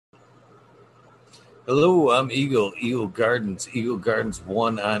Hello, I'm Eagle Gardens, Eagle Gardens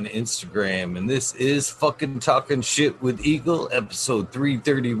 1 on Instagram, and this is fucking Talking Shit with Eagle, episode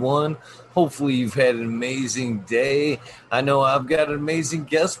 331. Hopefully, you've had an amazing day. I know I've got an amazing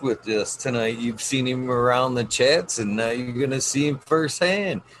guest with us tonight. You've seen him around the chats, and now you're going to see him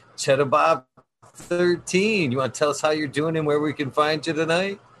firsthand. Cheddar Bob 13. You want to tell us how you're doing and where we can find you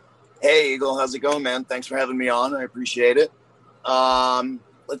tonight? Hey, Eagle, how's it going, man? Thanks for having me on. I appreciate it.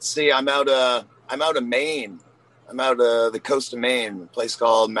 Let's see. I'm out of Maine. I'm out of the coast of Maine, a place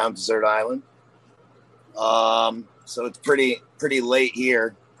called Mount Desert Island. So it's pretty late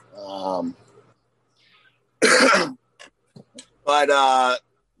here. But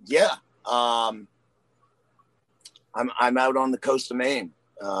yeah. I'm out on the coast of Maine.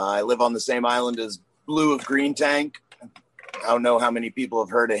 I live on the same island as Blue of Green Tank. I don't know how many people have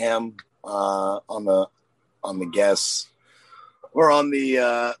heard of him on the guests or on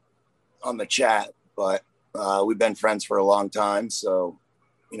the chat, but we've been friends for a long time. So,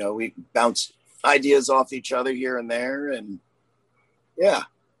 we bounce ideas off each other here and there, and yeah.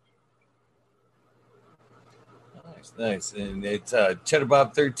 Nice. And it's Cheddar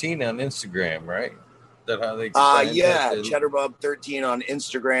Bob 13 on Instagram, right? Is that how they yeah, Cheddar Bob 13 on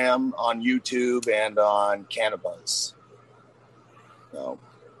Instagram, on YouTube, and on Cannabis. So,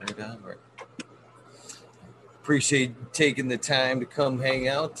 right. Appreciate you taking the time to come hang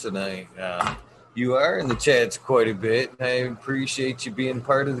out tonight. You are in the chats quite a bit. I appreciate you being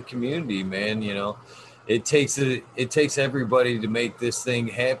part of the community, man. It takes everybody to make this thing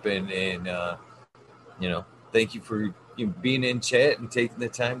happen, and thank you for being in chat and taking the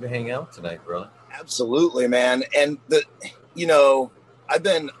time to hang out tonight, brother. Absolutely, man. And I've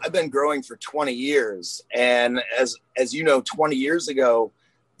been growing for 20 years, and as you know, 20 years ago,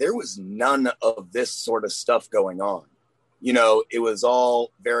 there was none of this sort of stuff going on. It was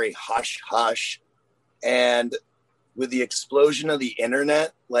all very hush hush. And with the explosion of the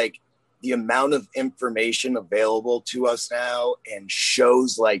internet, like the amount of information available to us now and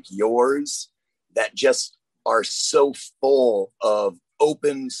shows like yours that just are so full of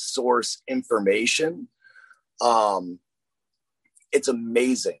open source information. It's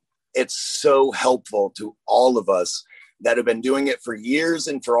amazing. It's so helpful to all of us that have been doing it for years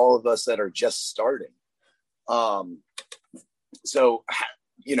and for all of us that are just starting. So,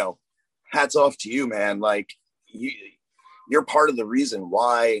 hats off to you, man. Like you're part of the reason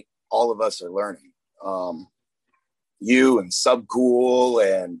why all of us are learning. You and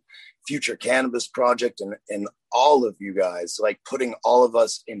Subcool and Future Cannabis Project and all of you guys, like putting all of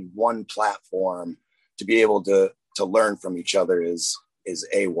us in one platform to be able to learn from each other is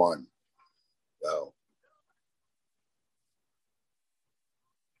A1. So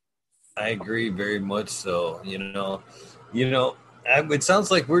I agree very much so. It sounds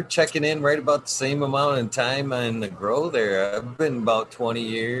like we're checking in right about the same amount of time on the grow there. I've been about 20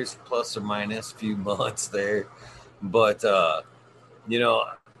 years, plus or minus a few months there. But,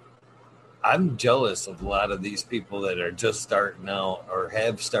 I'm jealous of a lot of these people that are just starting out or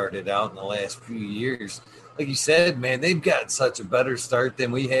have started out in the last few years. Like you said, man, they've got such a better start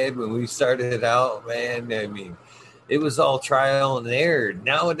than we had when we started out, man. I mean, it was all trial and error.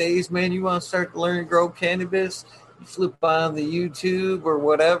 Nowadays, man, you want to start to learn to grow cannabis, you flip on the YouTube or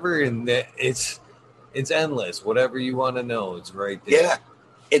whatever, and it's endless. Whatever you want to know, it's right there. Yeah,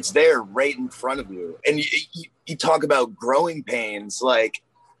 it's there right in front of you. And you talk about growing pains, like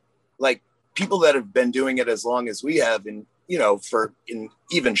people that have been doing it as long as we have, and for an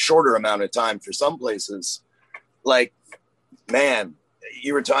even shorter amount of time for some places. Like, man,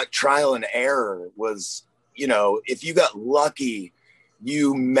 you were talking trial and error was. If you got lucky,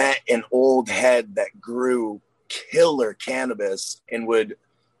 you met an old head that grew killer cannabis and would,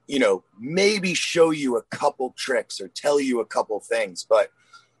 maybe show you a couple tricks or tell you a couple things. But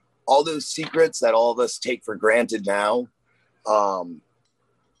all those secrets that all of us take for granted now,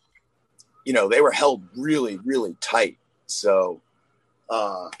 they were held really, really tight. So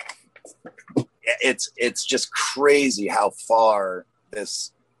it's just crazy how far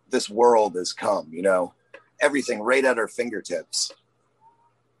this world has come, everything right at our fingertips.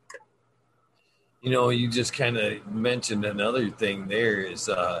 You just kind of mentioned another thing there is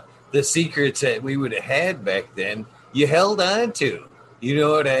the secrets that we would have had back then, you held on to. You know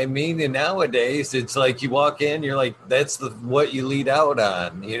what I mean? And nowadays, it's like you walk in, you're like, that's what you lead out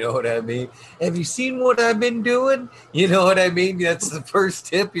on. You know what I mean? Have you seen what I've been doing? You know what I mean? That's the first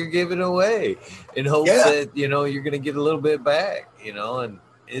tip you're giving away in hopes that, you're going to get a little bit back, and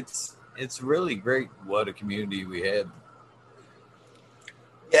it's really great what a community we had.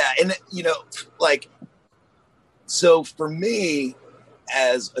 Yeah. And, so for me,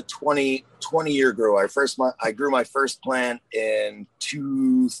 as a 20-year grower. I grew my first plant in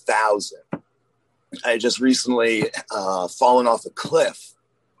 2000. I just recently fallen off a cliff,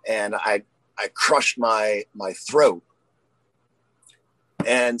 and I crushed my throat.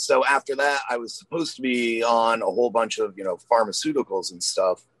 And so after that, I was supposed to be on a whole bunch of, pharmaceuticals and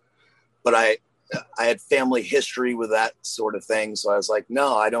stuff, but I had family history with that sort of thing. So I was like,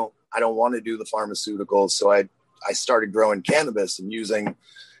 no, I don't want to do the pharmaceuticals. So I started growing cannabis and using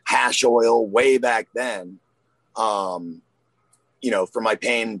hash oil way back then, for my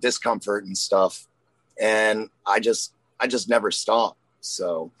pain and discomfort and stuff. And I just never stopped.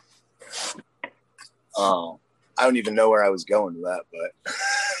 So, I don't even know where I was going with that,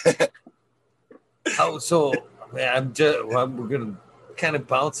 but so man, we're gonna kind of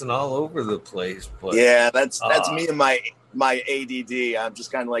bouncing all over the place, but yeah, that's me and my ADD. I'm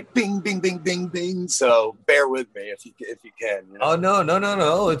just kind of like bing, bing, bing, bing, bing. So bear with me if you can. Oh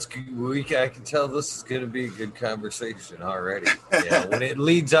no! It's I can tell this is going to be a good conversation already. Yeah, when it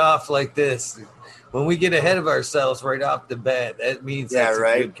leads off like this. When we get ahead of ourselves right off the bat, that means that's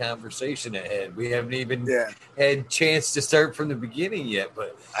a good conversation ahead. We haven't even had a chance to start from the beginning yet,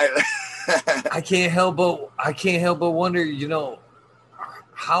 but I can't help but wonder,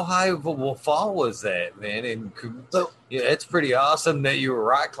 how high of a fall was that, man? And it's pretty awesome that you were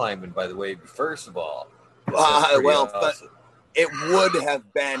rock climbing, by the way, first of all. Awesome. But it would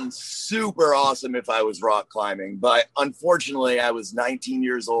have been super awesome if I was rock climbing, but unfortunately I was 19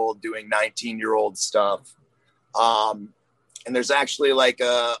 years old doing 19-year-old stuff. And there's actually like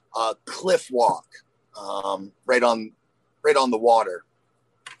a cliff walk right on the water.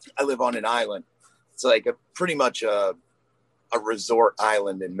 I live on an island. It's like pretty much a resort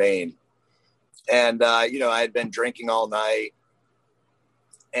island in Maine. And, I had been drinking all night,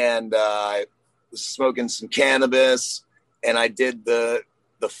 and I was smoking some cannabis. And I did the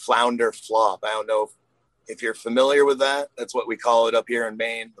flounder flop. I don't know if you're familiar with that. That's what we call it up here in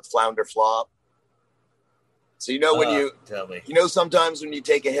Maine, the flounder flop. So when sometimes when you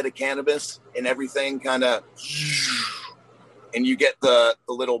take a hit of cannabis and everything kind of, and you get the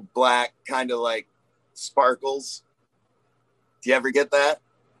little black kind of like sparkles. Do you ever get that?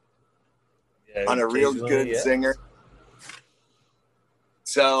 Yeah, on a real good zinger?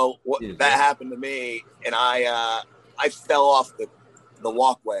 So that happened to me, and I fell off the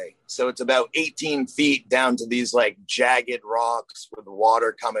walkway. So it's about 18 feet down to these like jagged rocks with the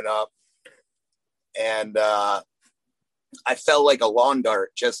water coming up. And I fell like a lawn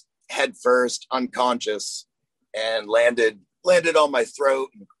dart, just head first, unconscious, and landed on my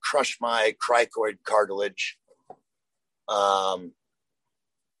throat and crushed my cricoid cartilage.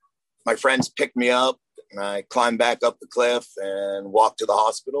 My friends picked me up, and I climbed back up the cliff and walked to the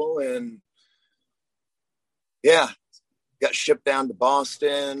hospital, and got shipped down to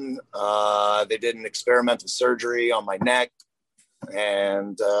Boston. They did an experimental surgery on my neck,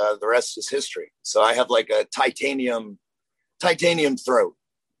 and the rest is history. So I have like a titanium throat.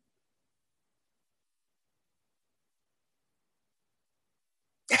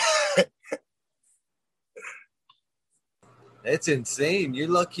 That's insane. You're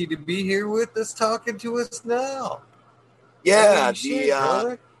lucky to be here with us, talking to us now. Yeah,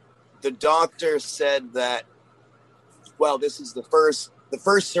 the doctor said that, well, this is the first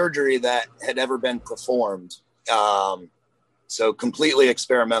surgery that had ever been performed. So completely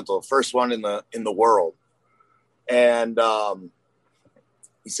experimental, first one in the world. And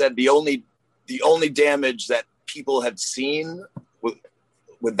he said the only damage that people had seen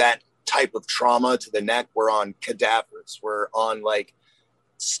with that type of trauma to the neck were on cadavers, were on like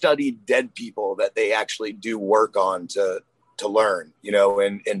studied dead people that they actually do work on to learn,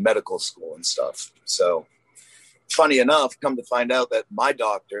 in medical school and stuff. So funny enough, come to find out that my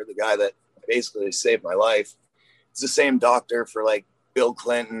doctor, the guy that basically saved my life, is the same doctor for like Bill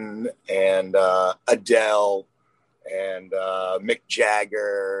Clinton and Adele and Mick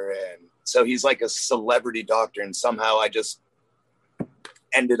Jagger. And so he's like a celebrity doctor, and somehow I just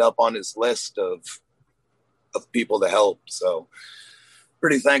ended up on his list of people to help. So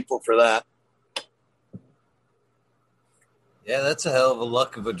pretty thankful for that. Yeah, that's a hell of a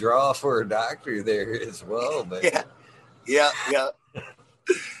luck of a draw for a doctor there as well. But yeah.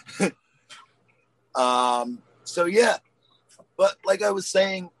 So yeah, but like I was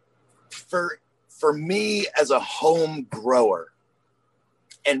saying, for me as a home grower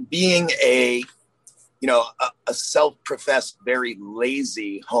and being a self-professed, very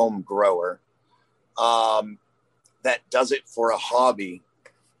lazy home grower that does it for a hobby,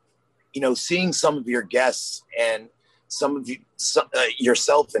 seeing some of your guests and some of you,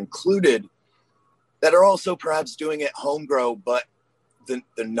 yourself included, that are also perhaps doing it home grow, but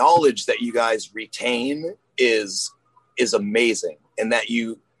the knowledge that you guys retain is amazing, and that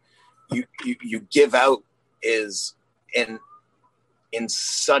you give out is in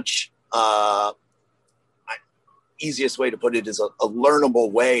such easiest way to put it is a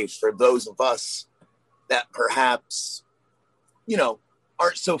learnable way for those of us that perhaps, you know,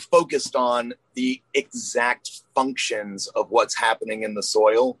 aren't so focused on the exact functions of what's happening in the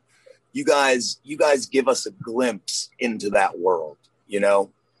soil. You guys give us a glimpse into that world, you know.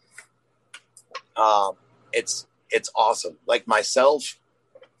 It's awesome. Like myself,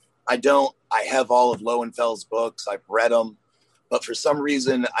 I have all of Lowenfels' books. I've read them, but for some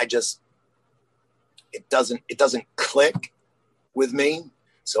reason it doesn't click with me.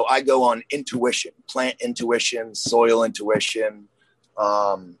 So I go on intuition, plant intuition, soil intuition,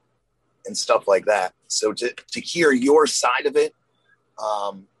 and stuff like that. So to hear your side of it,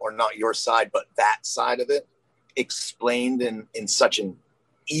 or not your side, but that side of it explained in such an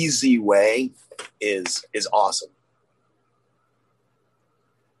easy way is awesome.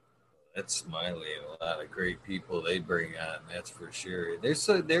 That's Smiley and a lot of great people they bring on, that's for sure.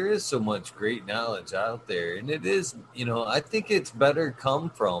 There is so much great knowledge out there, and it is, you know, I think it's better come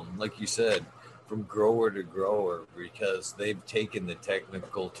from, like you said, from grower to grower, because they've taken the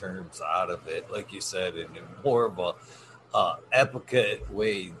technical terms out of it, like you said, in more of a epicate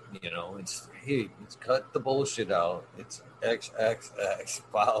way. You know, it's, hey, let's cut the bullshit out. It's X,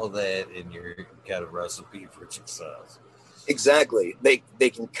 follow that, and you've got a recipe for success. Exactly. They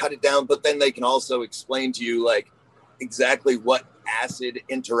can cut it down, but then they can also explain to you like exactly what acid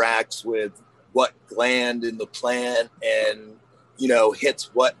interacts with what gland in the plant, and, you know, hits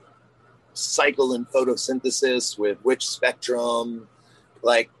what cycle in photosynthesis with which spectrum.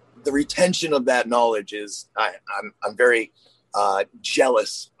 Like, the retention of that knowledge is, I'm very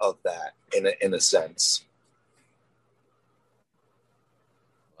jealous of that in a sense.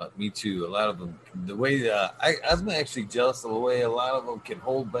 Me too. A lot of them, the way I'm actually jealous of the way a lot of them can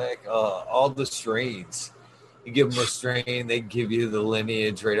hold back all the strains. You give them a strain, they give you the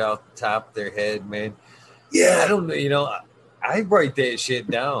lineage right off the top of their head, man. Yeah. I don't know, you know, I write that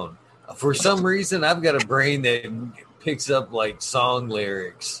shit down. For some reason, I've got a brain that picks up like song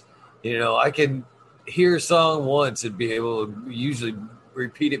lyrics. You know, I can hear a song once and be able to usually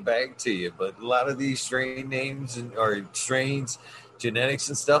repeat it back to you. But a lot of these strain names or strains, genetics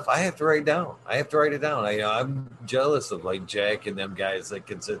and stuff, I have to write down. I'm jealous of like Jack and them guys that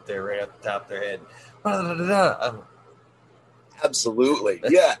can sit there right at the top of their head. Absolutely.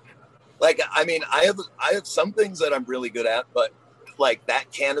 Yeah. Like, I mean, I have some things that I'm really good at, but like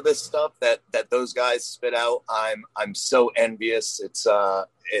that cannabis stuff that those guys spit out, I'm so envious.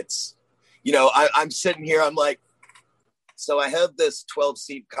 It's you know, I'm sitting here, I'm like, so I have this 12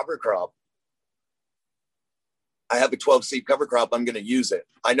 seed cover crop. I have a 12 seed cover crop. I'm going to use it.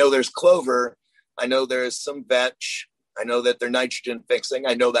 I know there's clover. I know there's some vetch. I know that they're nitrogen fixing.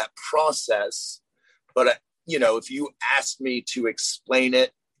 I know that process, but you know, if you ask me to explain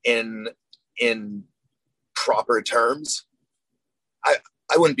it in proper terms,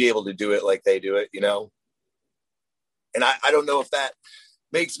 I wouldn't be able to do it like they do it, you know? And I don't know if that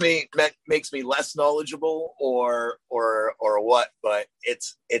makes me less knowledgeable or what, but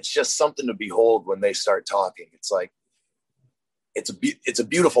it's just something to behold when they start talking. It's like, it's a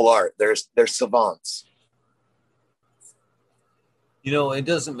beautiful art. They're savants. You know, it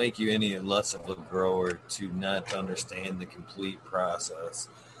doesn't make you any less of a grower to not understand the complete process.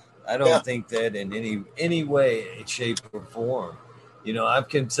 I don't think that in any way, shape, or form. You know, I've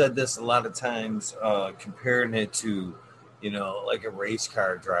said this a lot of times, comparing it to, you know, like a race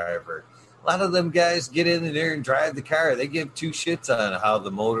car driver. A lot of them guys get in there and drive the car. They give two shits on how the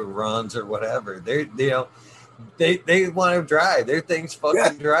motor runs or whatever. They want to drive. Their thing's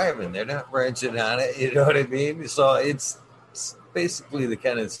fucking driving. They're not wrenching on it. You know what I mean? So it's basically the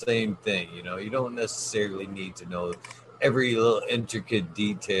kind of same thing. You know, you don't necessarily need to know every little intricate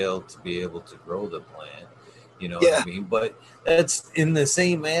detail to be able to grow the plant. You know what I mean? But that's in the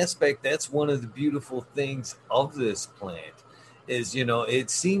same aspect. That's one of the beautiful things of this plant is, you know, it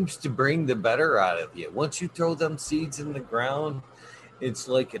seems to bring the better out of you. Once you throw them seeds in the ground, it's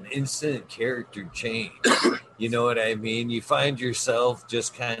like an instant character change. You know what I mean? You find yourself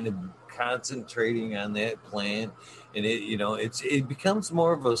just kind of concentrating on that plant, and it becomes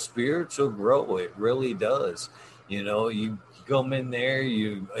more of a spiritual grow. It really does. You know, you come in there,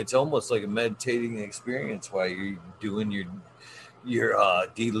 it's almost like a meditating experience while you're doing your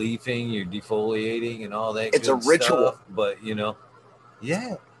de-leafing, your defoliating, and all that. It's a ritual, stuff. But you know,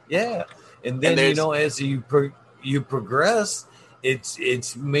 yeah, and then you know, as you progress,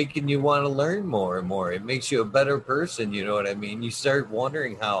 it's making you want to learn more and more. It makes you a better person. You know what I mean? You start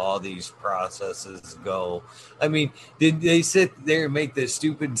wondering how all these processes go. I mean, did they sit there and make this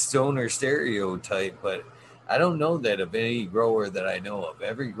stupid stoner stereotype? But I don't know that of any grower that I know of.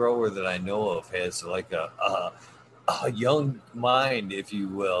 Every grower that I know of has like a young mind, if you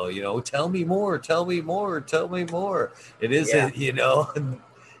will. You know, tell me more, tell me more, tell me more. It Yeah. isn't, you know,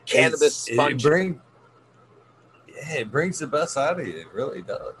 Cannabis it sponge. brings yeah, it brings the best out of you. It really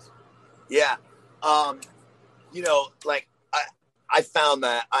does. Yeah. You know, like I found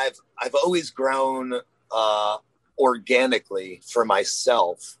that I've always grown organically for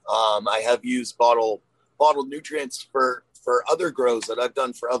myself. I have used bottled nutrients for other grows that I've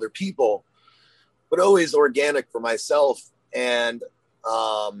done for other people, but always organic for myself. And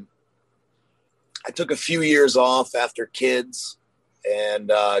I took a few years off after kids and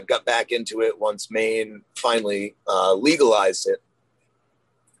got back into it once Maine finally legalized it.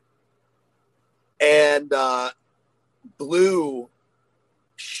 And Blue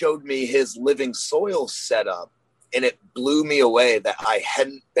showed me his living soil setup, and it blew me away that I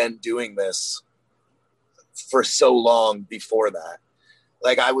hadn't been doing this for so long before that.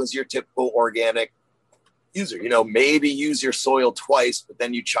 Like, I was your typical organic user, you know, maybe use your soil twice, but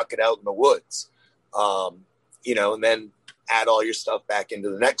then you chuck it out in the woods, you know, and then add all your stuff back into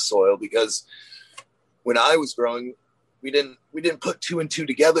the next soil. Because when I was growing, we didn't put two and two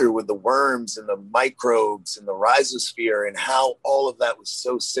together with the worms and the microbes and the rhizosphere and how all of that was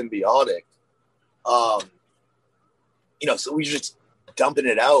so symbiotic. You know, so we just dumping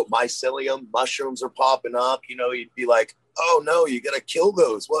it out. Mycelium, mushrooms are popping up. You know, you'd be like, oh no, you got to kill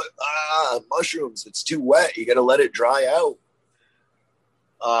those. What? Mushrooms, it's too wet. You got to let it dry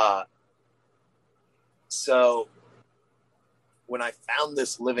out. So when I found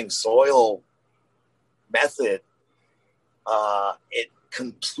this living soil method, it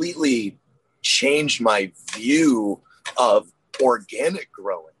completely changed my view of organic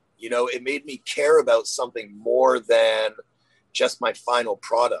growing. You know, it made me care about something more than just my final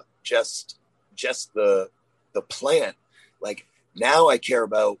product, just the plant. Like, now I care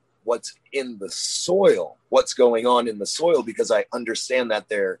about what's in the soil, what's going on in the soil, because I understand that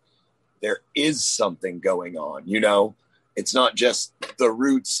there is something going on. You know, it's not just the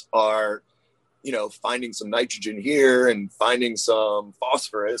roots are, you know, finding some nitrogen here and finding some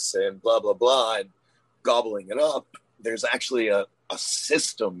phosphorus and blah, blah, blah, and gobbling it up. There's actually a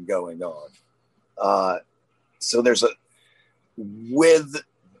system going on. So there's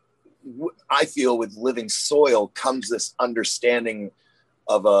I feel with living soil comes this understanding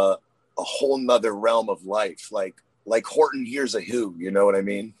of a whole nother realm of life. Like Horton Hears a Who, you know what I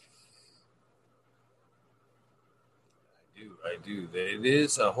mean? I do. It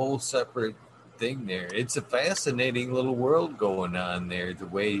is a whole separate thing there. It's a fascinating little world going on there. The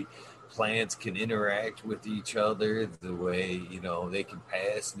way plants can interact with each other, the way, you know, they can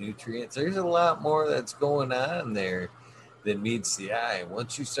pass nutrients. There's a lot more that's going on there than meets the eye.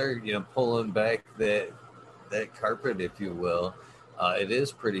 Once you start, you know, pulling back that carpet, if you will, it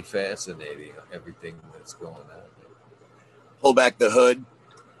is pretty fascinating, everything that's going on there. Pull back the hood.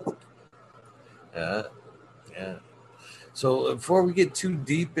 Yeah. So before we get too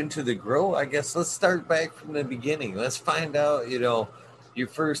deep into the grow, I guess let's start back from the beginning. Let's find out, you know, your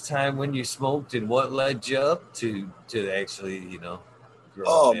first time when you smoked and what led you up to actually, you know,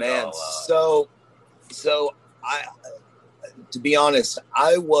 growing man. So I, to be honest,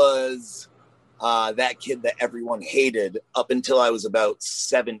 I was that kid that everyone hated up until I was about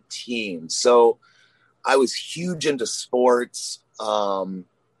 17. So I was huge into sports.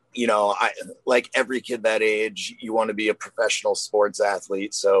 You know, I, like every kid that age, you want to be a professional sports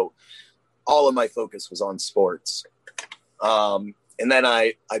athlete. So all of my focus was on sports. And then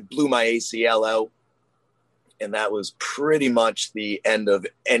I blew my ACL out, and that was pretty much the end of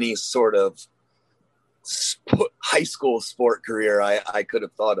any sort of high school sport career I could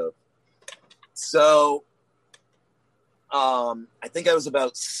have thought of. So I think I was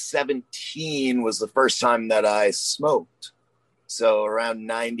about 17 was the first time that I smoked. So around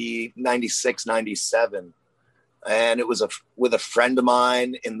 90, 96, 97. And it was with a friend of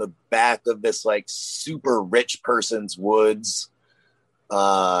mine in the back of this like super rich person's woods,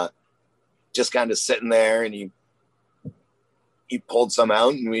 just kind of sitting there, and he pulled some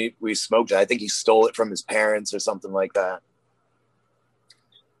out and we smoked it. I think he stole it from his parents or something like that.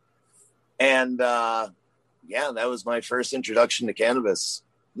 And yeah, that was my first introduction to cannabis.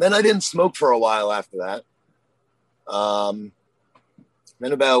 And then I didn't smoke for a while after that.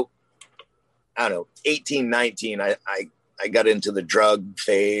 Then about, I don't know, 18, 19, I got into the drug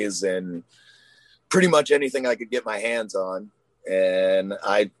phase and pretty much anything I could get my hands on. and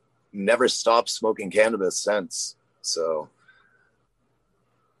I never stopped smoking cannabis since. So,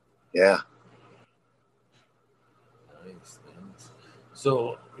 yeah. Nice, nice.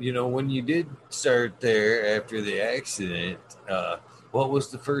 So, when you did start there after the accident, what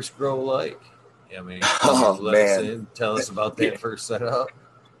was the first grow like? I mean, can you Oh let us man, in? Tell us about that first setup.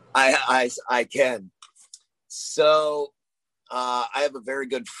 I can. So, I have a very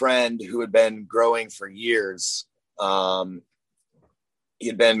good friend who had been growing for years. He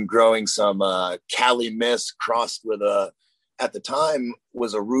had been growing some Cali Mist crossed with at the time,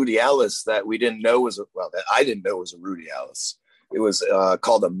 was a Rudy Alice that we didn't know was, that I didn't know was a Rudy Alice. It was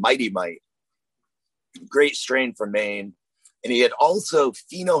called a Mighty Might. Great strain from Maine. And he had also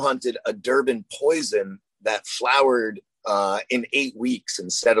pheno hunted a Durban poison that flowered in 8 weeks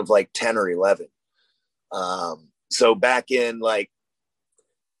instead of like 10 or 11. So back in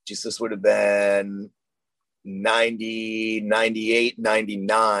this would have been 90, 98,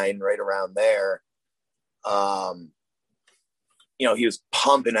 99, right around there. He was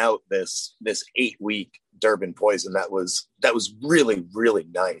pumping out this 8-week Durban poison that was really, really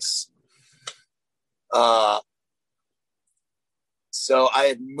nice. So I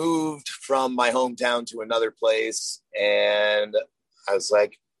had moved from my hometown to another place, and I was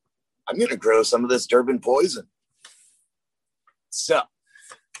like, I'm going to grow some of this Durban poison. So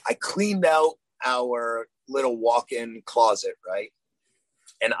I cleaned out our little walk-in closet, right?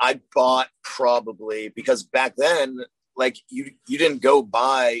 And I bought probably, because back then, you didn't go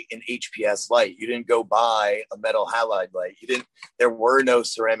buy an HPS light. You didn't go buy a metal halide light. There were no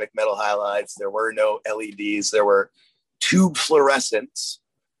ceramic metal halides. There were no LEDs. There were tube fluorescents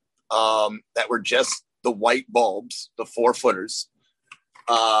that were just the white bulbs, the 4-footers.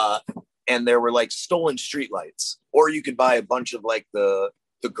 And there were stolen street lights, or you could buy a bunch of the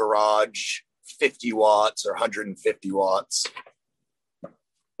garage 50 watts or 150 watts.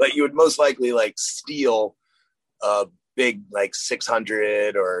 But you would most likely steal a big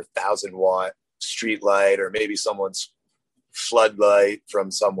 600 or 1,000 watt street light, or maybe someone's floodlight from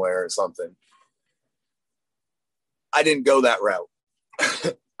somewhere or something. I didn't go that route.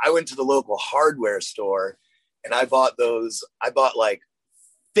 I went to the local hardware store and I bought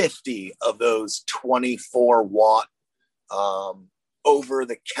 50 of those 24 watt over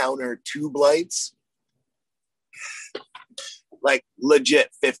the counter tube lights. Legit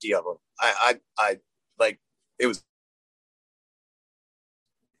 50 of them.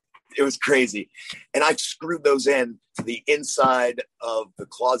 It was crazy. And I screwed those in to the inside of the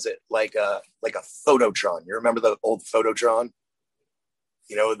closet like a Phototron. You remember the old Phototron?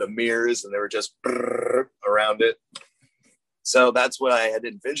 The mirrors, and they were just around it. So that's what I had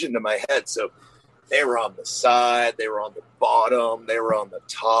envisioned in my head. So they were on the side, they were on the bottom, they were on the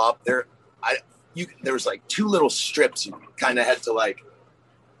top. There was 2 little strips you kind of had to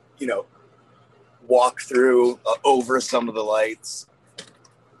walk through over some of the lights.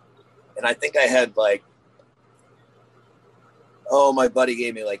 And I think I had my buddy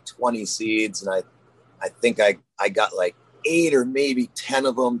gave me 20 seeds, and I think I got 8 or maybe 10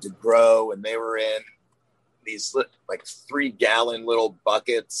 of them to grow, and they were in these 3-gallon little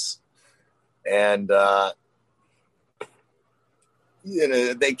buckets. And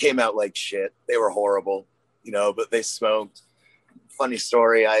they came out like shit. They were horrible, but they smoked. Funny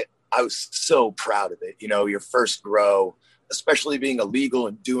story, I was so proud of it. Your first grow, especially being illegal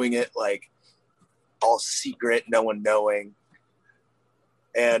and doing it all secret, no one knowing.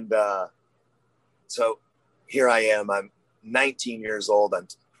 And so here I am. I'm 19 years old. I'm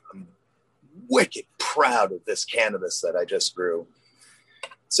wicked proud of this cannabis that I just grew.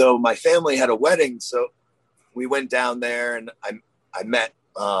 So my family had a wedding, so we went down there, and I met,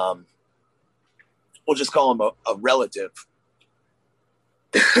 we'll just call him a relative,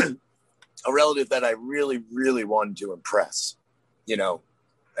 a relative that I really, really wanted to impress,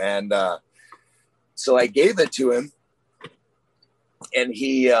 and so I gave it to him, and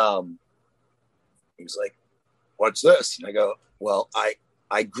he was like, "What's this?" And I go, "Well,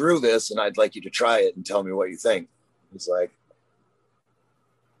 I grew this, and I'd like you to try it and tell me what you think." He's like,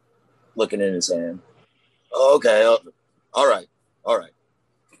 looking in his hand. "Oh, okay. All right.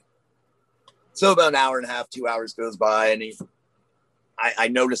 So about an hour and a half, 2 hours goes by, and I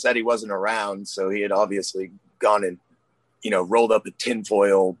noticed that he wasn't around. So he had obviously gone and, rolled up a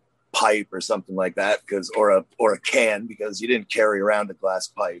tinfoil pipe or something like that, or a can, because you didn't carry around a glass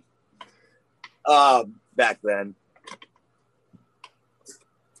pipe back then.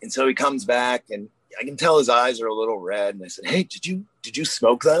 And so he comes back, and I can tell his eyes are a little red. And I said, "Hey, did you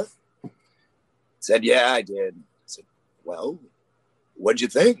smoke that?" He said, "Yeah, I did." I said, "Well, what'd you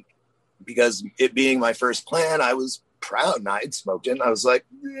think?" Because it being my first plant, I was proud, and I had smoked it, and I was like,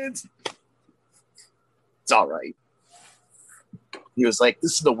 it's all right. He was like,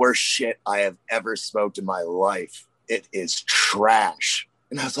 this is the worst shit I have ever smoked in my life. It is trash.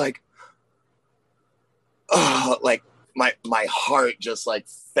 And I was like, oh, like my heart just like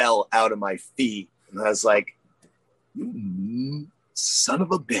fell out of my feet. And I was like, son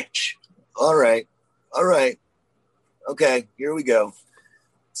of a bitch. All right. Okay, here we go.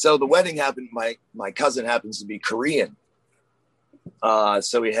 So the wedding happened. My cousin happens to be Korean.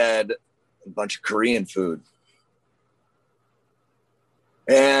 So we had a bunch of Korean food.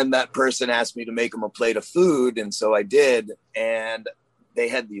 And that person asked me to make them a plate of food. And so I did. And they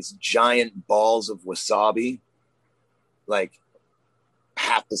had these giant balls of wasabi, like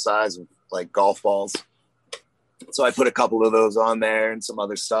half the size of like golf balls. So I put a couple of those on there and some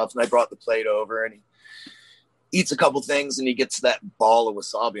other stuff. And I brought the plate over, and he eats a couple things, and he gets that ball of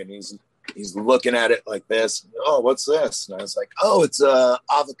wasabi, and he's looking at it like this. Oh, what's this? And I was like, oh, it's a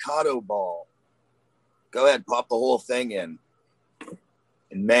avocado ball. Go ahead, pop the whole thing in.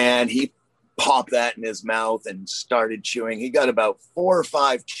 And man, he popped that in his mouth and started chewing. He got about 4 or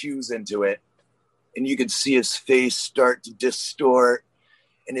 5 chews into it, and you could see his face start to distort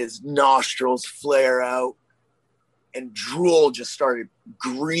and his nostrils flare out, and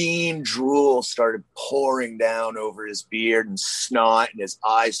green drool started pouring down over his beard and snot, and his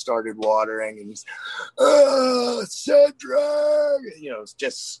eyes started watering, and he's, oh, Cedric, you know,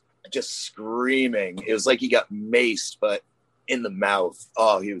 just screaming. It was like he got maced, but in the mouth.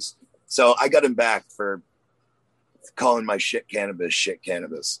 Oh, he was. So I got him back for calling my shit cannabis.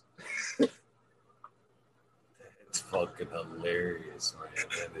 It's fucking hilarious, man.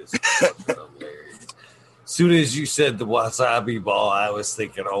 That is fucking hilarious. As soon as you said the wasabi ball, I was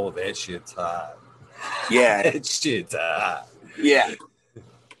thinking, oh, that shit's hot. Yeah. That shit's hot. Yeah.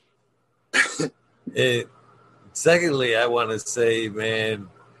 Secondly, I want to say, man,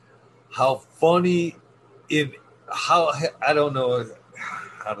 how funny I don't know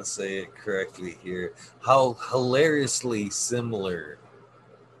how to say it correctly here, how hilariously similar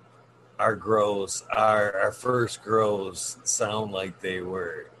our first grows sound like they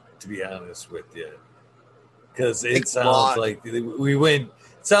were, to be honest with you. Because it sounds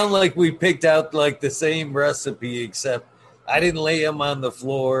like we picked out like the same recipe, except I didn't lay them on the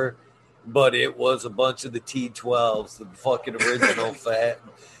floor, but it was a bunch of the T12s, the fucking original fat,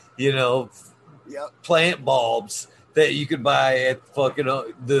 plant bulbs that you could buy at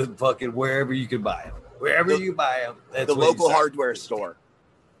the fucking wherever you could buy them. Wherever you buy them. That's the local hardware store.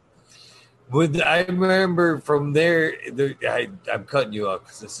 I remember from there, I'm cutting you off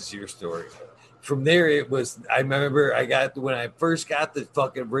because this is your story. From there, I remember when I first got the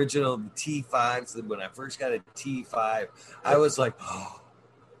fucking original T5s, when I first got a T5, I was like, oh,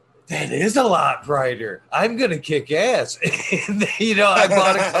 that is a lot brighter. I'm going to kick ass. And, I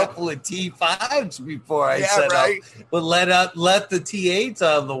bought a couple of T5s before I set up, but let the T8s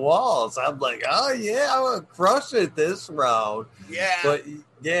on the walls. I'm like, oh, yeah, I'm going to crush it this round. Yeah. But,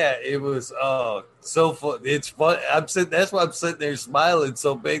 yeah, it was so fun. It's fun. That's why I'm sitting there smiling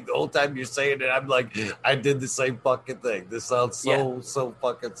so big the whole time you're saying it. I'm like, I did the same fucking thing. This sounds so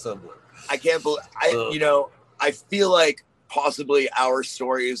fucking similar. I can't believe I feel like possibly our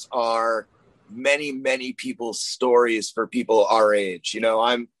stories are many, many people's stories for people our age.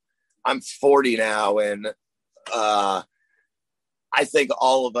 I'm 40 now, and I think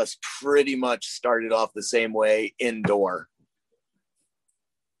all of us pretty much started off the same way, indoor.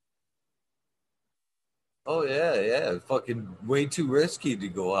 Oh, yeah. Fucking way too risky to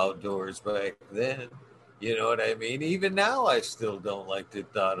go outdoors back then. You know what I mean? Even now, I still don't like the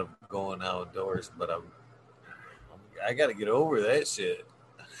thought of going outdoors, but I got to get over that shit.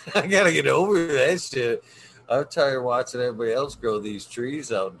 I'm tired watching everybody else grow these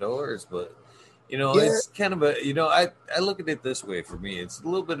trees outdoors, but, it's kind of I look at it this way for me. It's a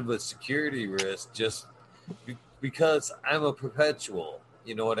little bit of a security risk just because I'm a perpetual.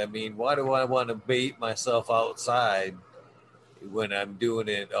 You know what I mean? Why do I want to bait myself outside when I'm doing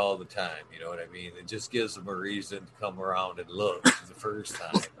it all the time? You know what I mean? It just gives them a reason to come around and look the first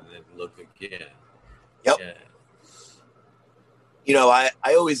time and then look again. Yep. Yeah. I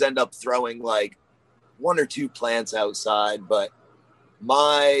always end up throwing like 1 or 2 plants outside, but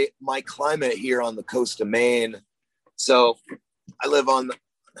my climate here on the coast of Maine. So I live on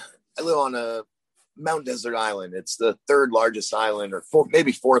a Mount Desert Island. It's the 3rd largest island, or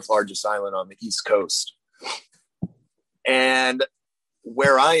maybe 4th largest island on the East Coast. And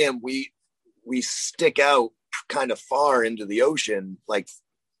where I am, we stick out kind of far into the ocean, like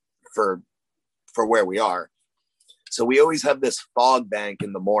for where we are. So we always have this fog bank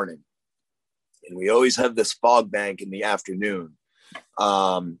in the morning. and we always have this fog bank in the afternoon.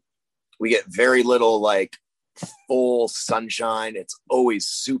 We get very little like full sunshine. It's always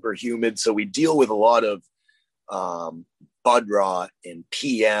super humid. So we deal with a lot of bud rot and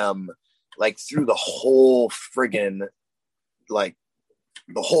PM, like through the whole friggin', like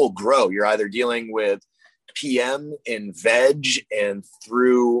the whole grow. You're either dealing with PM in veg and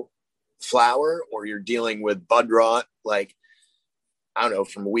through flower, or you're dealing with bud rot, like, I don't know,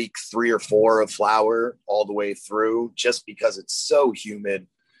 from week 3 or 4 of flower all the way through, just because it's so humid.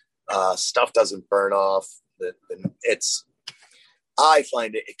 Stuff doesn't burn off. I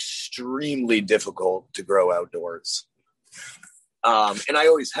find it extremely difficult to grow outdoors. And I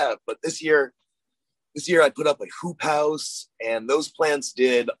always have, but this year I put up a hoop house, and those plants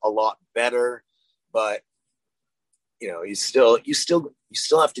did a lot better, but you know, you still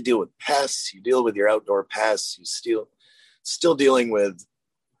have to deal with pests. You deal with your outdoor pests. You still dealing with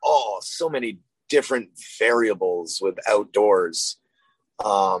so many different variables with outdoors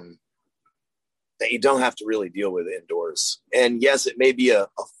that you don't have to really deal with indoors. And yes, it may be a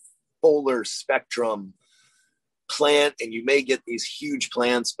fuller spectrum plant, and you may get these huge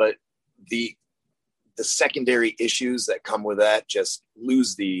plants, but the secondary issues that come with that just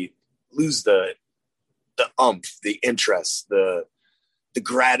lose the umph, the interest, the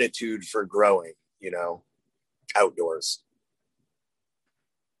gratitude for growing, you know, outdoors.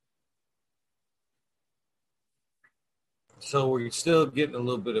 So we're still getting a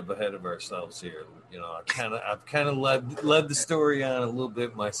little bit ahead of ourselves here. You know, I've kind of led the story on a little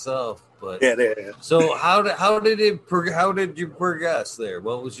bit myself, but yeah. So how did you progress there?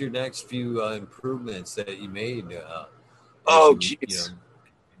 What was your next few improvements that you made? Geez.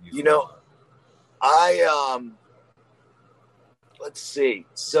 You know, I let's see.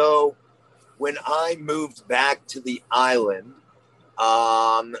 So when I moved back to the island,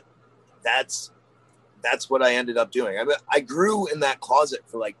 that's what I ended up doing. I grew in that closet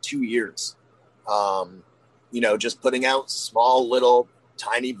for like 2 years. You know, just putting out small little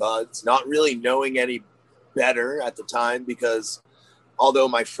tiny buds, not really knowing any better at the time, because although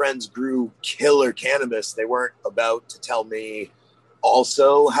my friends grew killer cannabis, they weren't about to tell me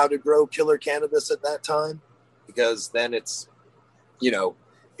also how to grow killer cannabis at that time, because then it's, you know,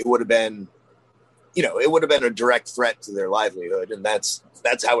 it would have been a direct threat to their livelihood. And that's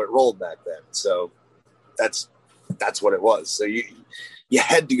how it rolled back then. So that's what it was. So you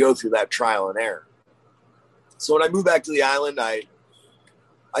had to go through that trial and error. So when I moved back to the island, I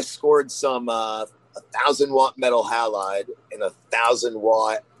scored some 1,000-watt metal halide and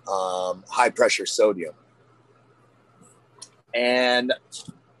 1,000-watt high pressure sodium. And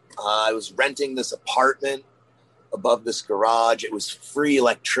I was renting this apartment above this garage. It was free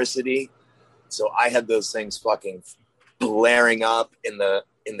electricity. So I had those things fucking blaring up in the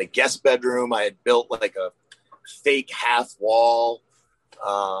guest bedroom. I had built like a fake half wall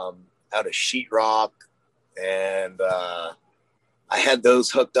out of sheetrock, and I had those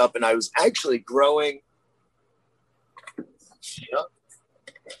hooked up, and I was actually growing.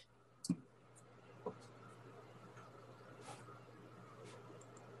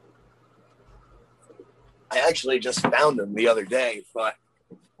 I actually just found them the other day, but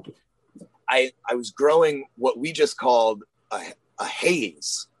I was growing what we just called a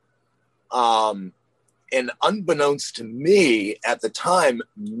haze. And unbeknownst to me at the time,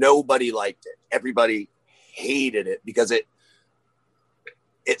 nobody liked it. Everybody hated it because it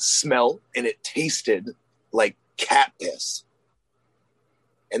smelled and it tasted like cat piss.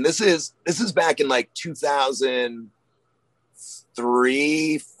 And this is back in like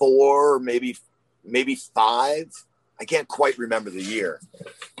 2003, 4, maybe 5. I can't quite remember the year.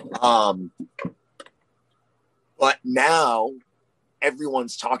 But now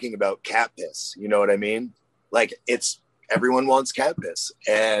everyone's talking about cat piss. You know what I mean? Like everyone wants cat piss.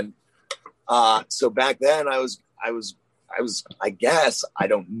 And so back then I guess, I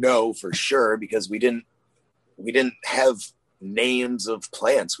don't know for sure, because we didn't have names of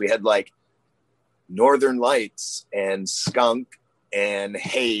plants. We had like Northern Lights and skunk and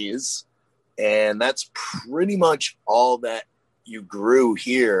haze. And that's pretty much all that you grew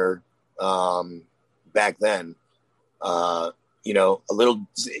here back then. You know,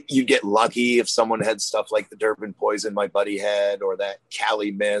 you'd get lucky if someone had stuff like the Durban Poison my buddy had, or that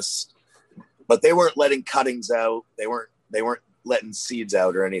Cali Mist, but they weren't letting cuttings out. They weren't letting seeds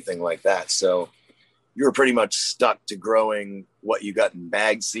out or anything like that. So you were pretty much stuck to growing what you got in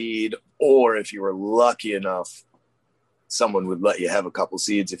bag seed, or if you were lucky enough, someone would let you have a couple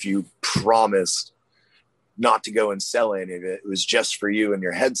seeds if you promised not to go and sell any of it. It was just for you and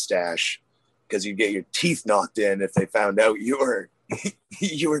your head stash, because you'd get your teeth knocked in if they found out you were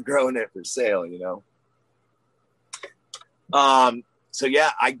you were growing it for sale, you know? So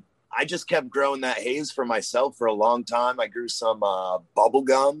yeah, I just kept growing that haze for myself for a long time. I grew some bubble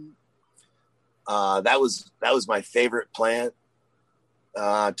gum. That was my favorite plant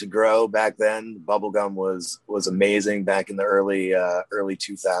to grow back then. Bubble gum was amazing back in the early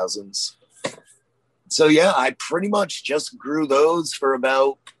 2000s. So yeah, I pretty much just grew those for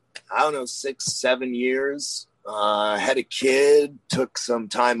about, I don't know, 6-7 years. Had a kid, took some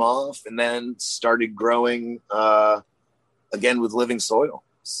time off, and then started growing again with Living Soil.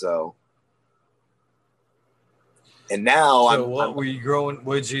 So, and now what were you growing?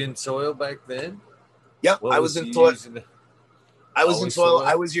 Was you in soil back then? Yeah, I was in soil. I was in soil. Soil?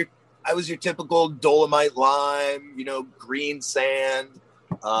 I was your typical dolomite lime, you know, green sand,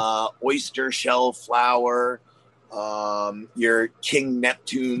 oyster shell flour, your King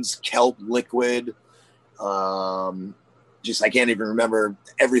Neptune's kelp liquid. Just I can't even remember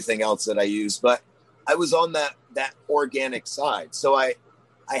everything else that I used, but I was on that organic side. So I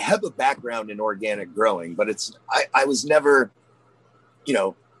have a background in organic growing, but I was never, you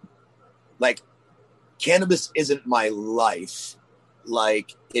know, like cannabis isn't my life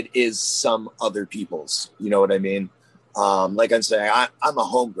like it is some other people's, you know what I mean? Like I'm saying, I'm a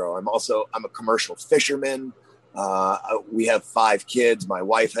home grower. I'm a commercial fisherman. We have 5 kids. My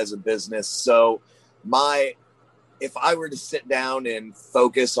wife has a business. So if I were to sit down and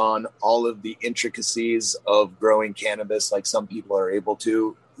focus on all of the intricacies of growing cannabis, like some people are able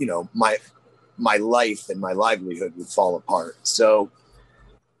to, you know, my life and my livelihood would fall apart. So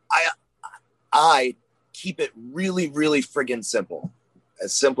I keep it really, really friggin' simple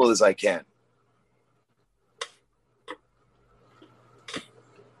as I can.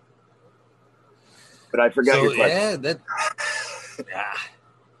 But I forgot your question.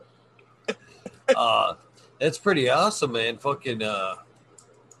 That's pretty awesome, man. Fucking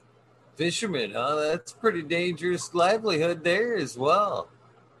fisherman, huh? That's pretty dangerous livelihood there as well.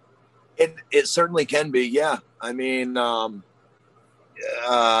 It certainly can be, yeah. I mean,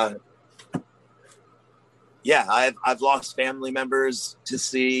 yeah, I've lost family members to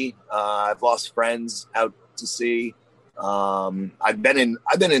sea. I've lost friends out to sea. I've been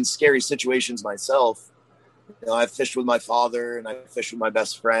in scary situations myself. You know, I've fished with my father and I fished with my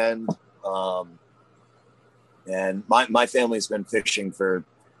best friend. And my family's been fishing for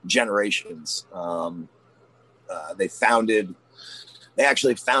generations. They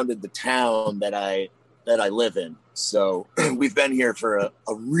actually founded the town that I live in. So we've been here for a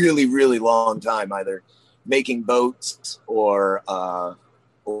really, really long time, either making boats or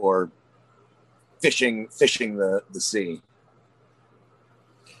fishing the sea.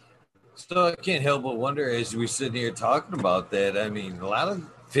 So I can't help but wonder as we sit here talking about that. I mean, a lot of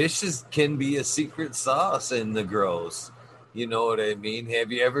fishes can be a secret sauce in the grows. You know what I mean?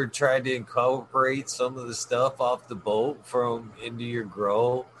 Have you ever tried to incorporate some of the stuff off the boat from into your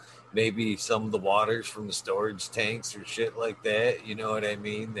grow? Maybe some of the waters from the storage tanks or shit like that. You know what I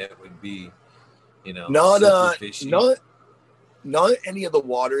mean? That would be, you know, super fishy. Not any of the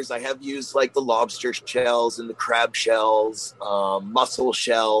waters. I have used like the lobster shells and the crab shells, mussel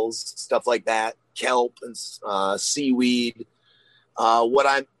shells, stuff like that, kelp and seaweed. What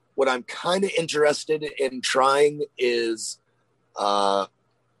I'm kind of interested in trying is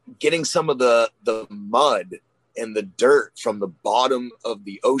getting some of the mud and the dirt from the bottom of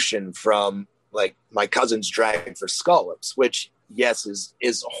the ocean from like my cousin's drag for scallops, which yes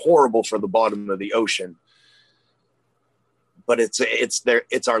is horrible for the bottom of the ocean. But it's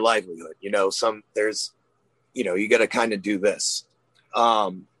our livelihood, you know. You got to kind of do this.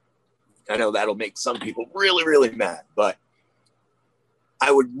 I know that'll make some people really, really mad, but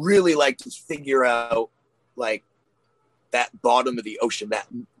I would really like to figure out like that bottom of the ocean that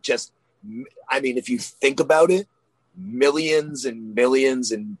just, I mean, if you think about it, millions and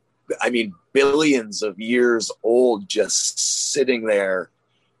millions and I mean, billions of years old, just sitting there.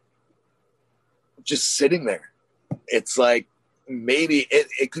 It's like, maybe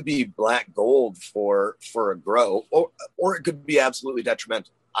it could be black gold for a grow, or it could be absolutely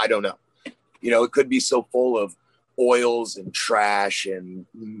detrimental. I don't know. You know, it could be so full of oils and trash and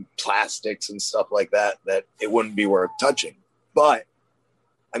plastics and stuff like that it wouldn't be worth touching. But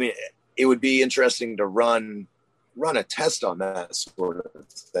I mean, it would be interesting to run a test on that sort of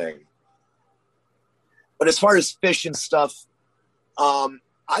thing. But as far as fish and stuff,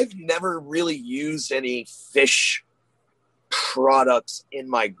 I've never really used any fish products in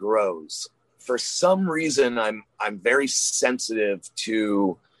my grows. For some reason, I'm very sensitive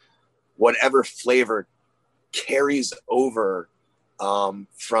to whatever flavor carries over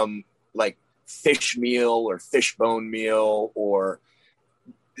from like fish meal or fish bone meal or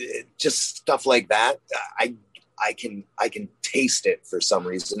just stuff like that, I can taste it for some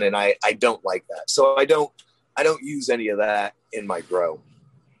reason, and I don't like that. So I don't use any of that in my grow.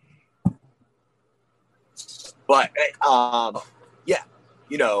 But yeah,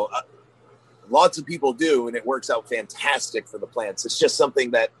 lots of people do, and it works out fantastic for the plants. It's just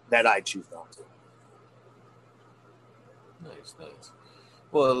something that I choose not to. Nice.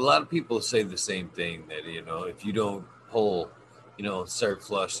 Well, a lot of people say the same thing, that if you don't pull, start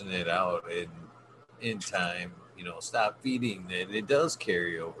flushing it out in time, stop feeding it, it does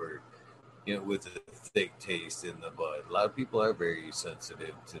carry over, with a thick taste in the bud. A lot of people are very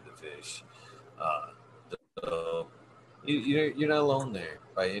sensitive to the fish. So you're not alone there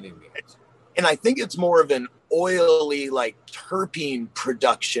by any means. And I think it's more of an oily, like terpene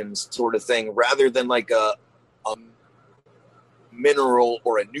production sort of thing, rather than like a mineral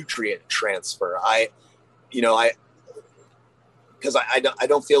or a nutrient transfer. Because I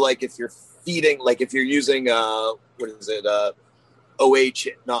don't feel like if you're feeding, like if you're using not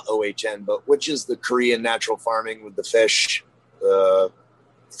OHN, but which is the Korean natural farming with the fish,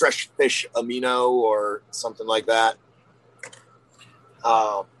 fresh fish amino or something like that.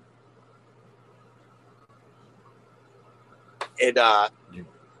 Did I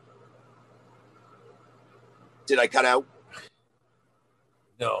cut out?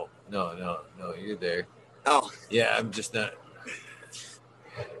 No, you're there. Oh, yeah,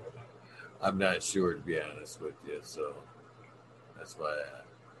 I'm not sure, to be honest with you, so that's why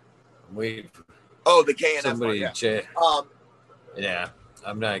I'm waiting for the KNF somebody to chat. Yeah,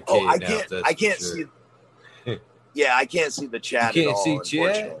 I'm not KNF. I can't see. Yeah, I can't see the chat. You can't see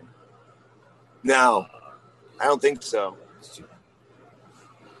chat? No, I don't think so.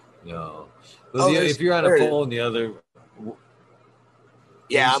 No. Well, if you're on a phone, the other.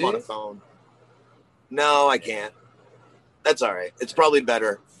 Yeah, I'm on a phone. No, I can't. That's all right. It's probably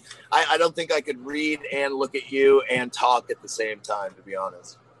better. I don't think I could read and look at you and talk at the same time, to be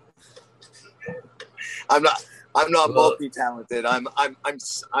honest. I'm not multi-talented. I'm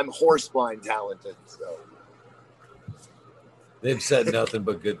horseblind talented. So they've said nothing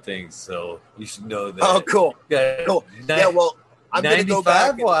but good things, so you should know that. Oh, cool. Cool. Yeah, well, I'm going to go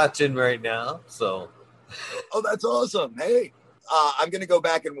back watching right now. So. Oh, that's awesome. Hey. I'm going to go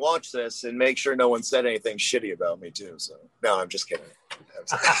back and watch this and make sure no one said anything shitty about me too. So no, I'm just kidding.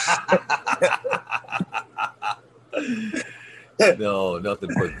 No, nothing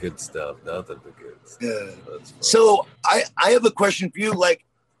but good stuff. Nothing but good stuff. So I have a question for you. Like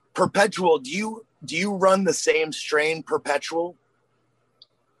Perpetual, do you run the same strain Perpetual?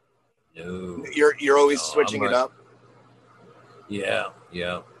 No. You're always switching it up? Yeah.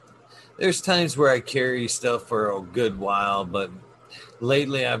 There's times where I carry stuff for a good while, but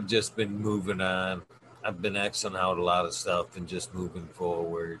lately I've just been moving on. I've been Xing out a lot of stuff and just moving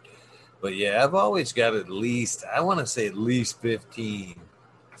forward. But yeah, I've always got at least 15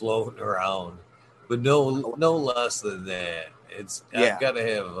 floating around, but no less than that. I've got to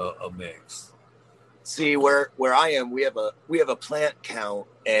have a mix. See, where I am, we have a plant count,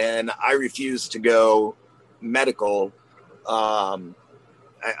 and I refuse to go medical.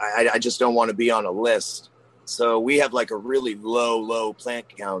 I just don't want to be on a list. So we have like a really low plant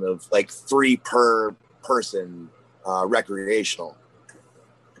count of like 3 per person, recreational.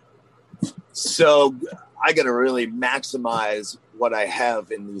 So I got to really maximize what I have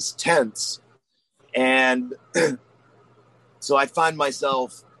in these tents. And so I find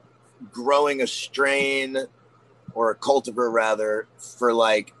myself growing a strain or a cultivar rather for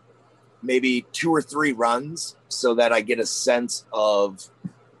like maybe 2 or 3 runs so that I get a sense of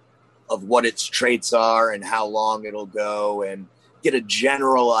what its traits are and how long it'll go and get a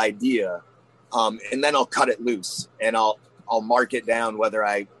general idea. And then I'll cut it loose and I'll mark it down whether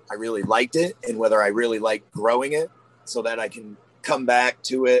I really liked it and whether I really like growing it so that I can come back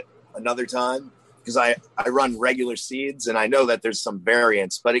to it another time. Because I run regular seeds and I know that there's some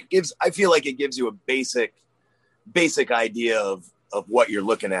variance, but I feel like it gives you a basic idea of what you're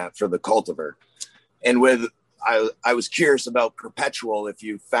looking at for the cultivar. And I was curious about Perpetual, if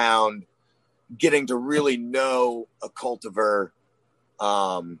you found getting to really know a cultivar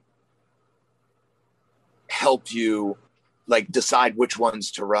helped you like decide which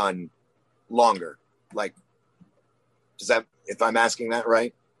ones to run longer. Like, if I'm asking that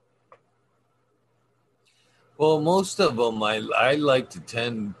right? Well, most of them I like to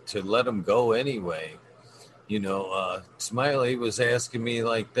tend to let them go anyway. Smiley was asking me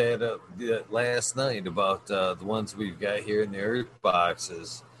like that last night about the ones we've got here in the earth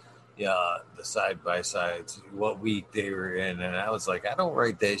boxes. Yeah, the side by sides, what week they were in, and I was like, I don't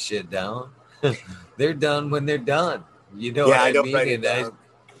write that shit down. They're done when they're done. You know Yeah, what I I don't write mean? it down.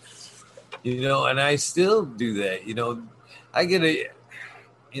 And I still do that. I get a,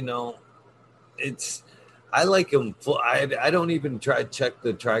 you know, it's, I like them. I don't even try check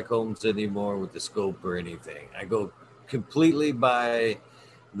the trichomes anymore with the scope or anything. I go completely by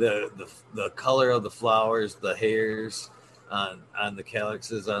the color of the flowers, the hairs on the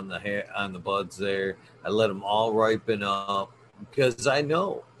calyxes, on the hair, on the buds there. I let them all ripen up because I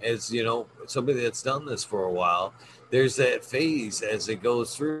know, as you know, somebody that's done this for a while, there's that phase as it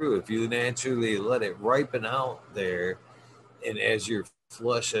goes through. If you naturally let it ripen out there, and as you're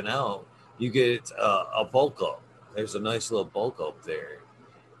flushing out, you get a bulk up. There's a nice little bulk up there.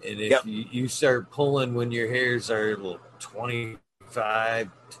 And if Yep. you start pulling when your hairs are 25,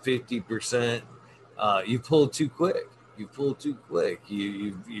 50%, you pull too quick. You pull too quick.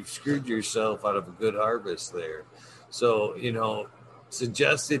 You've screwed yourself out of a good harvest there. So,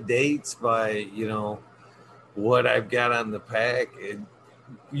 suggested dates by, what I've got on the pack. And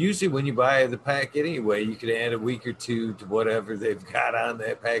usually when you buy the pack anyway, you can add a week or two to whatever they've got on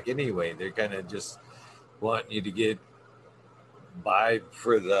that pack anyway. They're kind of just wanting you to get by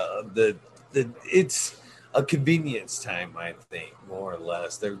for the it's a convenience time, I think, more or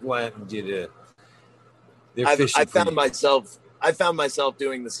less. They're wanting you to. They're fishing for you. I found myself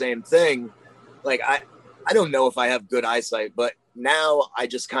doing the same thing. Like I don't know if I have good eyesight, but now I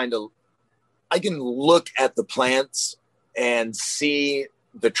just kind of I can look at the plants and see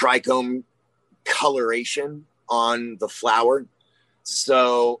the trichome coloration on the flower.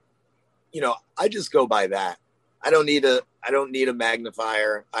 So, I just go by that. I don't need a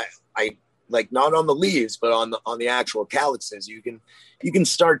magnifier. I like not on the leaves, but on the actual calyxes. You can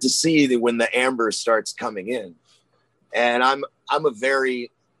start to see that when the amber starts coming in. And I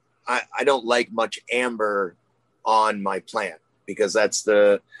don't like much amber on my plant because that's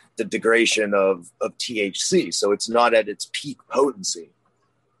the degradation of THC. So it's not at its peak potency.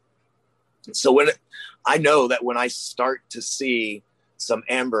 So I know that when I start to see some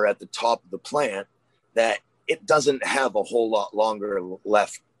amber at the top of the plant, that it doesn't have a whole lot longer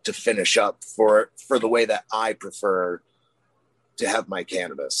left to finish up for the way that I prefer to have my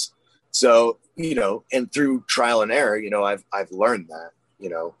cannabis. So, and through trial and error, I've learned that,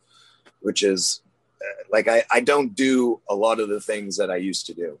 which is like, I don't do a lot of the things that I used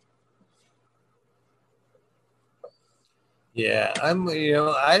to do. Yeah, I'm a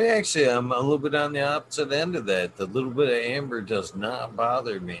little bit on the opposite end of that. The little bit of amber does not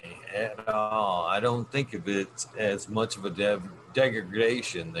bother me at all. I don't think of it as much of a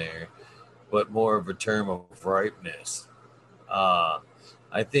degradation there, but more of a term of ripeness. I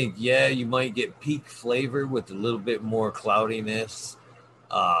think, you might get peak flavor with a little bit more cloudiness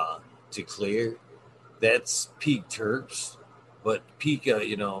to clear. That's peak terps, but peak,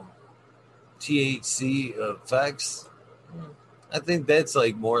 THC effects, I think that's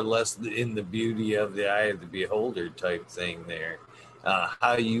like more or less in the beauty of the eye of the beholder type thing there.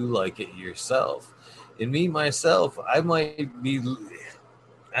 How you like it yourself. And me, myself, I might be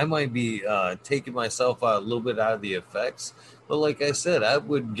taking myself out a little bit out of the effects. But like I said, I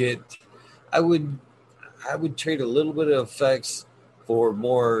would trade a little bit of effects for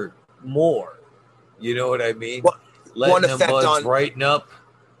more. You know what I mean? Letting them buds brighten up.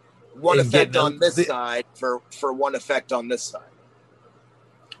 One effect on this side for one effect on this side.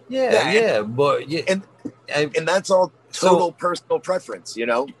 But and that's all total personal preference,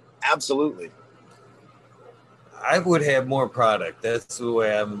 Absolutely. I would have more product. That's the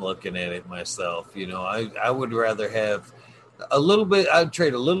way I'm looking at it myself. I would rather have a little bit. I'd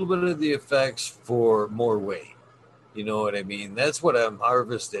trade a little bit of the effects for more weight. You know what I mean? That's what I'm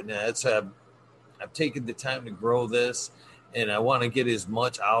harvesting. That's how I've taken the time to grow this, and I want to get as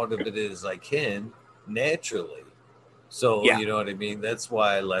much out of it as I can naturally. So, You know what I mean? That's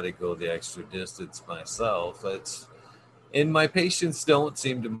why I let it go the extra distance myself. And my patients don't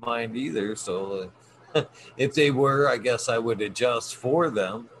seem to mind either. So if they were, I guess I would adjust for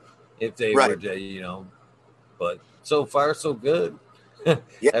them if they were to, but so far so good.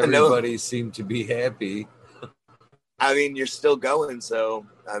 Everybody seemed to be happy. I mean, you're still going. So,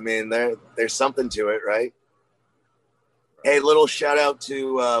 I mean, there's something to it, right? Hey, little shout out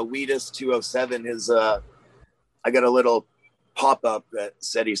to Weedus207. I got a little pop-up that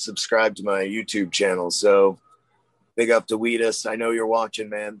said he subscribed to my YouTube channel. So big up to Weedus. I know you're watching,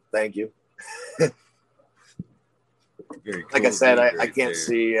 man. Thank you. Very cool, like I said, I can't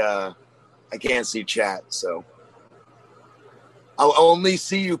see chat. So I'll only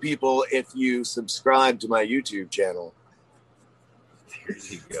see you people if you subscribe to my YouTube channel. There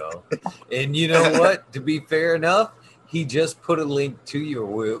you go. And you know what? To be fair enough, he just put a link to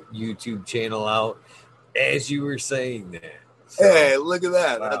your YouTube channel out as you were saying that. So, hey, look at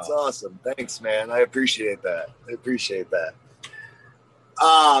that. Wow. That's awesome. Thanks, man. I appreciate that.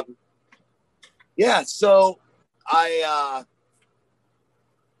 Yeah, so I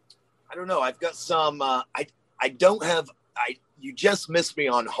don't know. I've got some you just missed me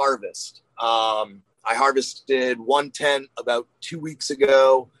on harvest. I harvested one tent about 2 weeks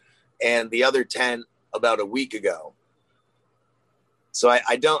ago and the other tent about a week ago. So I've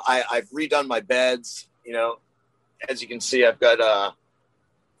redone my beds, you know. As you can see, I've got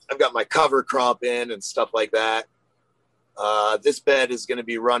my cover crop in and stuff like that. This bed is going to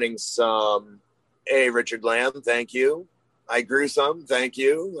be running some. Hey, Richard Lamb, thank you. I grew some, thank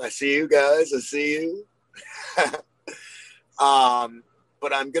you. I see you guys. I see you.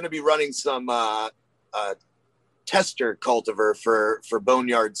 But I'm going to be running some tester cultivar for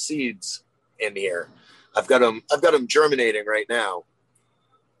Boneyard Seeds in here. I've got them germinating right now.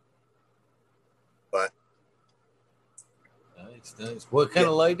 But nice. What kind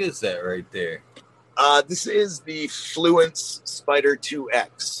of light is that right there? This is the Fluence Spider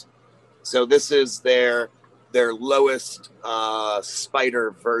 2X. So this is their lowest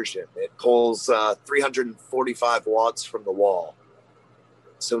spider version. It pulls 345 watts from the wall.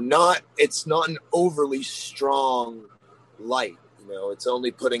 So it's not an overly strong light. You know, it's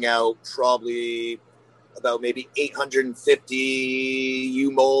only putting out probably about maybe 850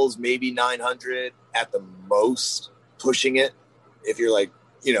 U-moles, maybe 900 at the most, pushing it if you're like,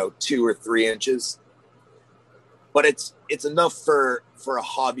 you know, 2 or 3 inches. But it's enough for a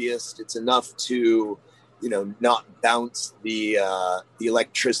hobbyist. It's enough to, you know, not bounce the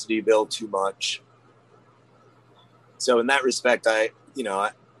electricity bill too much. So in that respect, I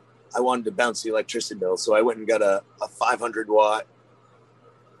wanted to bounce the electricity bill, so I went and got a 500 watt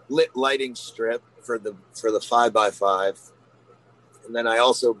lit lighting strip for the 5x5, and then I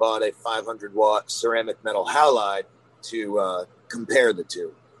also bought a 500 watt ceramic metal halide to compare the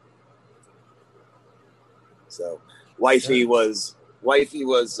two. So wifey was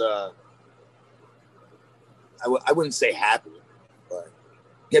I wouldn't say happy, but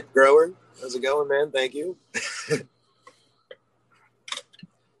hip grower. How's it going, man? Thank you.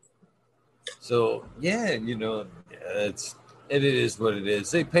 So yeah, you know, it is what it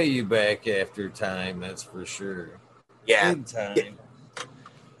is. They pay you back after time, that's for sure. Yeah, in time.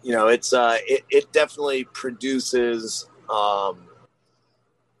 You know, it definitely produces.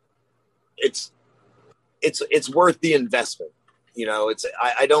 It's worth the investment. You know,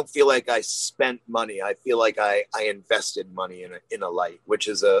 I don't feel like I spent money. I feel like I invested money in a light, which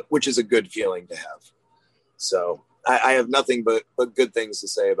is a good feeling to have. So I have nothing but good things to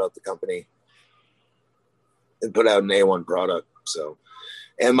say about the company, and put out an A1 product. So,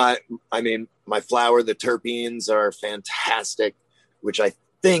 and my flower, the terpenes are fantastic, which I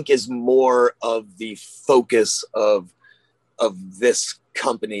think is more of the focus of this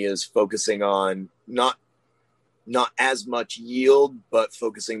company, is focusing on not as much yield, but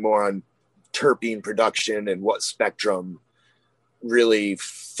focusing more on terpene production and what spectrum really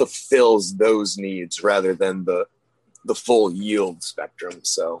fulfills those needs rather than the full yield spectrum.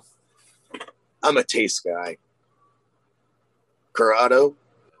 So I'm a taste guy. Corrado,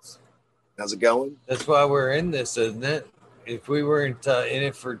 how's it going? That's why we're in this, isn't it? If we weren't in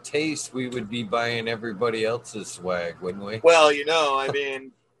it for taste, we would be buying everybody else's swag, wouldn't we? Well, you know, I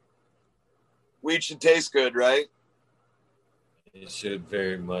mean, weed should taste good, right? It should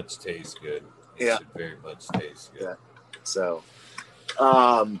very much taste good. It should very much taste good. Yeah. So,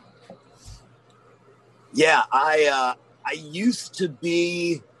 yeah, I used to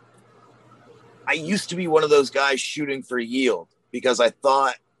be one of those guys shooting for yield, because I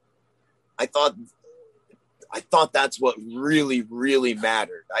thought that's what really, really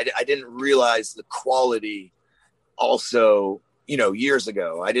mattered. I didn't realize the quality also, you know, years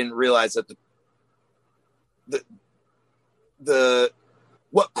ago. I didn't realize that the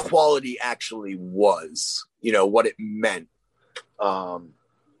what quality actually was, you know, what it meant,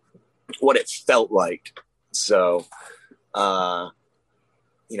 what it felt like. So, you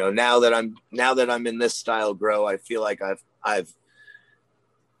know, now that I'm in this style grow, I feel like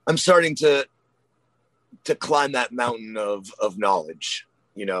I'm starting to climb that mountain of knowledge,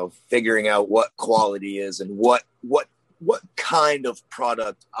 you know, figuring out what quality is and what kind of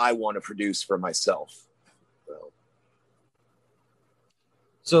product I want to produce for myself.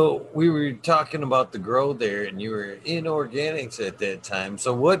 So we were talking about the grow there, and you were in organics at that time.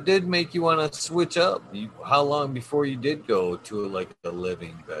 So what did make you want to switch up? How long before you did go to like a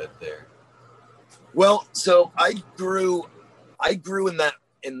living bed there? Well, so I grew in that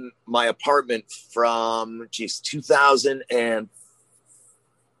in my apartment from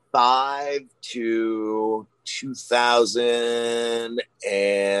 2005 to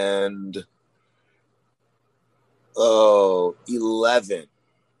 2011.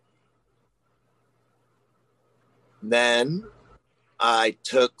 Then I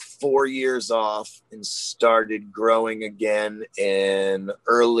took 4 years off and started growing again in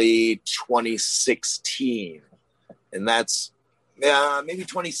early 2016. And that's maybe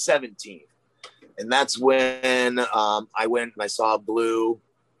 2017. And that's when I went and I saw Blue,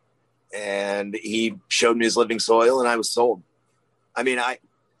 and he showed me his living soil, and I was sold. I mean,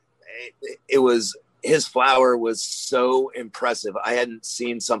 it was, his flower was so impressive. I hadn't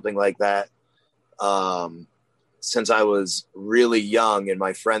seen something like that since I was really young, and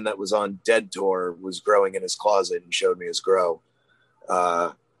my friend that was on Dead Tour was growing in his closet and showed me his grow.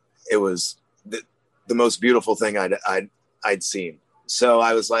 It was the most beautiful thing I'd seen. So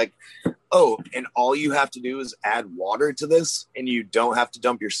I was like, oh, and all you have to do is add water to this, and you don't have to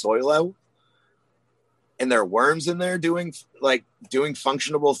dump your soil out. And there are worms in there doing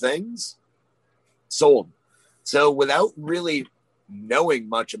functionable things. Sold. So without really knowing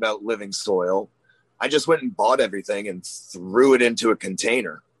much about living soil, I just went and bought everything and threw it into a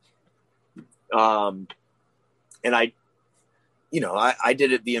container. And I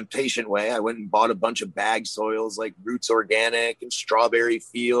did it the impatient way. I went and bought a bunch of bag soils like Roots Organic and Strawberry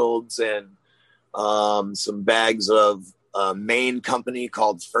Fields, and some bags of a Maine company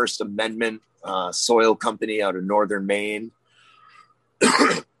called First Amendment Soil Company out of northern Maine.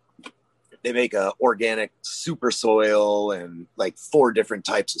 They make a organic super soil and like 4 different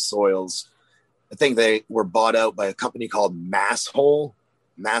types of soils. I think they were bought out by a company called Masshole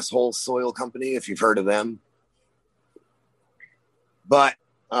Soil Company, if you've heard of them. But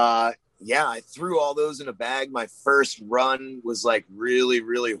I threw all those in a bag. My first run was like really,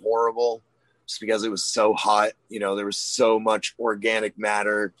 really horrible just because it was so hot. You know, there was so much organic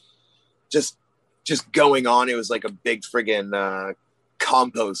matter just going on. It was like a big friggin'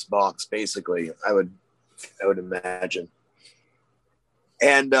 compost box, basically, I would imagine.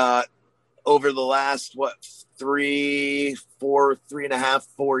 And over the last 3.5,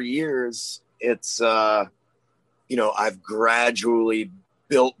 4 years, it's I've gradually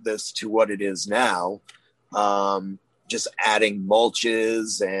built this to what it is now. Just adding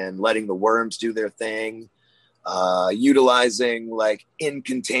mulches and letting the worms do their thing, utilizing like in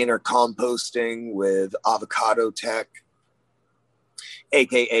container composting with avocado tech,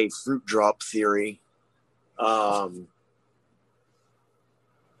 aka fruit drop theory.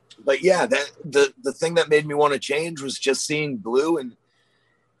 But yeah, that the thing that made me want to change was just seeing Blue and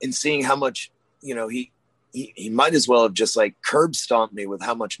seeing how much, he might as well have just like curb stomped me with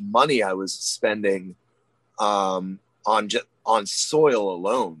how much money I was spending on soil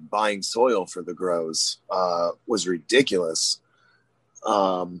alone. Buying soil for the grows was ridiculous.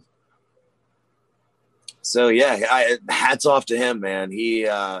 So yeah, hats off to him, man. He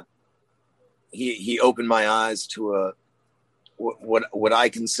opened my eyes to what I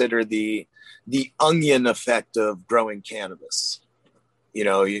consider the onion effect of growing cannabis.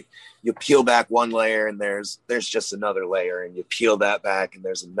 You peel back one layer and there's just another layer, and you peel that back and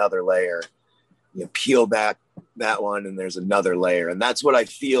there's another layer. You peel back that one and there's another layer. And that's what I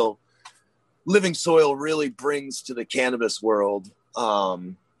feel living soil really brings to the cannabis world.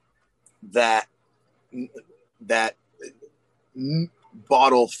 That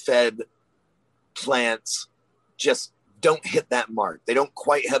bottle fed plants just don't hit that mark. They don't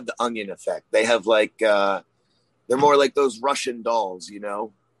quite have the onion effect. They have like, they're more like those Russian dolls,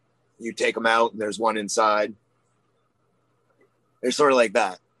 you take them out and there's one inside. They're sort of like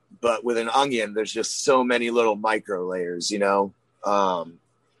that, but with an onion, there's just so many little micro layers,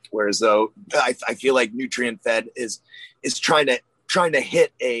 whereas though I feel like nutrient fed is trying to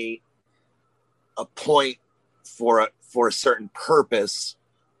hit a point for a certain purpose,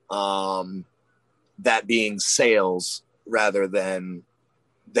 that being sales rather than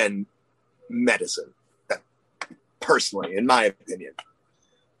medicine. Personally, in my opinion.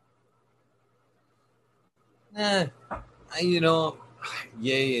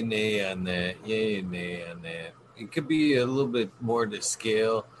 Yay and nay on that. It could be a little bit more to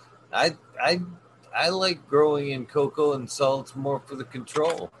scale. I like growing in cocoa and salts more for the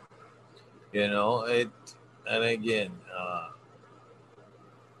control. And again,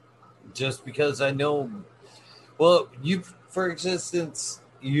 just because I know, well, for instance,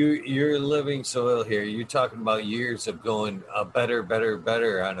 you're living soil here. You're talking about years of going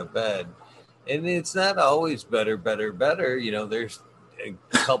better on a bed. And it's not always better. There's a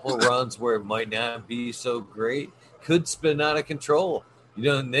couple runs where it might not be so great. Could spin out of control.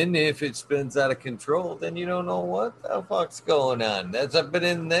 And then if it spins out of control, then you don't know what the fuck's going on. I've been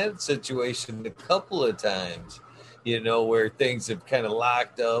in that situation a couple of times, where things have kind of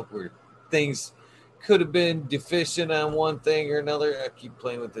locked up, where things could have been deficient on one thing or another. I keep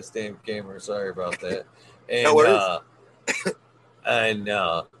playing with this damn camera. Sorry about that. And, No worries. And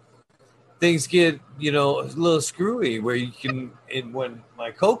things get, a little screwy where you can, and when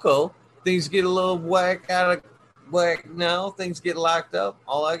my cocoa, things get a little whack out of whack now, things get locked up.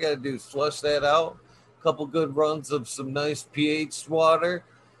 All I got to do is flush that out. A couple good runs of some nice pH water.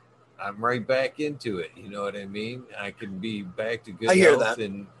 I'm right back into it. You know what I mean? I can be back to good health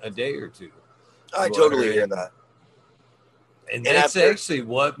in a day or two. I totally hear that. And that's actually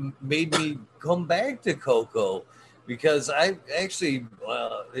what made me come back to cocoa, because I actually,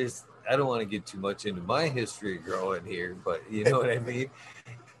 I don't want to get too much into my history growing here, but you know what I mean?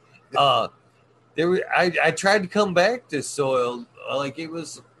 I tried to come back to soil, like it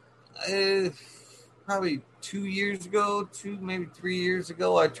was probably 2 years ago, maybe 3 years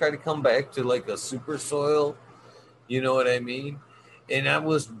ago. I tried to come back to like a super soil, you know what I mean? And I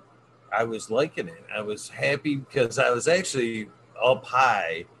was liking it. I was happy because I was actually up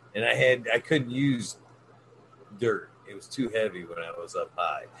high and I couldn't use dirt. It was too heavy when I was up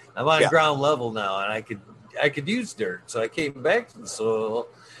high. I'm on ground level now and I could use dirt. So I came back to the soil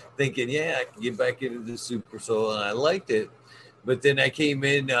thinking, I can get back into the super soil, and I liked it. But then I came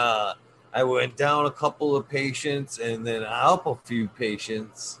in, I went down a couple of patients and then up a few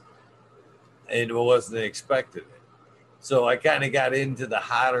patients, and it wasn't expected. So I kind of got into the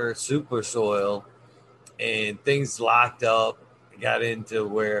hotter super soil and things locked up. I got into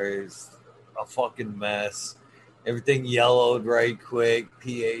where it's a fucking mess. Everything yellowed right quick.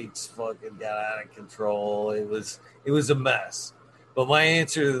 pH fucking got out of control. It was a mess. But my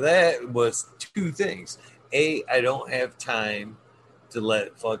answer to that was two things. A, I don't have time to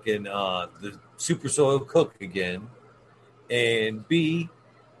let fucking the super soil cook again. And B,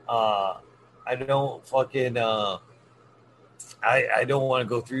 I don't fucking I don't want to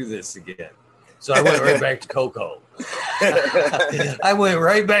go through this again. So I went right back to cocoa. I went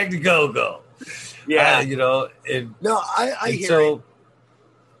right back to cocoa. Yeah. I hear so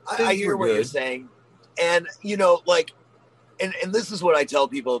I hear what you're saying. And, and this is what I tell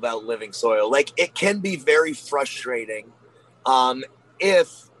people about living soil. Like, it can be very frustrating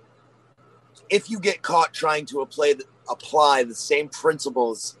if you get caught trying to apply the same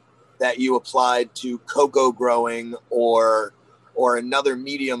principles that you applied to cocoa growing or another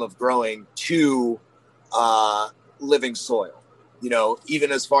medium of growing to living soil.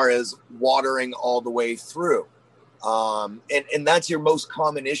 Even as far as watering all the way through. And that's your most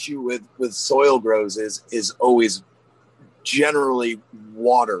common issue with soil grows is always generally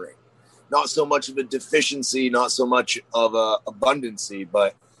watering. Not so much of a deficiency, not so much of a abundancy,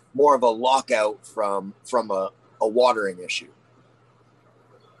 but more of a lockout from a watering issue.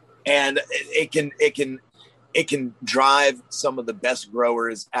 And it can drive some of the best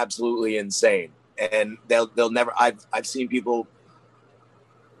growers absolutely insane. And they'll never, I've seen people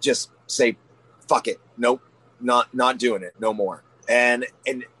just say, fuck it. Nope. Not doing it. No more. And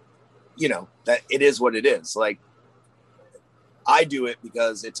that it is what it is. Like, I do it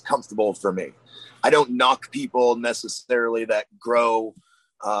because it's comfortable for me. I don't knock people necessarily that grow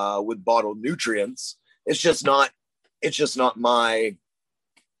with bottled nutrients. It's just not my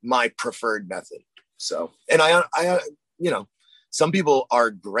preferred method. So, and I some people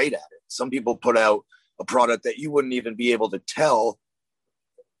are great at it. Some people put out a product that you wouldn't even be able to tell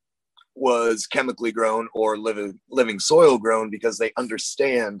was chemically grown or living soil grown because they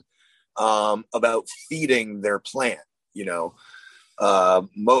understand about feeding their plant.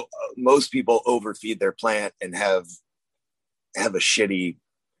 Most people overfeed their plant and have a shitty,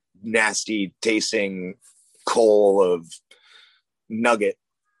 nasty tasting coal of nugget,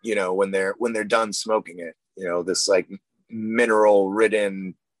 when they're done smoking it, this like mineral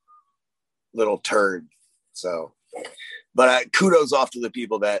ridden little turd. So, but kudos off to the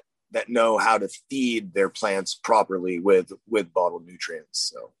people that know how to feed their plants properly with bottled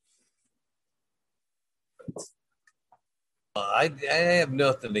nutrients. So I have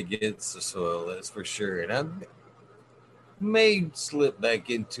nothing against the soil, that's for sure. And I may slip back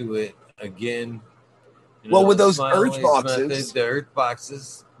into it again. With those earth boxes, the earth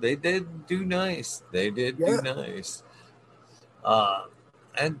boxes, they did do nice. They did do nice.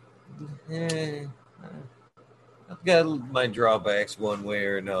 And I've got my drawbacks one way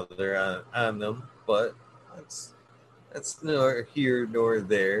or another on them, but that's nor here nor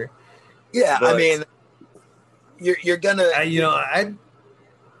there. Yeah, but, I mean, you're gonna.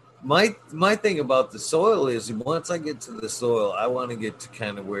 my thing about the soil is once I get to the soil, I want to get to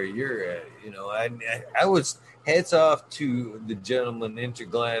kind of where you're at. I was hats off to the gentleman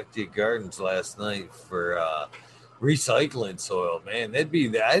Intergalactic Gardens last night for recycling soil. Man, that'd be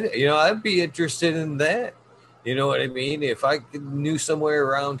that. I'd be interested in that. You know what I mean? If I knew somewhere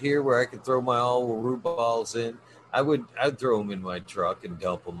around here where I could throw my all root balls in, I'd throw them in my truck and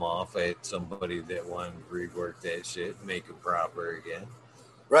dump them off at somebody that wanted to rework that shit and make it proper again.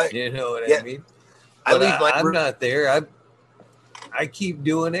 Right. You know what I mean? But I'm not there. I keep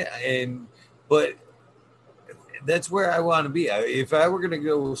doing it, but that's where I want to be. If I were going to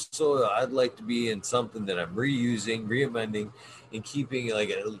go with soil, I'd like to be in something that I'm reusing, reamending, and keeping like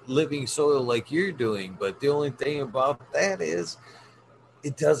a living soil like you're doing. But the only thing about that is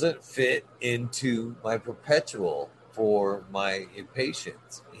it doesn't fit into my perpetual for my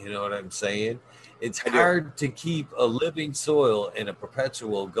impatience. You know what I'm saying? It's hard to keep a living soil and a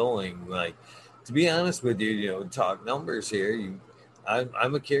perpetual going. Like, to be honest with you, talk numbers here.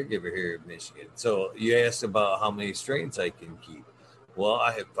 I'm a caregiver here in Michigan. So you asked about how many strains I can keep. Well,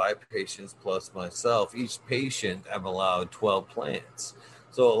 I have 5 patients plus myself. Each patient, I'm allowed 12 plants.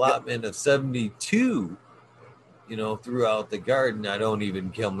 So allotment of 72, throughout the garden. I don't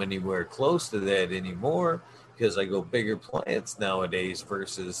even come anywhere close to that anymore because I go bigger plants nowadays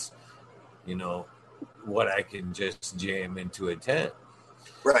versus, what I can just jam into a tent.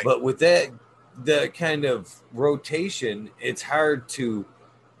 Right. But with that kind of rotation, it's hard to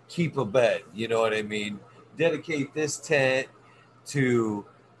keep a bed. You know what I mean? Dedicate this tent to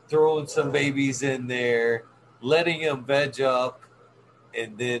throwing some babies in there, letting them veg up,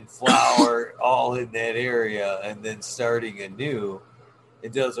 and then flower all in that area, and then starting anew.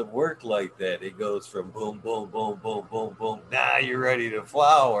 It doesn't work like that. It goes from boom, boom, boom, boom, boom, boom. Now you're ready to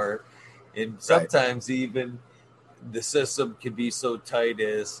flower. And sometimes even the system can be so tight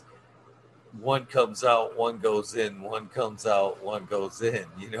as one comes out, one goes in, one comes out, one goes in.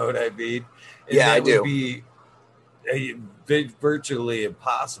 You know what I mean? And yeah, that I do. Would be virtually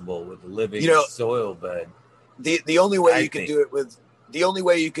impossible with a living soil bed. The only way you could do it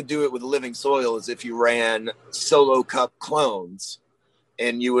with a living soil is if you ran solo cup clones,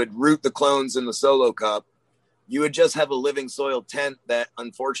 and you would root the clones in the solo cup. You would just have a living soil tent that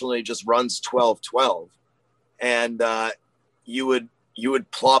unfortunately just runs 12-12, and you would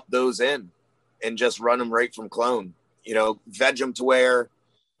plop those in and just run them right from clone. Veg them to where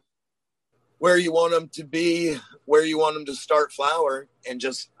you want them to be, where you want them to start flower, and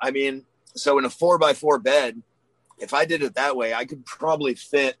so in a 4x4 bed, if I did it that way, I could probably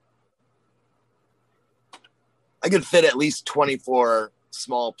fit at least 24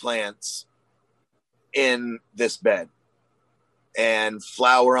 small plants in this bed and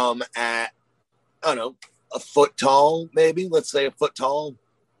flower them at, I don't know, a foot tall, maybe. Let's say a foot tall,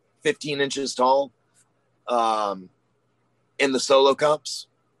 15 inches tall, in the solo cups,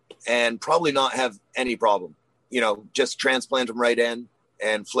 and probably not have any problem. Just transplant them right in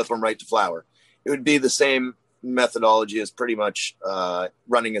and flip them right to flower. It would be the same methodology as pretty much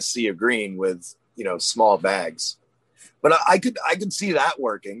running a sea of green with, small bags. But I could see that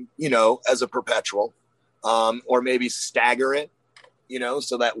working, as a perpetual, or maybe stagger it,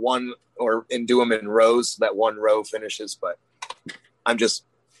 so that one, and do them in rows, so that one row finishes. But I'm just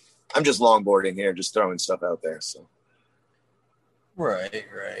longboarding here, just throwing stuff out there. So. Right.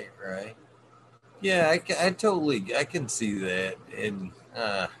 Yeah, I totally, I can see that. And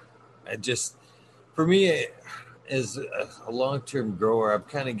for me, as a long-term grower, I've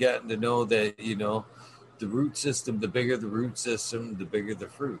kind of gotten to know that, the root system, the bigger the root system, the bigger the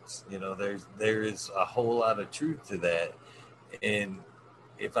fruits. There is a whole lot of truth to that. And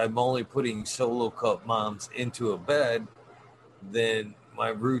if I'm only putting solo cup moms into a bed, then my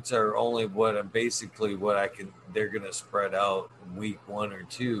roots are only they're going to spread out in week 1 or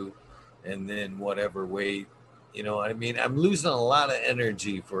 2. And then whatever weight, I'm losing a lot of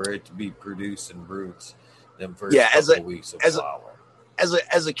energy for it to be produced in roots than first couple weeks of flower. As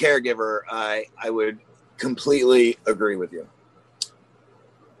a caregiver, I would completely agree with you.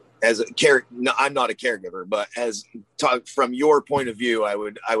 No, I'm not a caregiver, but from your point of view, I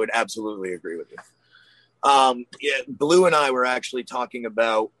would absolutely agree with you. Blue and I were actually talking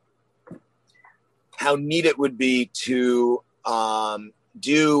about how neat it would be to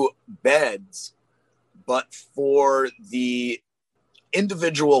do beds, but for the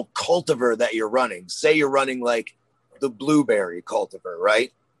individual cultivar that you're running. Say you're running like the blueberry cultivar,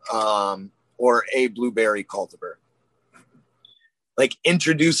 right? Or a blueberry cultivar. Like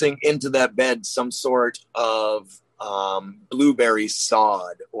introducing into that bed some sort of blueberry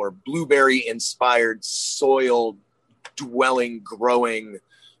sod or blueberry inspired soil dwelling, growing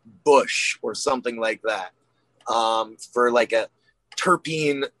bush or something like that, for like a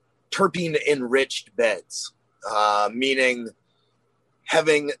terpene enriched beds, meaning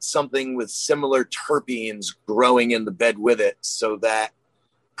having something with similar terpenes growing in the bed with it, so that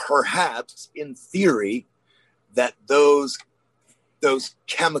perhaps in theory that those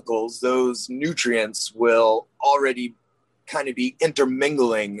chemicals, those nutrients will already kind of be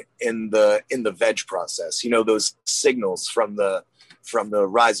intermingling in the veg process. Those signals from the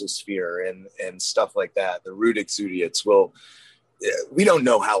rhizosphere and stuff like that, the root exudates we don't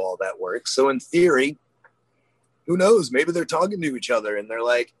know how all that works. So in theory, who knows? Maybe they're talking to each other and they're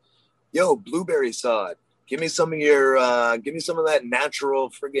like, yo, blueberry sod, give me some of that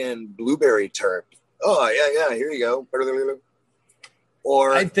natural friggin' blueberry terp. Oh yeah, here you go.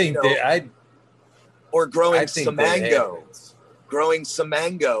 Or I think or growing some mango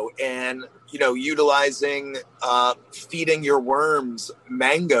and utilizing feeding your worms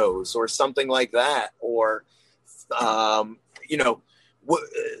mangoes or something like that, or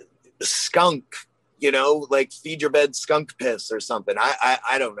skunk, like feed your bed skunk piss or something.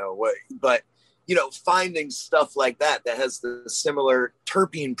 I don't know what, but finding stuff like that has the similar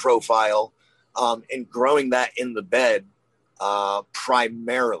terpene profile, and growing that in the bed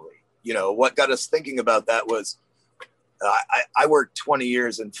primarily. What got us thinking about that was I worked 20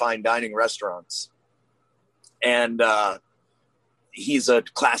 years in fine dining restaurants, and he's a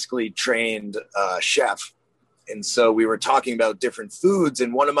classically trained chef. And so we were talking about different foods,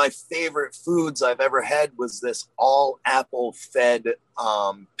 and one of my favorite foods I've ever had was this all apple fed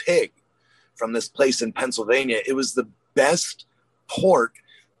pig from this place in Pennsylvania. It was the best pork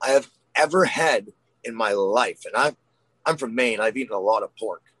I have ever had in my life. And I'm from Maine. I've eaten a lot of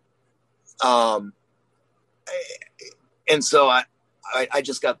pork. And so I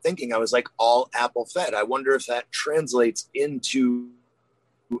just got thinking, I was like, all apple fed. I wonder if that translates into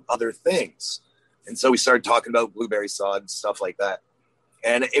other things. And so we started talking about blueberry sod and stuff like that.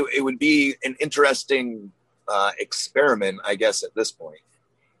 And it would be an interesting experiment, I guess, at this point.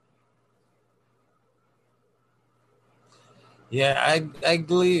 Yeah, I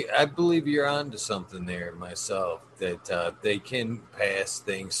believe you're onto something there myself, that they can pass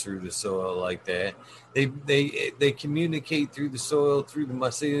things through the soil like that. They communicate through the soil, through the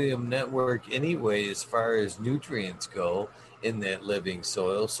mycelium network anyway, as far as nutrients go in that living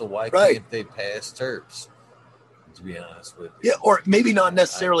soil. So why can't they pass terps? To be honest with you. Yeah, or maybe not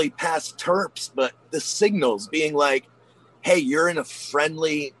necessarily pass terps, but the signals being like, hey, you're in a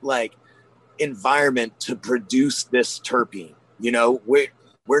friendly environment to produce this terpene.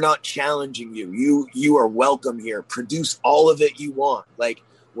 We're not challenging you. You are welcome here. Produce all of it you want. Like,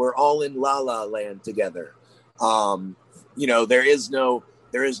 we're all in La La Land together. There is no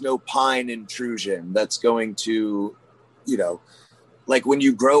pine intrusion that's going to, like when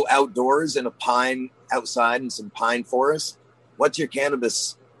you grow outdoors in a pine outside in some pine forest, what's your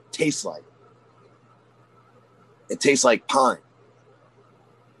cannabis taste like? It tastes like pine.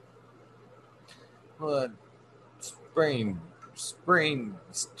 Well, strain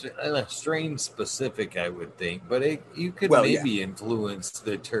specific, I would think, but you could influence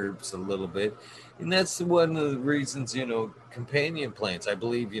the terps a little bit, and that's one of the reasons. Companion plants. I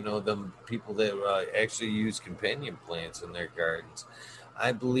believe them people that actually use companion plants in their gardens.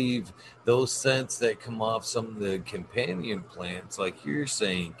 I believe those scents that come off some of the companion plants, like you're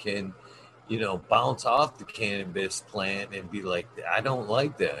saying, can bounce off the cannabis plant and be like, I don't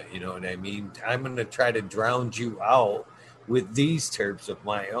like that. You know what I mean? I'm going to try to drown you out with these terps of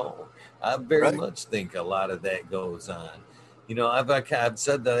my own. I very much think a lot of that goes on. I've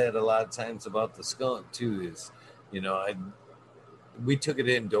said that a lot of times about the skunk too, is, we took it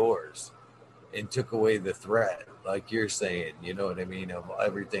indoors and took away the threat, like you're saying, you know what I mean, of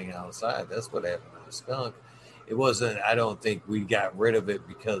everything outside. That's what happened to the skunk. It wasn't, I don't think we got rid of it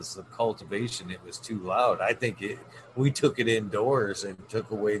because of cultivation. It was too loud. I think we took it indoors and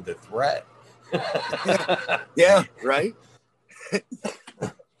took away the threat. Yeah, right.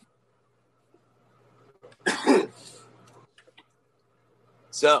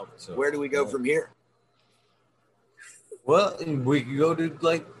 So where do we go from here? Well, we could go to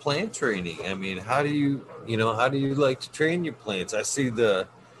like plant training. I mean, how do you like to train your plants? I see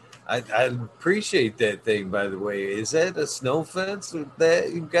I appreciate that thing, by the way. Is that a snow fence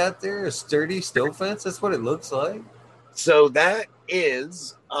that you got there? A sturdy snow fence? That's what it looks like. So that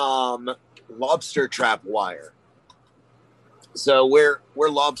is lobster trap wire. So we're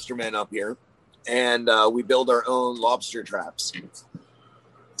lobstermen up here, and we build our own lobster traps.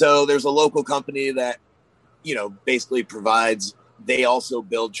 So there's a local company that basically provides. They also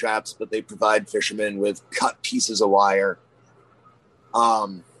build traps, but they provide fishermen with cut pieces of wire.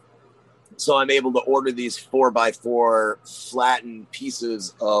 So I'm able to order these 4x4 flattened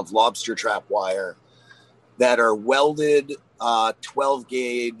pieces of lobster trap wire that are welded 12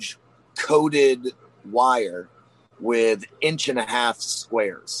 gauge coated wire with 1.5-inch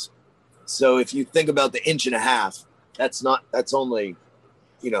squares. So if you think about the 1.5 inch, that's only,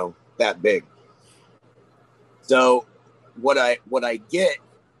 that big. So what I get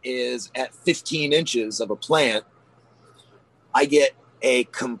is at 15 inches of a plant, I get a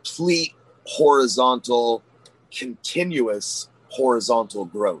complete horizontal, continuous horizontal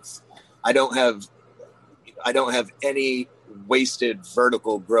growth. I don't have any wasted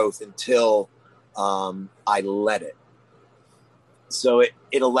vertical growth until I let it. So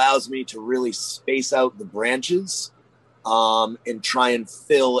it allows me to really space out the branches and try and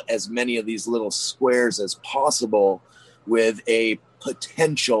fill as many of these little squares as possible with a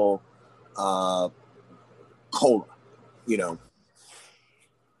potential cola,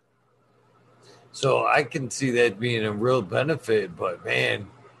 So I can see that being a real benefit, but man,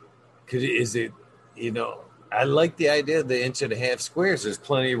 I like the idea of the 1.5-inch squares. There's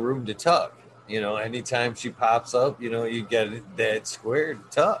plenty of room to tuck. Anytime she pops up, you get that square to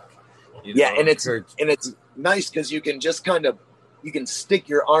tuck. And it's nice because you can just you can stick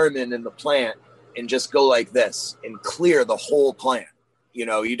your arm in the plant and just go like this and clear the whole plant. You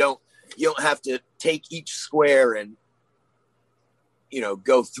don't have to take each square and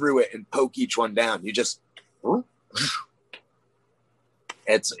go through it and poke each one down. You just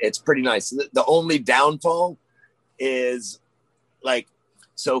it's pretty nice. The only downfall is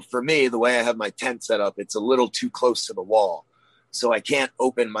so for me, the way I have my tent set up, it's a little too close to the wall. So I can't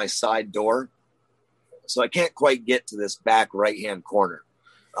open my side door. So I can't quite get to this back right-hand corner.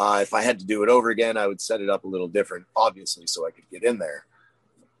 If I had to do it over again, I would set it up a little different, obviously, so I could get in there.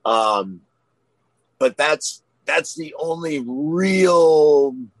 But that's the only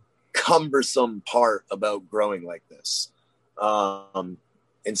real cumbersome part about growing like this. And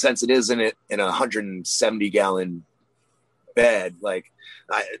since it is in a 170-gallon bed,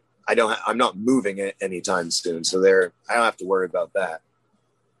 I'm not moving it anytime soon, so I don't have to worry about that.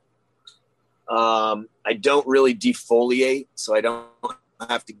 I don't really defoliate, so I don't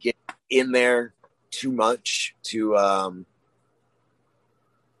have to get in there too much to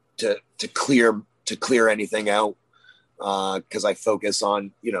clear anything out, because I focus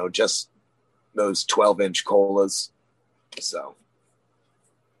on just those 12-inch colas. So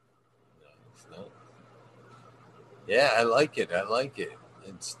yeah, I like it.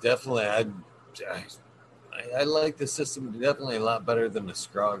 It's definitely I like the system definitely a lot better than the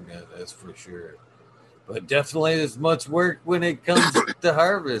Scrog, that's for sure. But definitely there's much work when it comes to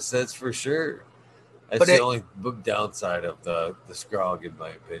harvest, that's for sure. That's the only downside of the Scrog, in my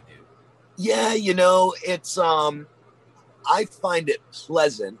opinion. Yeah, it's I find it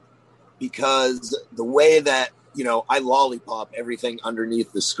pleasant because the way that I lollipop everything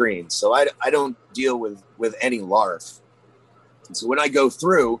underneath the screen, so I don't deal with any larf. And so when I go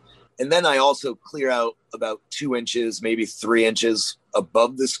through, and then I also clear out about 2 inches, maybe 3 inches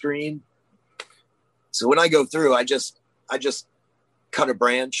above the screen. So when I go through, I just cut a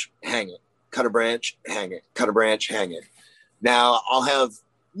branch, hang it, cut a branch, hang it, cut a branch, hang it. Now I'll have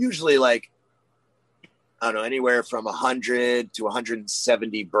usually I don't know, anywhere from 100 to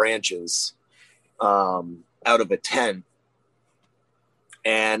 170 branches out of a tent.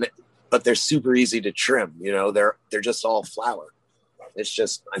 But they're super easy to trim. They're just all flower. It's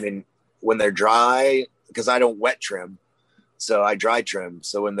just, when they're dry, because I don't wet trim, so I dry trim.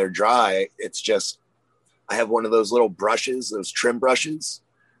 So when they're dry, it's just, I have one of those little brushes, those trim brushes,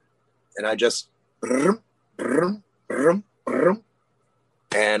 and I just, and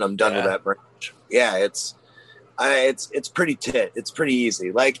I'm done with that branch. Yeah, it's pretty it's pretty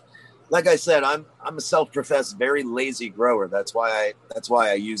easy. Like I said, I'm a self-professed very lazy grower. That's why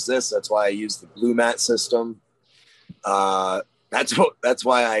I use this. That's why I use the Blue Mat system. That's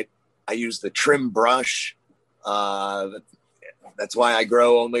why I use the trim brush. That's why I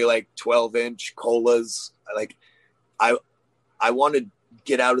grow only 12-inch colas. I want to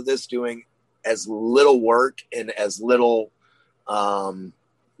get out of this doing as little work and as little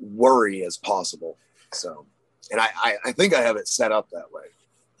worry as possible. So, and I think I have it set up that way.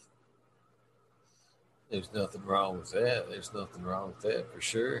 There's nothing wrong with that. For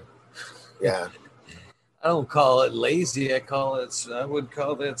sure. Yeah. I don't call it lazy. I would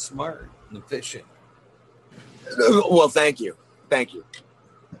call that smart and efficient. Well, thank you.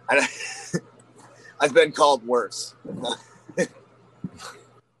 I've been called worse.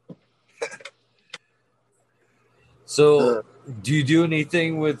 So, do you do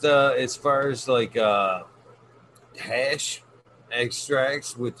anything with as far as hash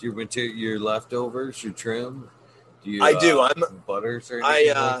extracts with your material, your leftovers, your trim? Do you I do. butters or I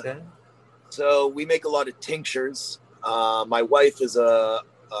anything like that? So we make a lot of tinctures. My wife is a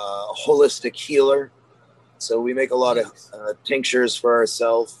holistic healer, so we make a lot of Nice. tinctures for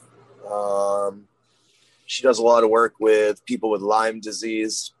ourselves. Um, she does a lot of work with people with Lyme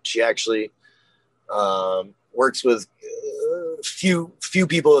disease. She actually works with few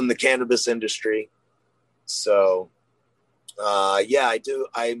people in the cannabis industry. So yeah, I do.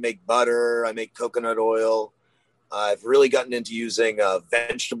 I make butter. I make coconut oil. I've really gotten into using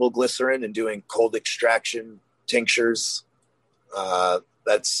vegetable glycerin and doing cold extraction tinctures.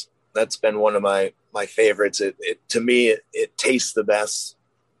 That's been one of my favorites. To me it tastes the best.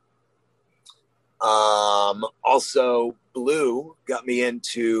 Also, Blue got me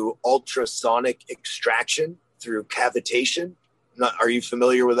into ultrasonic extraction through cavitation. Are you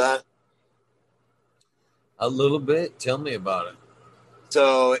familiar with that? A little bit. Tell me about it.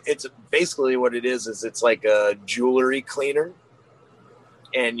 So it's basically what it is it's like a jewelry cleaner,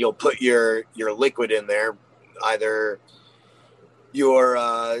 and you'll put your liquid in there, either your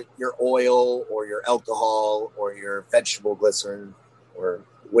oil or your alcohol or your vegetable glycerin or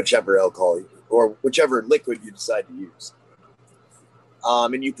whichever alcohol or whichever liquid you decide to use.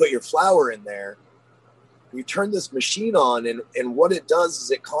 And you put your flour in there. You turn this machine on, and what it does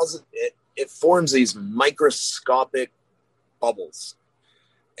is it forms these microscopic bubbles,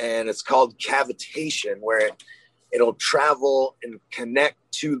 and it's called cavitation, where it'll travel and connect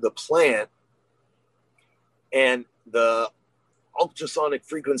to the plant, and the ultrasonic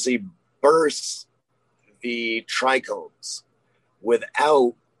frequency bursts the trichomes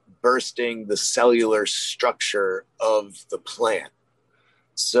without bursting the cellular structure of the plant.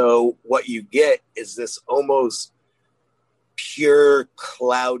 So what you get is this almost pure,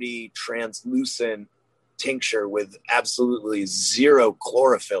 cloudy, translucent tincture with absolutely zero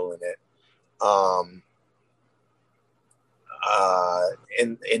chlorophyll in it.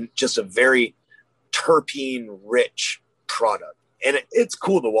 And just a very terpene rich product. And it's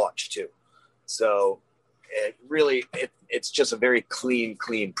cool to watch too. So it's just a very clean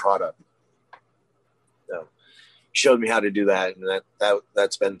product. So showed me how to do that. And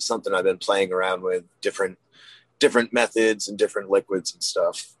that's been something I've been playing around with, different methods and different liquids and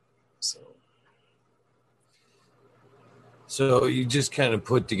stuff. So you just kind of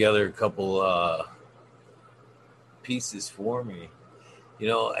put together a couple pieces for me.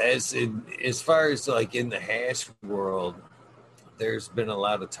 As far as like in the hash world, there's been a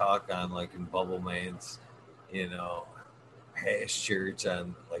lot of talk on like in Bubble Man's, hash church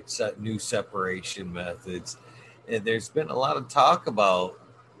on like new separation methods, and there's been a lot of talk about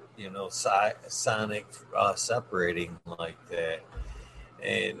sonic separating like that,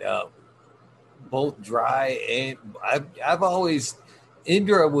 and both dry and I've always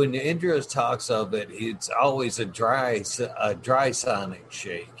when Indra talks of it, it's always a dry sonic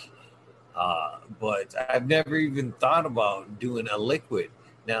shake. But I've never even thought about doing a liquid.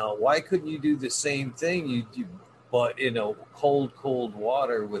 Now, why couldn't you do the same thing? But cold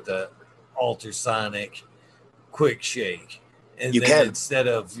water with a ultrasonic quick shake, and you then can instead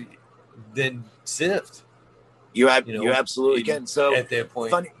of then sift. You absolutely can. So at that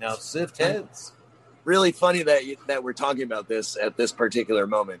point, now sift heads. Really funny that we're talking about this at this particular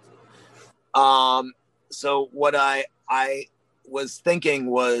moment. So what I was thinking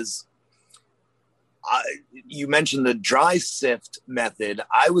was, you mentioned the dry sift method.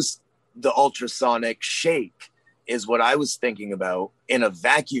 The ultrasonic shake is what I was thinking about in a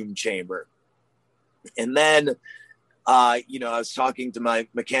vacuum chamber. And then, I was talking to my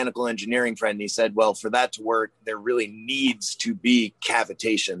mechanical engineering friend, and he said, well, for that to work, there really needs to be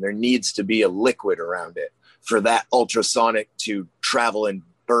cavitation. There needs to be a liquid around it for that ultrasonic to travel and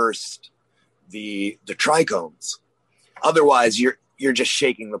burst the trichomes. Otherwise, you're just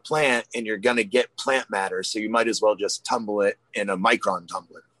shaking the plant and you're going to get plant matter. So you might as well just tumble it in a micron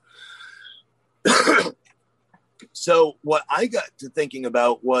tumbler. So what I got to thinking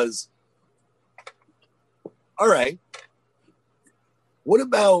about was, all right, what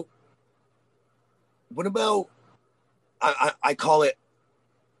about I call it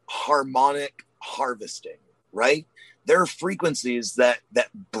harmonic harvesting, right? There are frequencies that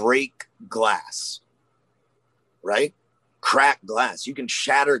break glass, right? Crack glass. You can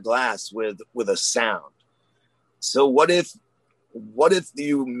shatter glass with a sound. So what if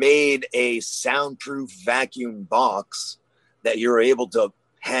you made a soundproof vacuum box that you're able to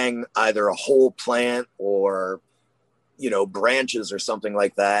hang either a whole plant or branches or something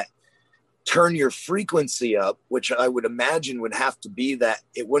like that, turn your frequency up, which I would imagine would have to be that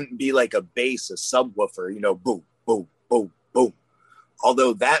it wouldn't be like a bass, a subwoofer, boom, boom, boom, boom.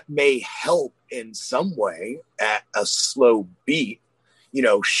 although that may help in some way at a slow beat,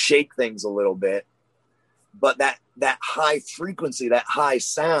 shake things a little bit. But that high frequency, that high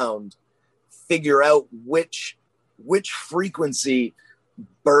sound, figure out which frequency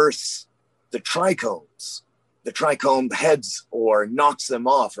bursts the trichome heads, or knocks them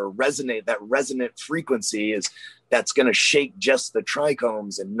off, or that resonant frequency that's going to shake just the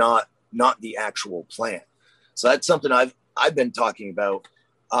trichomes and not the actual plant. So that's something I've been talking about.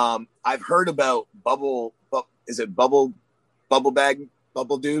 I've heard about is it bubble bag,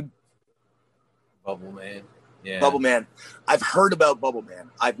 bubble dude? Bubble Man. Yeah. Bubble Man. I've heard about Bubble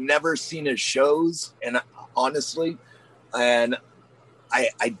Man. I've never seen his shows, and honestly, I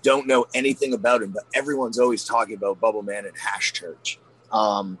don't know anything about him, but everyone's always talking about Bubble Man and Hash Church.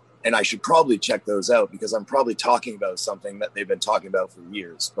 And I should probably check those out, because I'm probably talking about something that they've been talking about for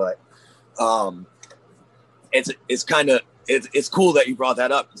years. But it's cool that you brought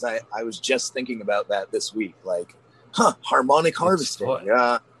that up, because I was just thinking about that this week. Like, harmonic harvesting.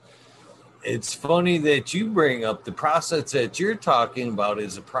 Yeah. It's funny that you bring up the process that you're talking about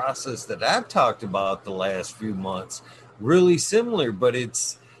is a process that I've talked about the last few months. Really similar, but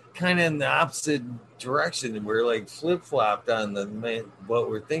it's kind of in the opposite direction. We're like flip-flopped on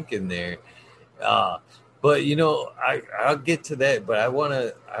what we're thinking there. But I'll get to that. But I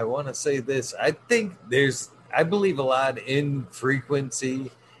want to say this. I think I believe a lot in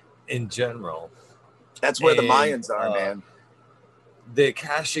frequency in general. That's where the Mayans are, man. The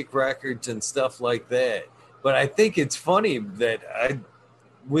Akashic records and stuff like that. But I think it's funny that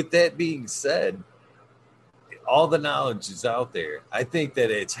with that being said, all the knowledge is out there. I think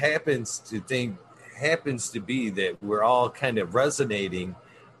that it happens to be that we're all kind of resonating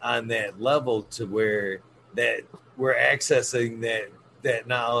on that level, to where that we're accessing that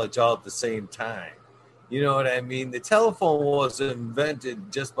knowledge all at the same time. You know what I mean? The telephone wasn't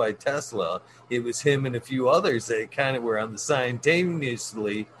invented just by Tesla. It was him and a few others that kind of were on the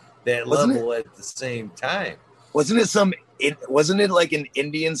simultaneously that level at the same time. Wasn't it like an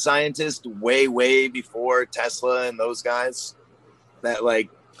Indian scientist way before Tesla and those guys that like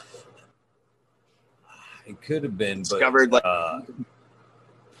it could have been discovered, but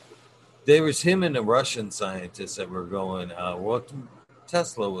there was him and a Russian scientist that were going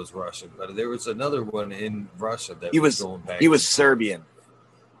Tesla was Russian, but there was another one in Russia that was going back. He was Serbian.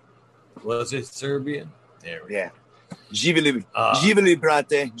 Was it Serbian? There we go. Živeli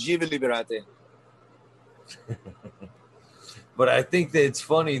brate. But I think that it's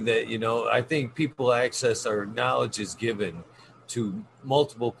funny that, I think people access our knowledge is given to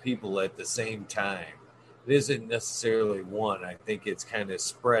multiple people at the same time. It isn't necessarily one. I think it's kind of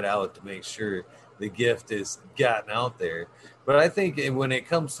spread out to make sure the gift is gotten out there. But I think when it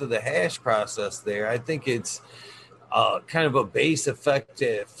comes to the hash process there, I think it's kind of a base effect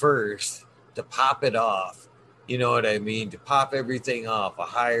at first to pop it off. You know what I mean? To pop everything off, a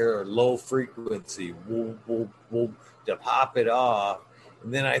higher or low frequency, to pop it off.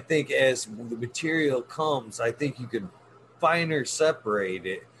 And then I think as the material comes, I think you could finer separate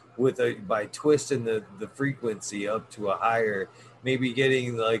it by twisting the frequency up to a higher, maybe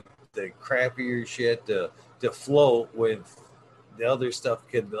getting like the crappier shit to float when the other stuff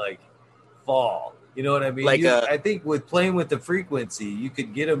could like fall. You know what I mean? I think with playing with the frequency, you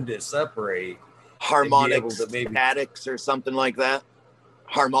could get them to separate. Harmonic statics or something like that.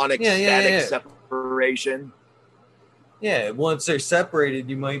 Static separation. Yeah, once they're separated,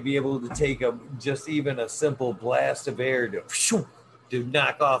 you might be able to take just even a simple blast of air to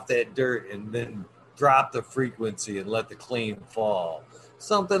knock off that dirt and then drop the frequency and let the claim fall.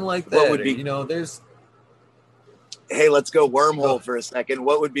 Something like that. What would be, there's... Hey, let's go wormhole for a second.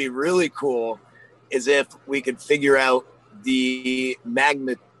 What would be really cool is if we could figure out the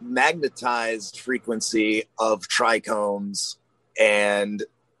magnetized frequency of trichomes and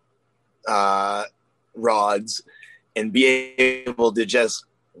rods, and be able to just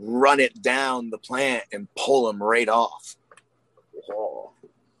run it down the plant and pull them right off.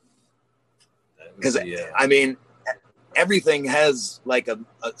 Because I mean, everything has like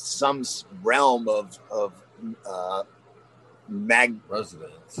some realm of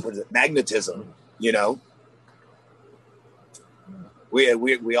resonance. What is it? Magnetism. We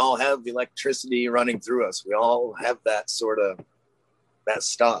all have electricity running through us. We all have that sort of that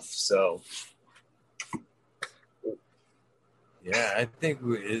stuff. So yeah, I think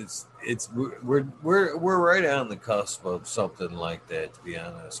we're right on the cusp of something like that, to be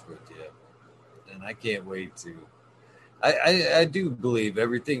honest with you. And I can't wait to. I do believe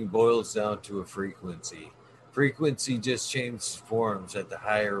everything boils down to a frequency. Frequency just changes forms at the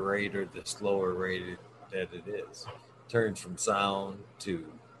higher rate or the slower rate that it is. turns from sound to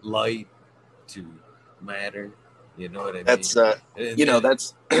light to matter. You know what I That's mean? And then,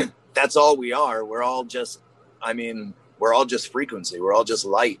 that's that's all we are. We're all just, I mean, we're all just frequency. We're all just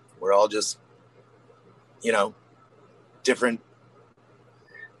light. We're all just, different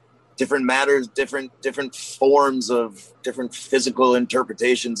matters, different forms of different physical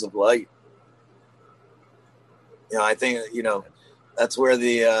interpretations of light. I think that's where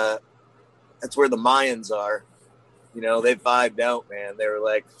the Mayans are. They vibed out, man. They were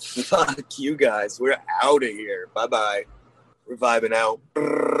like, fuck you guys, we're out of here, bye bye, we're vibing out.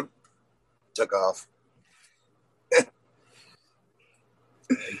 Brrr. Took off.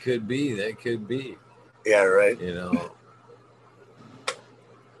 that could be. Yeah, right.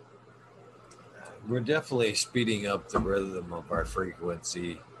 We're definitely speeding up the rhythm of our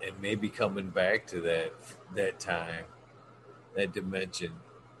frequency and maybe coming back to that time, that dimension.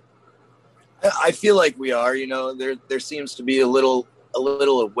 I feel like we are. There seems to be a little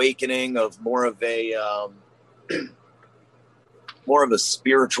awakening of more of a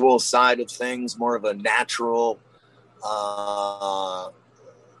spiritual side of things, more of a natural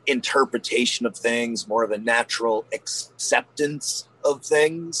interpretation of things, more of a natural acceptance of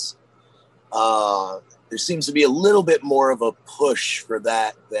things. There seems to be a little bit more of a push for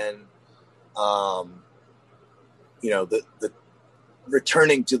that than, the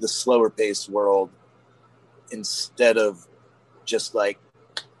returning to the slower paced world instead of just like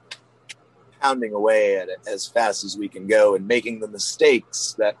pounding away at it as fast as we can go and making the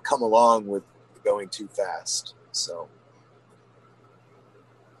mistakes that come along with going too fast. So.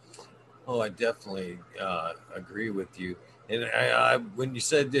 Oh, I definitely agree with you. And I, when you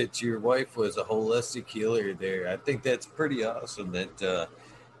said that your wife was a holistic healer there, I think that's pretty awesome. That,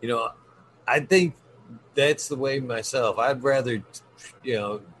 I think that's the way myself. I'd rather,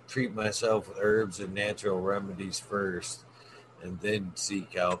 treat myself with herbs and natural remedies first and then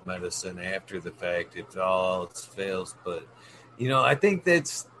seek out medicine after the fact if all else fails. But, I think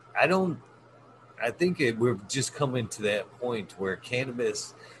we're just coming to that point where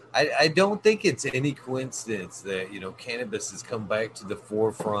cannabis, I don't think it's any coincidence that, cannabis has come back to the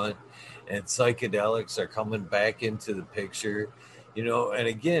forefront and psychedelics are coming back into the picture, and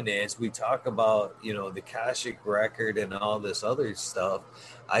again, as we talk about, the Akashic record and all this other stuff,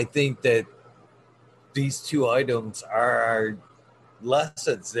 I think that these two items are our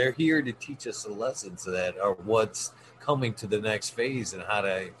lessons. They're here to teach us the lessons that are what's coming to the next phase and how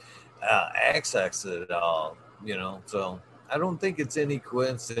to access it all, so I don't think it's any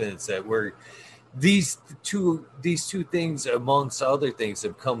coincidence that these two things amongst other things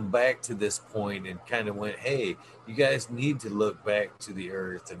have come back to this point and kind of went, hey, you guys need to look back to the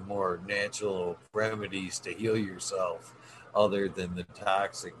earth and more natural remedies to heal yourself other than the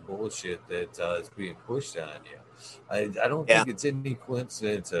toxic bullshit that is being pushed on you. I don't think it's any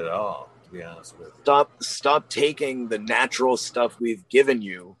coincidence at all, to be honest with you. Stop taking the natural stuff we've given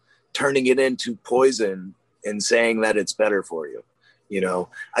you, turning it into poison and saying that it's better for you.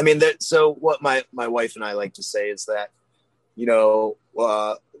 I mean, so what my wife and I like to say is that,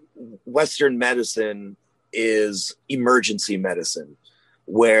 Western medicine is emergency medicine,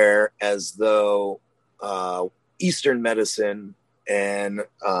 whereas though Eastern medicine and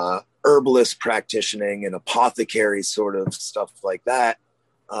herbalist practicing and apothecary sort of stuff like that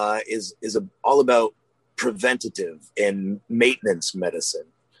is all about preventative and maintenance medicine.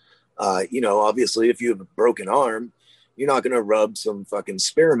 Obviously, if you have a broken arm, you're not going to rub some fucking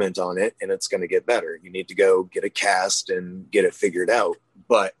spearmint on it and it's going to get better. You need to go get a cast and get it figured out.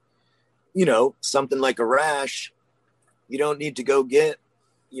 But, something like a rash, you don't need to go get,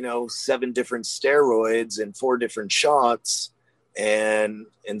 7 different steroids and 4 different shots and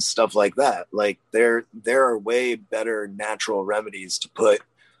stuff like that. Like there are way better natural remedies to put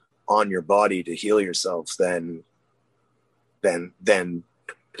on your body to heal yourself than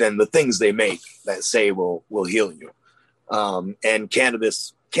the things they make that say will heal you. And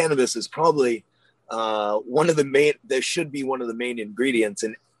cannabis is probably there should be one of the main ingredients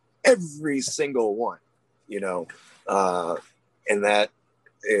in every single one, and that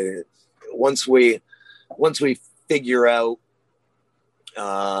once we figure out,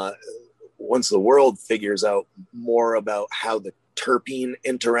 once the world figures out more about how the terpene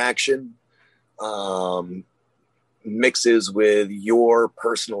interaction mixes with your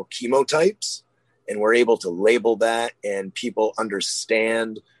personal chemotypes, and we're able to label that and people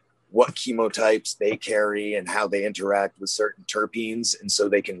understand what chemotypes they carry and how they interact with certain terpenes. And so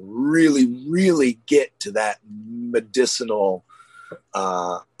they can really, really get to that medicinal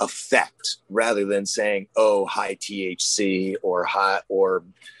effect rather than saying, oh, high THC or high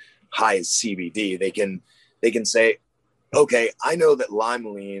CBD. They can say, okay, I know that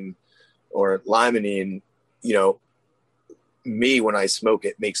limonene or limonene, you know, me when I smoke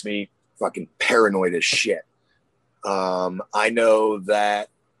it makes me fucking paranoid as shit. I know that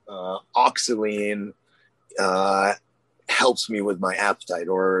oxaline helps me with my appetite,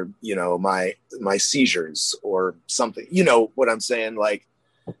 or you know, my seizures or something. You know what I'm saying? Like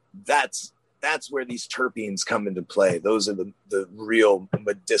that's where these terpenes come into play. Those are the real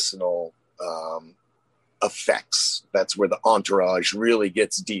medicinal effects. That's where the entourage really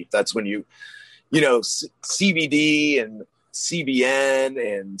gets deep. That's when you know, CBD and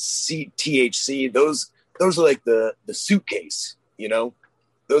CBN and THC. Those are like the suitcase. You know,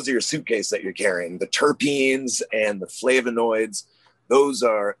 those are your suitcase that you're carrying. The terpenes and the flavonoids. Those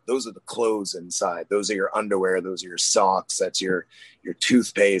are the clothes inside. Those are your underwear. Those are your socks. That's your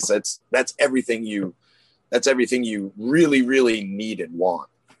toothpaste. That's everything you really, really need and want.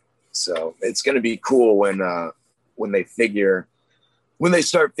 So it's going to be cool when they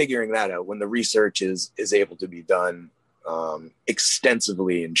start figuring that out, when the research is able to be done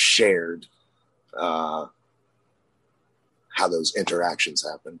extensively and shared, how those interactions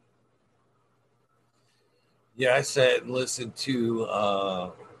happen. Yeah, I sat and listened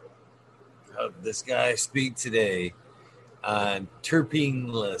to this guy speak today on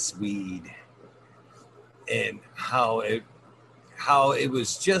terpeneless weed and how it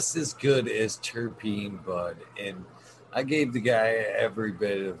was just as good as terpene bud. And I gave the guy every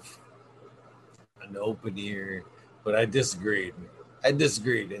bit of an open ear, but I disagreed.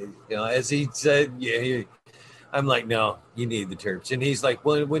 You know, as he said, I'm like, no, you need the terps. And he's like,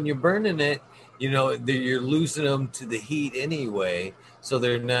 well, when you're burning it, you know, you're losing them to the heat anyway, so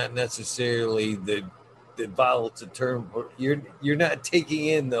they're not necessarily the volatile term. You're not taking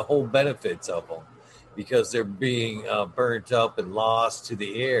in the whole benefits of them because they're being burnt up and lost to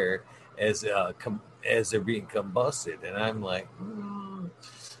the air as they're being combusted. And I'm like,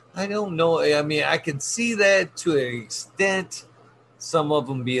 I don't know. I mean, I can see that to an extent, some of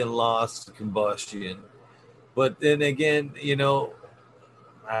them being lost to combustion. But then again, you know,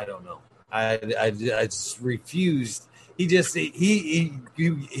 I don't know. I just refused. He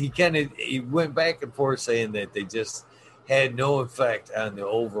went back and forth saying that they just had no effect on the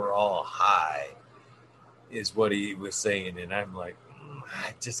overall high, is what he was saying. And I'm like,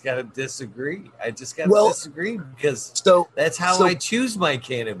 I just got to disagree. Disagree because that's how I choose my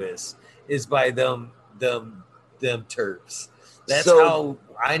cannabis, is by them terps. That's how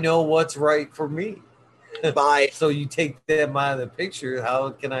I know what's right for me. So you take them out of the picture,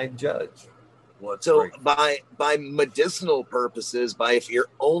 how can I judge what's right? By medicinal purposes, if you're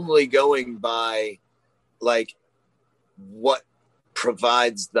only going by like what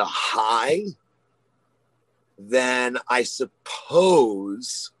provides the high, then I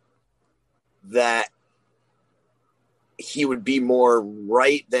suppose that he would be more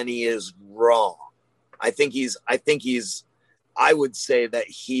right than he is wrong. I would say that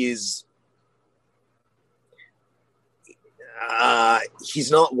he's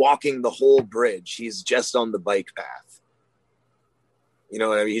not walking the whole bridge. He's just on the bike path. You know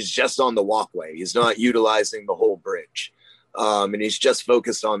what I mean? He's just on the walkway. He's not utilizing the whole bridge. And he's just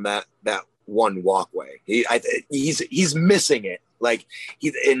focused on that one walkway. He's missing it.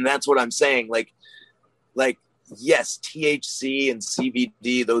 And that's what I'm saying. Like, yes, THC and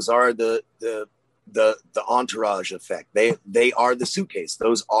CBD, those are the entourage effect. They are the suitcase.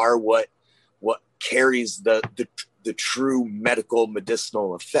 Those are what carries the true medical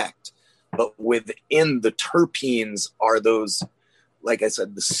medicinal effect. But within the terpenes are those, like I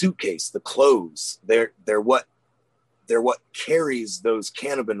said, the suitcase, the clothes. They're what carries those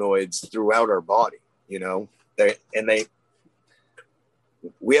cannabinoids throughout our body, you know.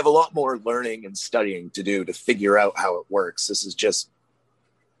 We have a lot more learning and studying to do to figure out how it works. This is just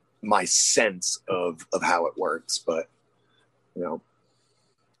my sense of how it works, but you know.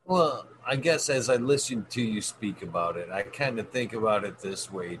 Well, I guess as I listen to you speak about it, I kind of think about it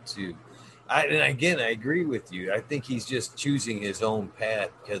this way too. And again, I agree with you. I think he's just choosing his own path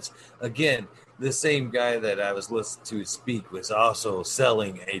because, again, the same guy that I was listening to speak was also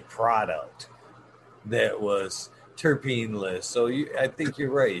selling a product that was terpeneless. So I think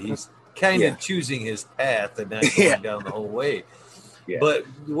you're right. He's kind of choosing his path and not going down the whole way. Yeah. But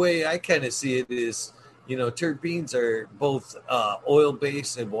the way I kind of see it is, you know, terpenes are both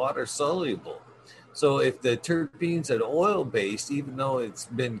oil-based and water-soluble. So if the terpenes are oil-based, even though it's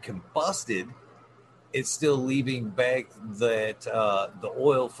been combusted, it's still leaving back that the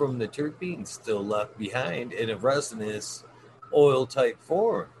oil from the terpenes still left behind in a resinous oil-type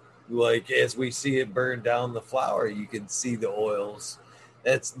form. Like as we see it burn down the flower, you can see the oils.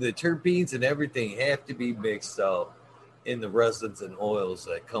 That's the terpenes and everything have to be mixed up in the resins and oils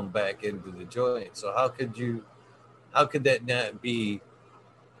that come back into the joint. So how could that not be,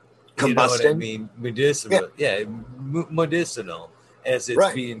 you know what I Combusting. mean, medicinal? Yeah, medicinal as it's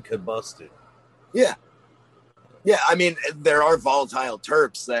Right. being combusted. Yeah. Yeah. I mean, there are volatile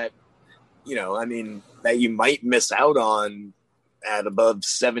terps that, I mean, that you might miss out on at above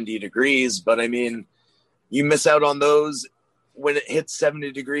 70 degrees, but I mean, you miss out on those when it hits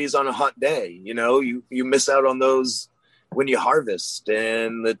 70 degrees on a hot day. You miss out on those when you harvest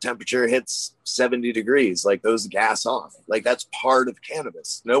and the temperature hits 70 degrees. Like, those gas off. Like, that's part of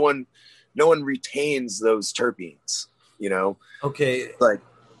cannabis. No one retains those terpenes. Okay, Like,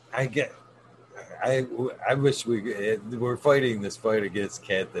 I get. I wish we're fighting this fight against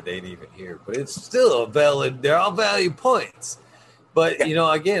Cat that ain't even here, but it's still a valid. They're all valid points. But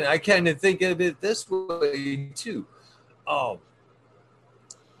yeah. again, I kind of think of it this way too. Um,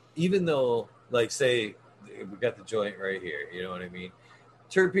 even though, like, say, we got the joint right here, you know what I mean?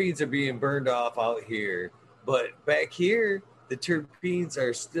 Terpenes are being burned off out here, but back here, the terpenes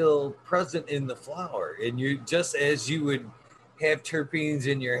are still present in the flower, and you just as you would have terpenes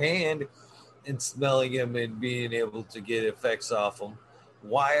in your hand and smelling them and being able to get effects off them.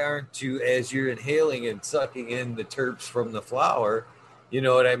 Why aren't you, as you're inhaling and sucking in the terps from the flower? You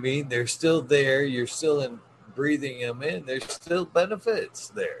know what I mean? They're still there. You're still breathing them in. There's still benefits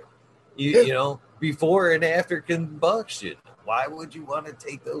there. Before and after combustion. Why would you want to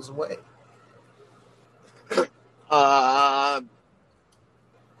take those away?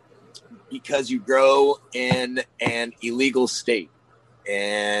 Because you grow in an illegal state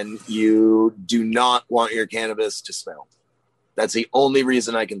and you do not want your cannabis to smell. That's the only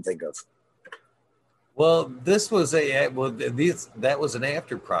reason I can think of. Well, that was an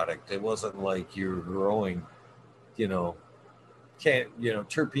after product. It wasn't like you're growing,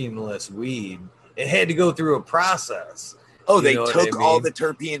 terpene-less weed. It had to go through a process. Oh, they took all the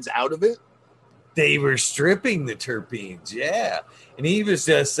terpenes out of it? They were stripping the terpenes, yeah. And he was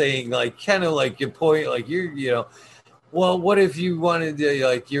just saying, like, kind of like your point, like well, what if you wanted to,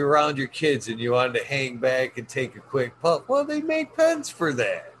 like, you're around your kids and you wanted to hang back and take a quick puff? Well, they make pens for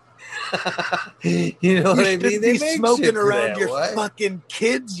that. You know what I mean? They make smoking around your fucking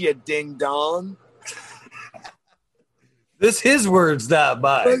kids, you ding dong. This his words, not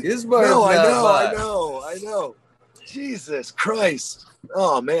mine. His words, no, I know, mine. I know. Jesus Christ.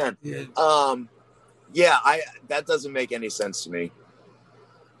 Oh man. Yeah. That doesn't make any sense to me.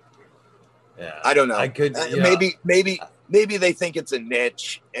 Yeah, I don't know. I could maybe they think it's a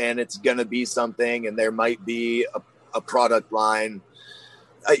niche and it's gonna be something, and there might be a product line,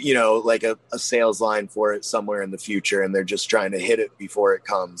 like a sales line for it somewhere in the future, and they're just trying to hit it before it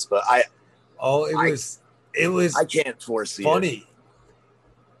comes. But it was I can't foresee funny.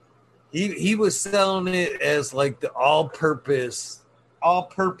 He was selling it as like the all-purpose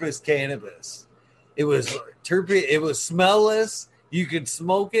cannabis. It was terpene. It was smellless. You could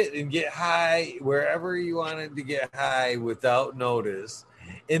smoke it and get high wherever you wanted to get high without notice.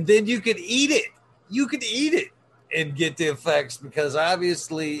 And then you could eat it. You could eat it and get the effects, because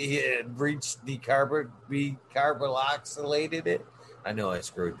obviously he had reached decarboxylated it. I know I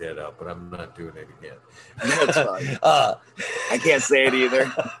screwed that up, but I'm not doing it again. That's fine. I can't say it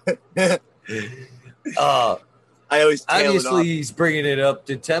either. I always obviously he's bringing it up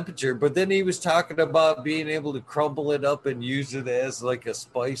to temperature, but then he was talking about being able to crumble it up and use it as like a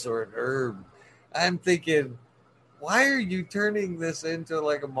spice or an herb. I'm thinking, why are you turning this into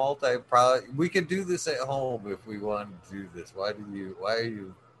like a multi-product? We could do this at home if we wanted to do this. Why are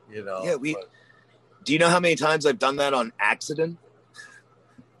you? Yeah, do you know how many times I've done that on accident?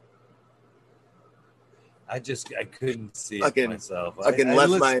 I couldn't see it myself.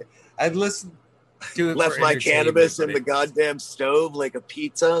 I'd listen to it. Left my cannabis in the goddamn stove like a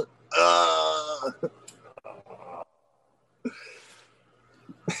pizza.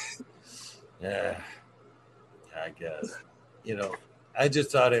 Yeah, I guess. I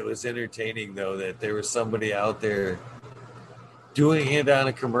just thought it was entertaining, though, that there was somebody out there doing it on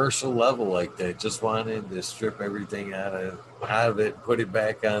a commercial level like that, just wanted to strip everything out of it, put it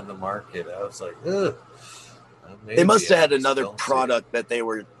back on the market. I was like, ugh. They must have had another product that they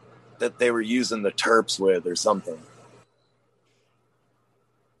were using the terps with or something.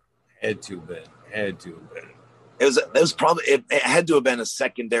 Had to have been. It had to have been a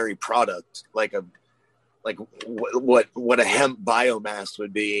secondary product, like what a hemp biomass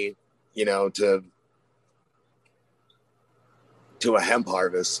would be, to a hemp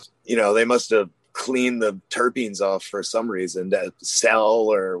harvest. They must have cleaned the terpenes off for some reason to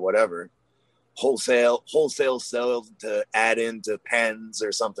sell or whatever. Wholesale sell to add into pens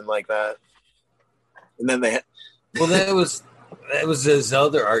or something like that. And then Well, that was his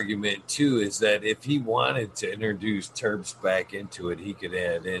other argument too. Is that if he wanted to introduce terps back into it, he could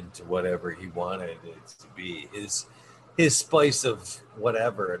add into whatever he wanted it to be his spice of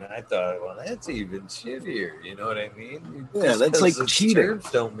whatever. And I thought, well, that's even shittier. You know what I mean? Yeah, Just that's like because it's cheating.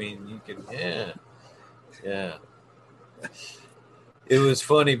 terps don't mean you can. Yeah, yeah. It was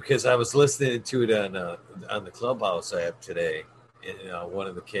funny because I was listening to it on the Clubhouse app today in one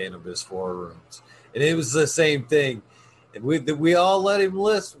of the cannabis forums, and it was the same thing. And we all let him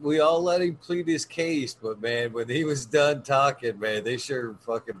list, we all let him plead his case, but man, when he was done talking, man, they sure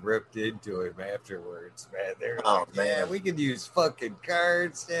fucking ripped into him afterwards, man. They're like, yeah, we could use fucking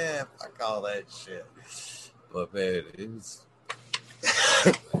cards, yeah, fuck all that shit. But man, it was.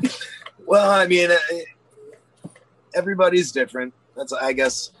 Well, I mean, everybody's different. That's, I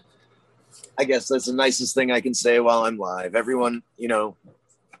guess that's the nicest thing I can say while I'm live. Everyone,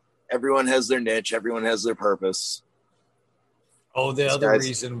 everyone has their niche. Everyone has their purpose. Oh, the other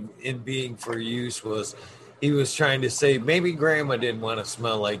reason in being for use was he was trying to say maybe grandma didn't want to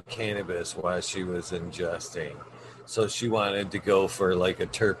smell like cannabis while she was ingesting. So she wanted to go for like a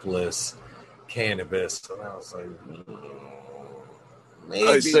terpless cannabis. And I was like,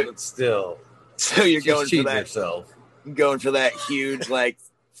 maybe, but still. So you're going for that. Yourself. Going for that huge, like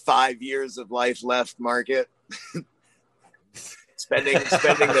 5 years of life left market.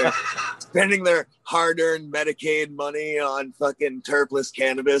 spending their hard-earned Medicaid money on fucking terpless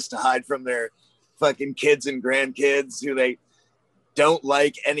cannabis to hide from their fucking kids and grandkids who they don't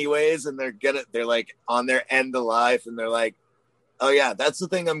like anyways, and they're like on their end of life, and they're like, oh yeah, that's the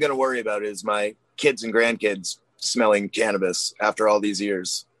thing I'm gonna worry about is my kids and grandkids smelling cannabis after all these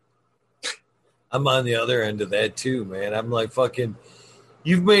years. I'm on the other end of that too, man. I'm like, fucking,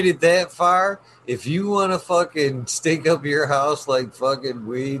 you've made it that far. If you want to fucking stink up your house like fucking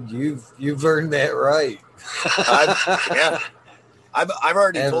weed, you've earned that right. I've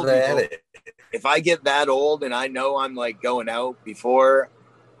already told people, if I get that old and I know I'm like going out before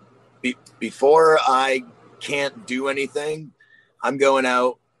I can't do anything, I'm going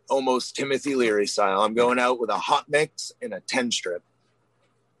out almost Timothy Leary style. I'm going out with a hot mix and a 10 strip.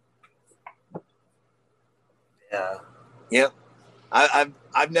 Yeah. Yep.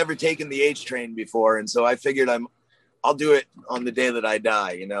 I've never taken the H train before, and so I figured I'll do it on the day that I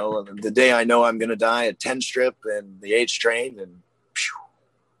die. The day I know I'm going to die, a 10 strip and the H train, and.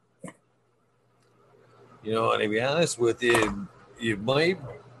 And to be honest with you, it might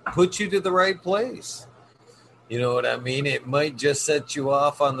put you to the right place. You know what I mean? It might just set you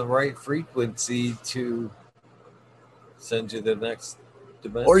off on the right frequency to send you to the next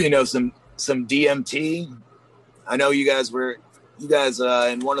dimension. Or some DMT. I know you guys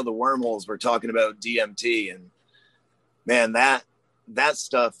in one of the wormholes were talking about DMT, and man, that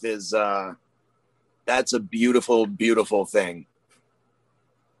stuff is that's a beautiful, beautiful thing.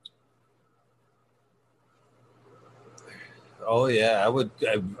 Oh yeah, I would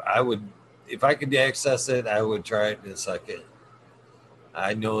if I could access it, I would try it in a second.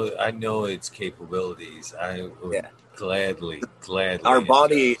 I know its capabilities. I would gladly.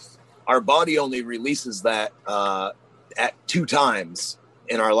 Our body only releases that at 2 times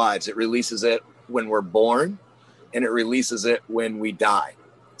in our lives. It releases it when we're born, and it releases it when we die.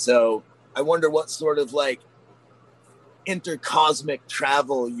 So I wonder what sort of like intercosmic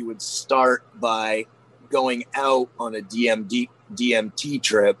travel you would start by going out on a DMT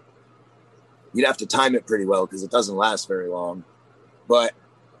trip. You'd have to time it pretty well because it doesn't last very long. But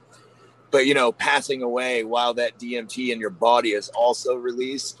passing away while that DMT in your body is also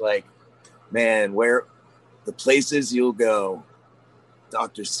released, like, man, where the places you'll go,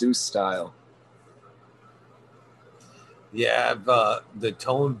 Dr. Seuss style. Yeah, the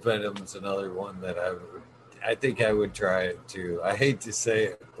tone venom's another one that I think I would try it too. I hate to say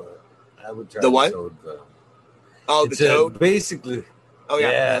it, but I would try the what? Toad venom. Oh, it's the toad? Basically. Oh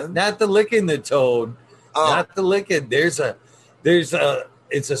yeah. Not the licking the toad. Oh. Not the licking.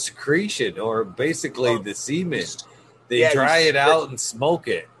 It's a secretion, or basically the semen. They dry it out and smoke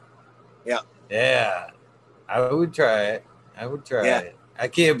it. Yeah. Yeah. I would try it. It. I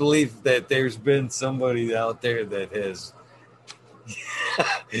can't believe that there's been somebody out there that has.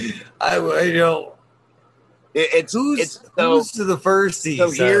 Who's to the first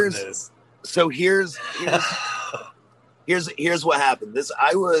season? Here's what happened.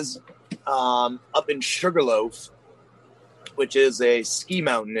 I was up in Sugarloaf, which is a ski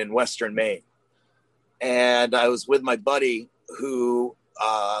mountain in Western Maine, and I was with my buddy who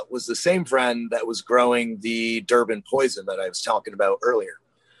was the same friend that was growing the Durban poison that I was talking about earlier.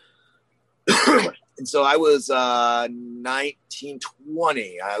 And so I was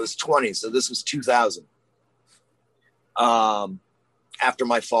 1920. I was 20, so this was 2000. after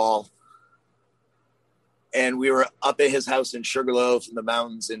my fall. And we were up at his house in Sugarloaf in the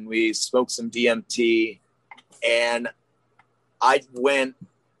mountains, and we smoked some DMT. And I went,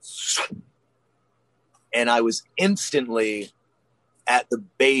 and I was instantly at the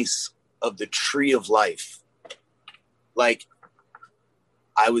base of the tree of life. Like,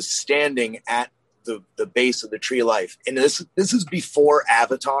 I was standing at the base of the tree of life. And this is before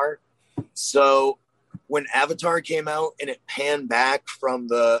Avatar. So when Avatar came out and it panned back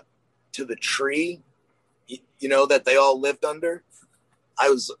to the tree, you know, that they all lived under, I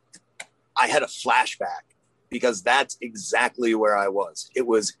had a flashback, because that's exactly where I was. It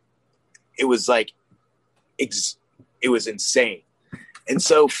was insane. And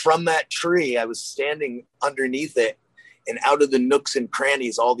so from that tree, I was standing underneath it, and out of the nooks and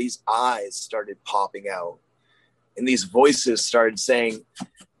crannies, all these eyes started popping out, and these voices started saying,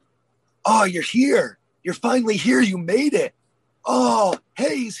 "Oh, you're here. You're finally here. You made it. Oh,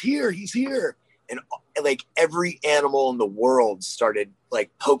 hey, he's here. He's here." And like every animal in the world started like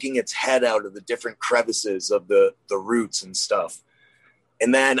poking its head out of the different crevices of the roots and stuff.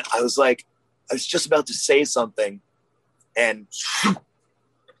 And then I was just about to say something, and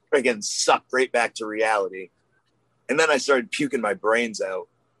again, sucked right back to reality. And then I started puking my brains out.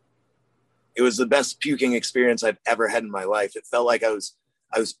 It was the best puking experience I've ever had in my life. It felt like I was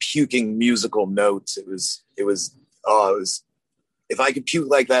puking musical notes. It was, if I could puke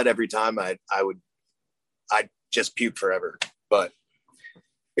like that every time, I'd just puke forever. But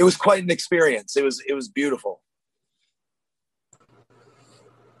it was quite an experience. It was beautiful.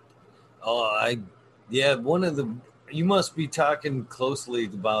 You must be talking closely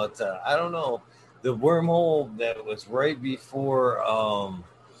about, I don't know, the wormhole that was right before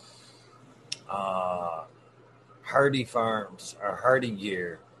Hardy Farms or Hardy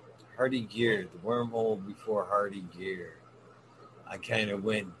Gear, the wormhole before Hardy Gear. I kind of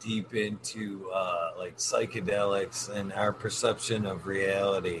went deep into like psychedelics and our perception of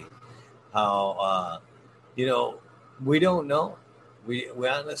reality. How we don't know. We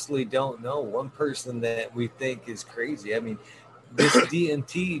honestly don't know. One person that we think is crazy. I mean, this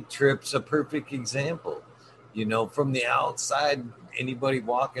DMT trip's a perfect example. You know, from the outside, anybody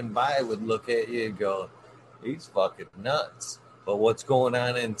walking by would look at you and go, "He's fucking nuts." But what's going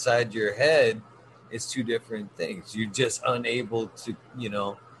on inside your head is two different things. You're just unable to,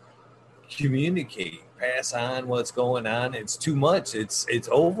 communicate, pass on what's going on. It's too much. It's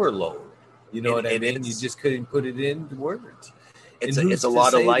overload. You know what I mean? You just couldn't put it into words. It's a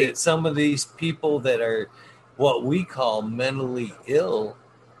lot of light. Some of these people that are what we call mentally ill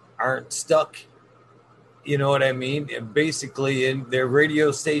aren't stuck. You know what I mean? And basically, in their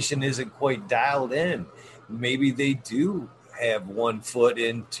radio station isn't quite dialed in. Maybe they do have one foot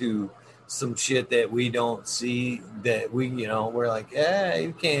into some shit that we don't see, that we're like, yeah,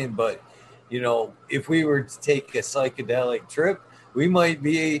 you can. But, if we were to take a psychedelic trip, we might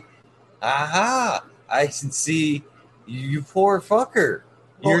be, I can see you poor fucker.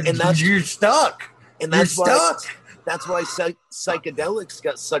 You're stuck. And that's why psychedelics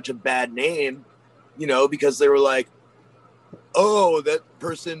got such a bad name, because they were like, oh, that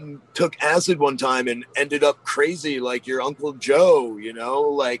person took acid one time and ended up crazy like your Uncle Joe,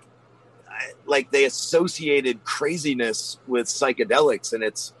 like they associated craziness with psychedelics, and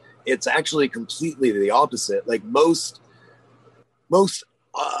it's actually completely the opposite. Like most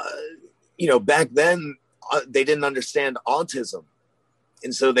back then they didn't understand autism,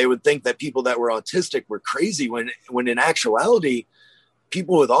 and so they would think that people that were autistic were crazy, when in actuality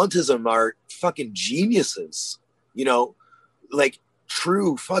people with autism are fucking geniuses, like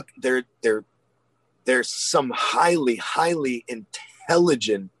true there's some highly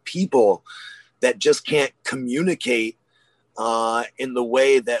intelligent people that just can't communicate in the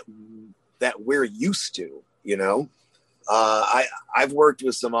way that we're used to. I've worked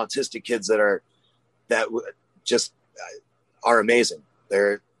with some autistic kids that just are amazing.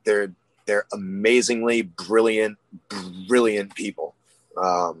 They're amazingly brilliant people,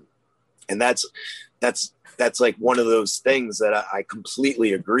 and that's like one of those things that I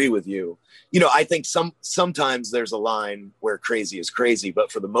completely agree with you. I think sometimes there's a line where crazy is crazy,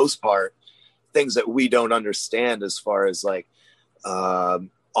 but for the most part, things that we don't understand as far as like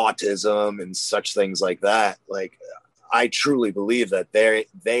autism and such things like that, like I truly believe that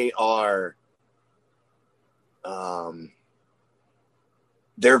they are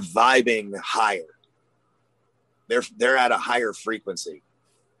they're vibing higher. They're at a higher frequency.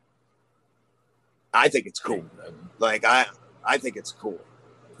 I think it's cool. Like I think it's cool.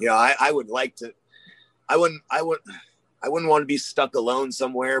 I would like to. I wouldn't want to be stuck alone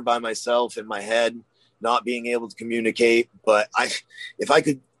somewhere by myself in my head, not being able to communicate. But if I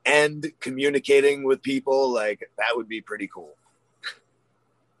could end communicating with people, like that would be pretty cool.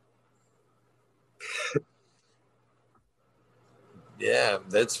 Yeah,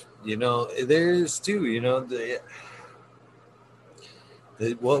 that's, there's too,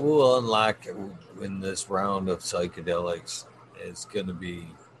 what will unlock in this round of psychedelics is going to be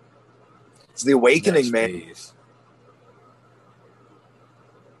it's the awakening, next man. phase.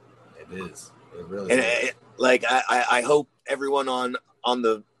 It is. It really And is. I hope everyone on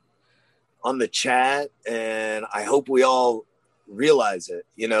the chat, and I hope we all realize it.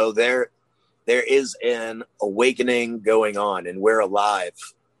 There is an awakening going on, and we're alive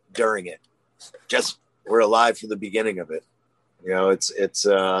during it. Just we're alive for the beginning of it.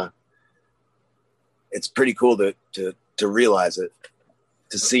 It's pretty cool to realize it,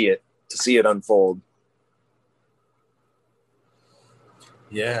 to see it unfold.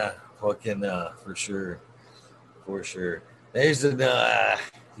 Yeah, fucking for sure. There's we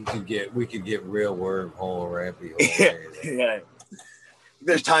could get real wormhole rabbit hole. Yeah.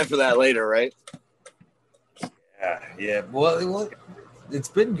 There's time for that later, right? Yeah. Well, it's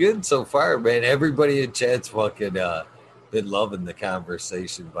been good so far, man. Everybody in chat's fucking been loving the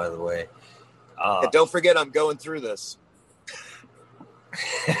conversation, by the way. And don't forget, I'm going through this.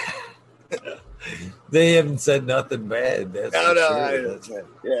 They haven't said nothing bad. That's sure.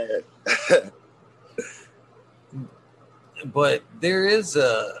 Yeah. But there is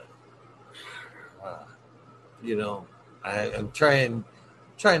I'm trying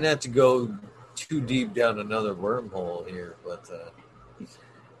not to go too deep down another wormhole here, but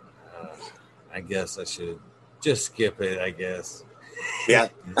I guess I should just skip it, I guess. Yeah.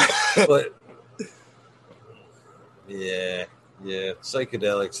 But yeah,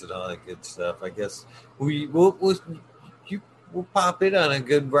 psychedelics and all that good stuff. I guess we'll pop in on a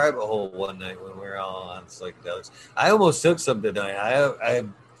good rabbit hole one night when we're all on psychedelics. I almost took some tonight. I've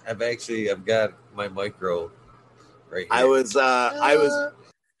got my micro right here.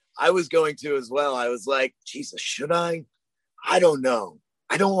 I was going to as well. I was like, Jesus, should I? I don't know.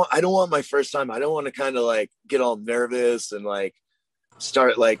 I don't want my first time. I don't want to kind of like get all nervous and like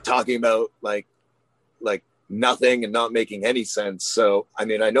start like talking about like nothing and not making any sense. So, I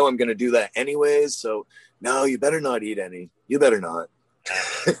mean, I know I'm going to do that anyways. So no, you better not eat any. You better not.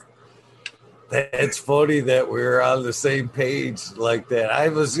 It's funny that we're on the same page like that. I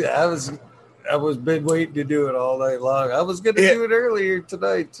was been waiting to do it all night long. I was going to do it earlier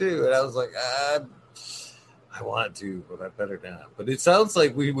tonight too. And I was like, I want to, but I better not. But it sounds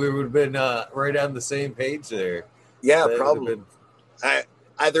like we would have been right on the same page there. Yeah, probably.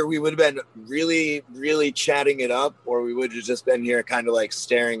 Either we would have been really, really chatting it up, or we would have just been here kind of like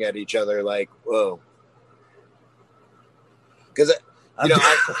staring at each other like, whoa. Because,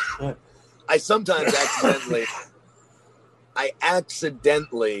 I sometimes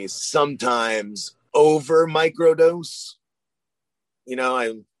accidentally sometimes over microdose.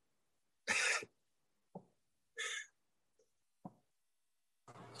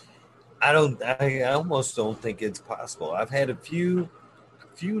 I almost don't think it's possible. I've had a few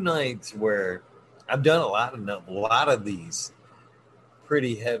nights where I've done a lot of these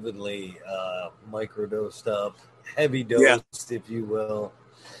pretty heavily microdosed up, heavy dosed, if you will.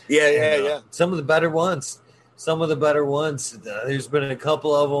 Yeah. Some of the better ones. There's been a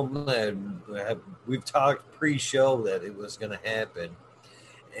couple of them that we've talked pre-show that it was going to happen.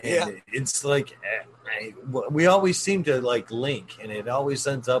 And it's like we always seem to like link, and it always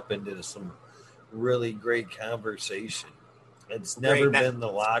ends up into some really great conversation. It's never been the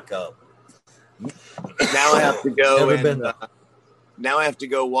lockup. Now I have to go now I have to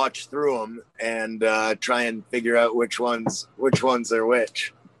go watch through them and try and figure out which ones are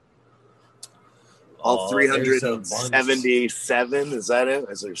which. All 377, is that it?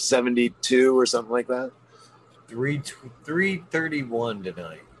 Is there 72 or something like that? 331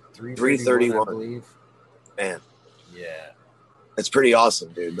 tonight. 331, I believe. Man. Yeah. That's pretty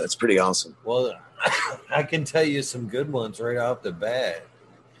awesome, dude. That's pretty awesome. Well, I can tell you some good ones right off the bat,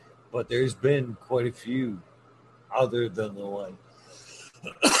 but there's been quite a few other than the one.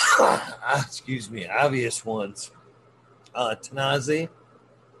 Excuse me, obvious ones. Tanazi.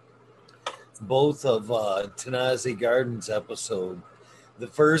 Both of Tanazi Gardens episode. The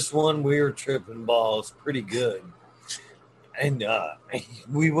first one, we were tripping balls pretty good. And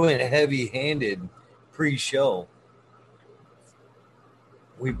we went heavy-handed pre-show.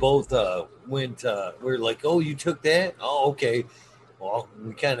 We both went, we were like, oh, you took that? Oh, okay. Well,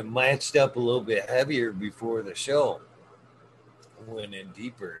 we kind of matched up a little bit heavier before the show. Went in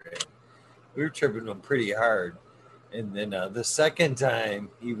deeper. And we were tripping them pretty hard. And then the second time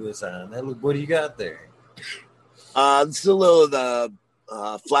he was on, what do you got there? This is a little of the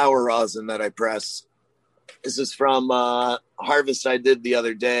flower rosin that I press. This is from harvest I did the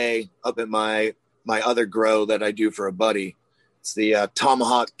other day up at my other grow that I do for a buddy. It's the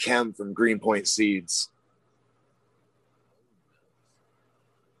Tomahawk Chem from Greenpoint Seeds.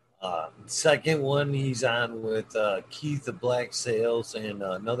 Second one, he's on with Keith of Black Sails and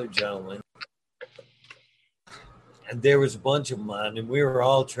another gentleman. And there was a bunch of them on, and we were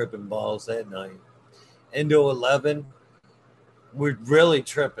all tripping balls that night. Endo 11, we're really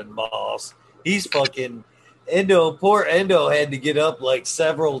tripping balls. He's fucking Endo. Poor Endo had to get up like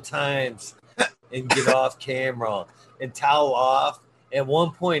several times and get off camera and towel off. At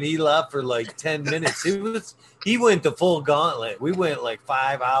one point, he left for like 10 minutes. He went the full gauntlet. We went like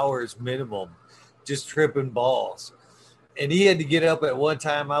 5 hours minimum, just tripping balls. And he had to get up at one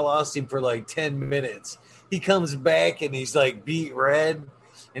time. I lost him for like 10 minutes. He comes back and he's like beat red.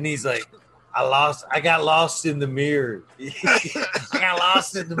 And he's like, I got lost in the mirror. I got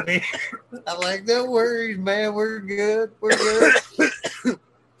lost in the mirror. I'm like, don't worry, man. We're good. We're good.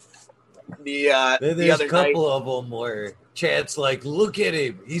 Then there's a couple of them where Chad's like, look at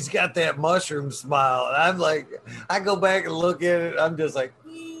him. He's got that mushroom smile. And I'm like, I go back and look at it. I'm just like,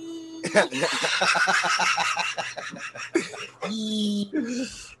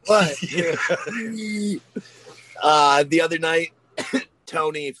 what? The other night,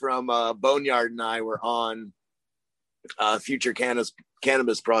 Tony from Boneyard and I were on Future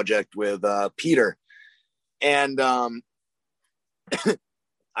Cannabis Project with Peter. And I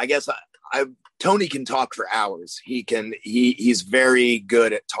guess Tony can talk for hours. He's very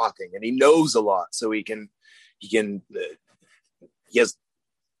good at talking, and he knows a lot. So he has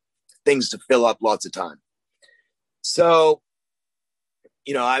things to fill up lots of time. So,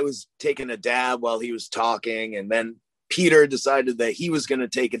 I was taking a dab while he was talking, and then Peter decided that he was going to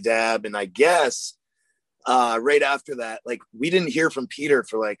take a dab. And I guess right after that, like, we didn't hear from Peter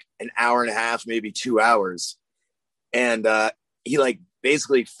for like an hour and a half, maybe 2 hours. And he like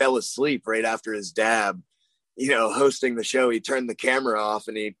basically fell asleep right after his dab, hosting the show. He turned the camera off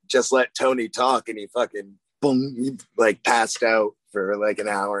and he just let Tony talk, and he fucking boom, he like passed out for like an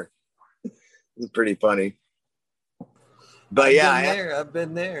hour. It's pretty funny. But I've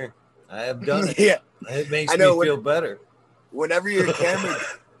been there. I have done it. Yeah. It makes me feel better. Whenever your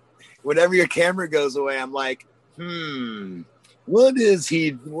camera goes away, I'm like, what's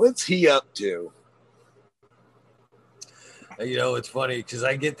he up to? It's funny because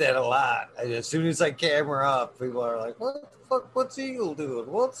I get that a lot. As soon as I camera off, people are like, what the fuck? What's Eagle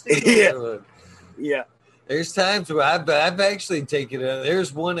doing? What's Eagle doing? Yeah. There's times where I've actually taken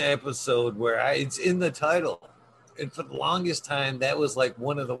there's one episode where it's in the title. And for the longest time, that was like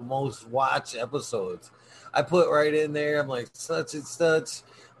one of the most watched episodes. I put right in there, I'm like, such and such,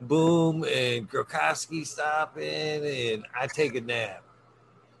 boom, and Gronkowski stopping, and I take a nap.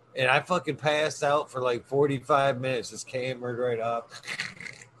 And I fucking passed out for like 45 minutes. Just cambered right up.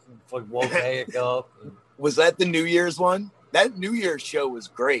 Fucking woke back up. Was that the New Year's one? That New Year's show was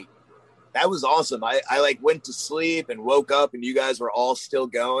great. That was awesome. I like went to sleep and woke up and you guys were all still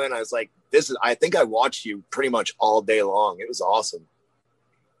going. I was like, I think I watched you pretty much all day long. It was awesome.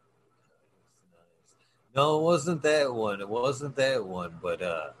 No, it wasn't that one. But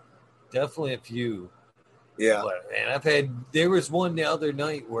definitely a few. Yeah. And there was one the other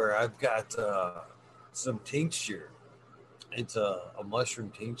night where I've got some tincture. It's a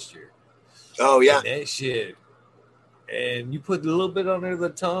mushroom tincture. Oh, yeah. And that shit. And you put a little bit under the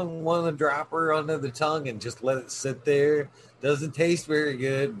tongue, one dropper under the tongue, and just let it sit there. Doesn't taste very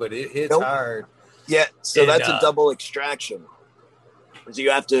good, but it hits hard. Yeah, so that's a double extraction. So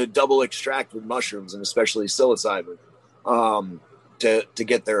you have to double extract with mushrooms, and especially psilocybin, to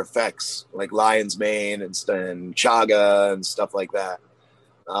get their effects, like lion's mane and chaga and stuff like that.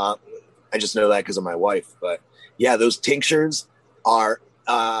 I just know that because of my wife. But yeah, those tinctures are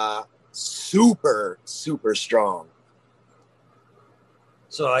super, super strong.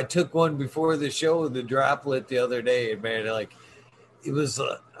 So I took one before the show, the droplet the other day, and man, like it was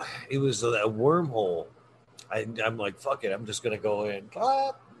a wormhole. I'm like, fuck it, I'm just gonna go in,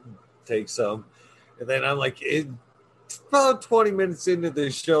 take some, and then I'm like, it's about 20 minutes into the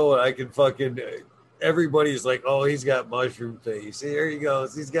show, and I can fucking. Everybody's like, oh, he's got mushroom face. Here he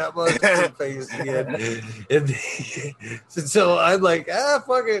goes. He's got mushroom face again. And so I'm like,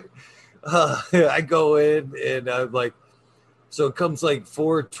 fuck it. I go in and I'm like, so it comes like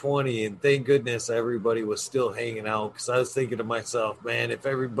 4:20, and thank goodness everybody was still hanging out, because I was thinking to myself, man, if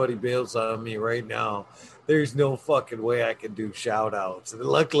everybody bails on me right now, there's no fucking way I can do shout outs. And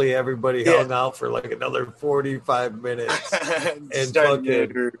luckily everybody hung out for like another 45 minutes and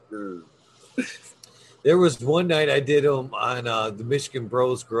fucking There was one night I did them on the Michigan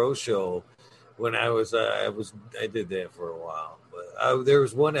Bros Grow Show when I did that for a while. But there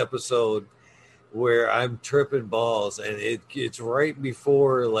was one episode where I'm tripping balls, and it's right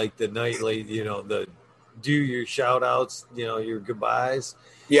before like the night, late, the do your shout outs, your goodbyes.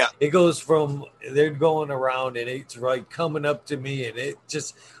 Yeah. It goes from they're going around and it's like coming up to me, and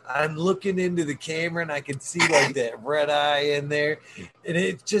I'm looking into the camera and I can see like that red eye in there, and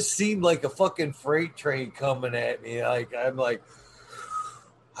it just seemed like a fucking freight train coming at me. Like I'm like,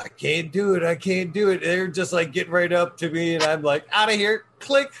 I can't do it. I can't do it. They're just like getting right up to me, and I'm like, out of here,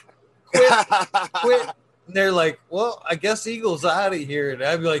 click, quit. And they're like, well, I guess Eagle's out of here. And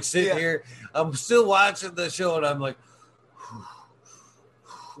I'm like sitting here, I'm still watching the show, and I'm like,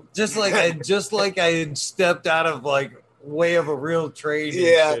 just like I had stepped out of like way of a real train.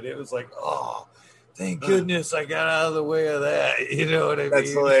 Yeah. It was like, oh, thank goodness I got out of the way of that. You know what I mean?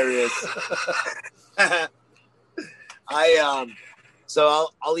 That's hilarious. So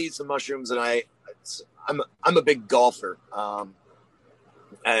I'll eat some mushrooms, and I'm a big golfer.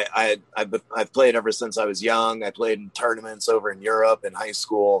 I've played ever since I was young. I played in tournaments over in Europe in high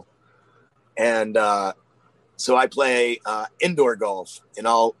school, and so I play indoor golf, and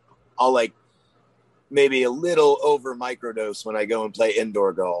I'll like maybe a little over microdose when I go and play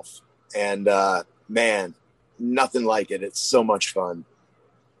indoor golf, and man, nothing like it. It's so much fun.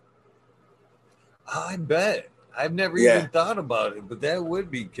 I bet. I've never even thought about it, but that would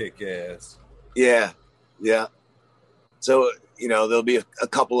be kick-ass. Yeah. So, there'll be a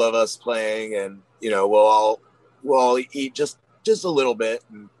couple of us playing, and, we'll all eat just a little bit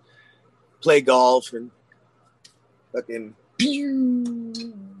and play golf and fucking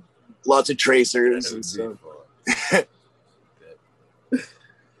lots of tracers and stuff.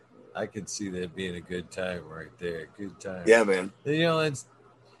 I could see that being a good time right there. Good time. Yeah, man.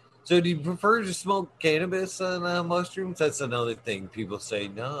 So do you prefer to smoke cannabis on mushrooms? That's another thing. People say,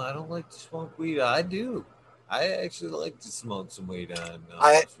 no, I don't like to smoke weed. I do. I actually like to smoke some weed on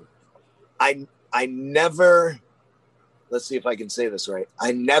mushrooms. I never, let's see if I can say this right.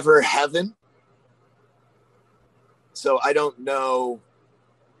 I never haven't. So I don't know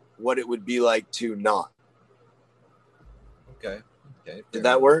what it would be like to not. Okay. Did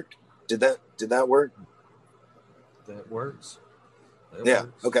that work? Did that work? That works. Yeah.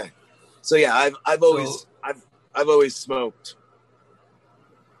 Works. Okay. So yeah, I've always smoked.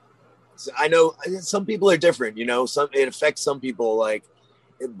 So I know some people are different. It affects some people. Like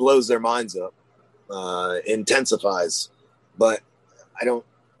it blows their minds up, intensifies. But I don't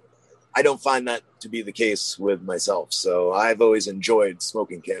find that to be the case with myself. So I've always enjoyed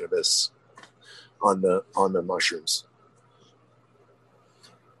smoking cannabis on the mushrooms.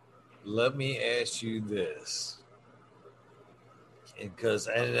 Let me ask you this. Because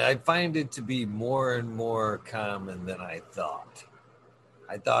I find it to be more and more common than I thought.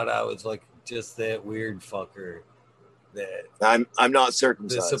 I thought I was like just that weird fucker that I'm not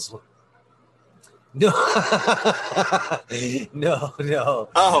circumcised. No. No.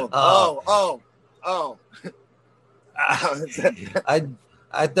 Oh. I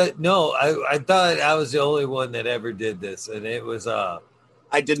thought I was the only one that ever did this, and it was I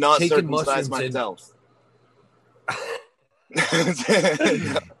did not circumcise myself.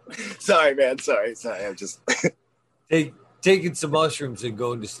 Sorry, man. Sorry. I'm just taking some mushrooms and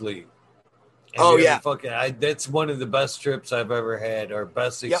going to sleep. That's one of the best trips I've ever had, or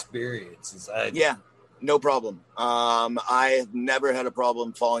best experiences. No problem. I have never had a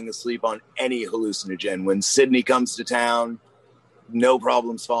problem falling asleep on any hallucinogen. When Sydney comes to town, no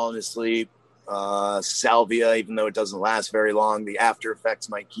problems falling asleep. Salvia, even though it doesn't last very long, the after effects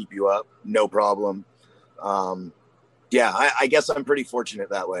might keep you up. No problem. I guess I'm pretty fortunate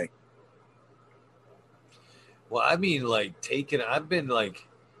that way. Well, I mean, like I've been like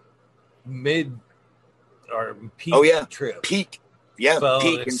mid or peak trip. Peak and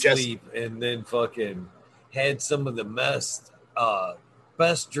and sleep, and then fucking had some of the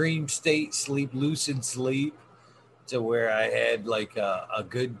best dream state sleep, lucid sleep, to where I had like a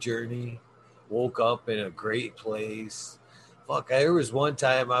good journey, woke up in a great place. There was one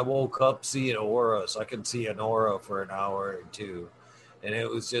time I woke up seeing aura, so I could see an aura for an hour or two. And it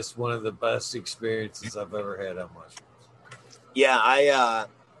was just one of the best experiences I've ever had on mushrooms. Yeah, I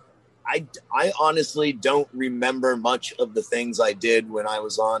honestly don't remember much of the things I did when I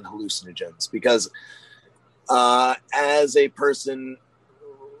was on hallucinogens, because as a person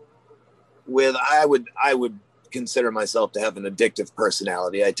with, I would consider myself to have an addictive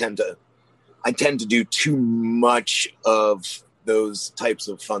personality. I tend to do too much of those types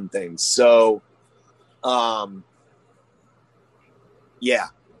of fun things. So,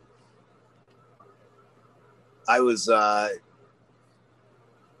 I was not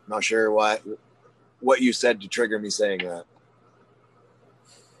sure what you said to trigger me saying that.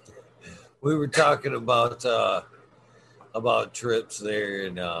 We were talking about trips there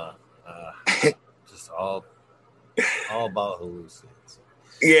and just all about hallucinations.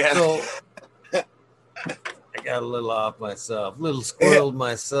 Yeah. So I got a little off myself, a little squirreled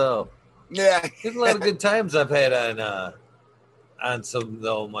myself. Yeah. There's a lot of good times I've had on some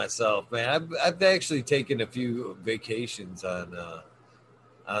though myself, man. I've actually taken a few vacations on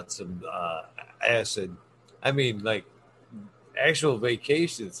some acid. I mean, like actual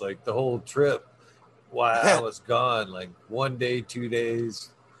vacations, like the whole trip while I was gone, like 1 day, 2 days,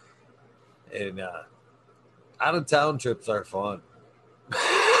 and out of town trips are fun.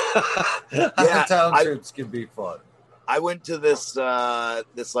 Out of town trips can be fun. I went to this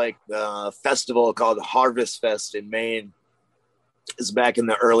festival called Harvest Fest in Maine. It's back in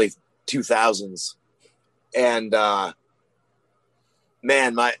the early 2000s, and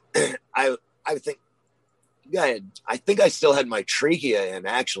man, I think I still had my trachea in,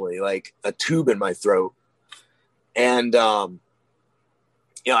 actually, like a tube in my throat, and I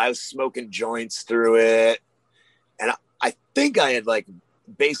was smoking joints through it, and I think I had like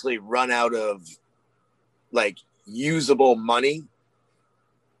basically run out of like usable money,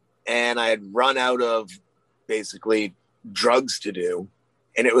 and I had run out of basically drugs to do,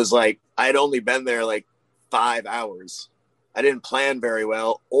 and it was like I had only been there like 5 hours. I didn't plan very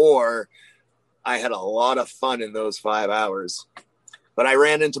well, or I had a lot of fun in those 5 hours. But I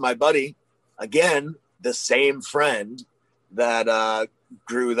ran into my buddy again, the same friend that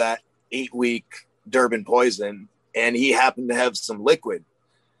grew that 8-week Durban poison, and he happened to have some liquid.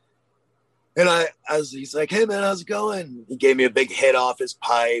 And he's like, "Hey man, how's it going?" He gave me a big hit off his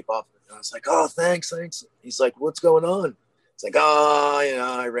pipe. I was like, "Oh, thanks." He's like, "What's going on?" It's like, "Oh,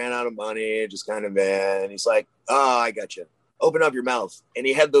 I ran out of money, just kind of bad." And he's like, "Oh, I got you. Open up your mouth." And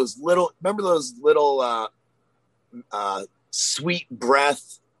he had remember those little sweet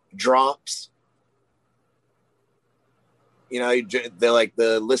breath drops? They're like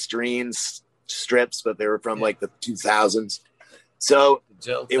the Listerine strips, but they were from like the 2000s. So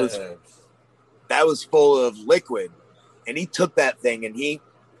that was full of liquid, and he took that thing and he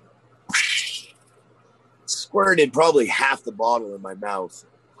squirted probably half the bottle in my mouth.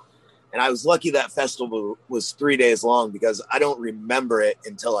 And I was lucky that festival was 3 days long, because I don't remember it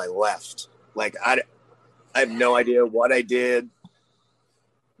until I left. Like I have no idea what I did.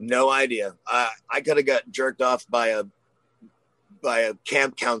 No idea. I could have got jerked off by a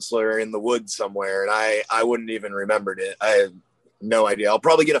camp counselor in the woods somewhere, and I wouldn't even remembered it. I have no idea. I'll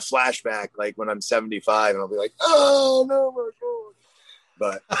probably get a flashback like when I'm 75, and I'll be like, "Oh no, my God!"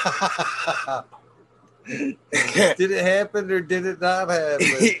 But did it happen or did it not happen?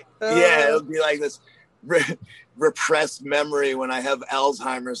 Yeah, it'll be like this repressed memory when I have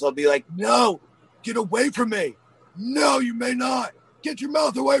Alzheimer's. I'll be like, "No, get away from me. No, you may not. Get your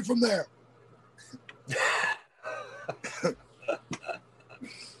mouth away from there."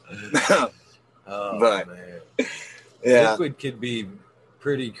 Oh, but man. Yeah, liquid could be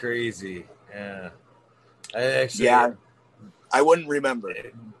pretty crazy. Yeah, I wouldn't remember.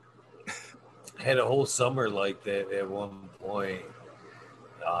 Had a whole summer like that at one point,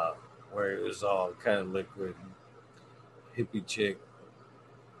 where it was all kind of liquid. Hippie chick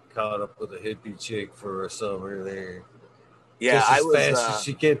caught up with a hippie chick for a summer there. Yeah, just as fast as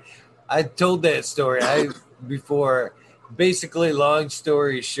she could. I told that story before. Basically, long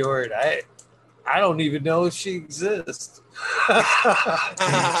story short, I don't even know if she exists.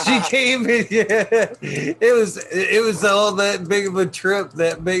 She came in. Yeah, it was all that big of a trip,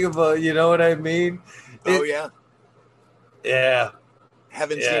 that big of a, you know what I mean? Yeah.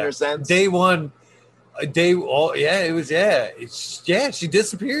 Haven't seen her since day one. It was she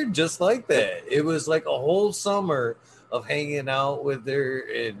disappeared just like that. It was like a whole summer of hanging out with her,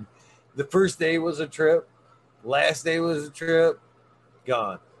 and the first day was a trip, last day was a trip,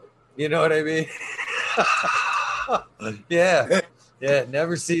 gone. You know what I mean? Yeah.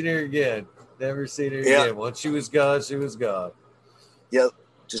 Never seen her again. Once she was gone, she was gone. Yep.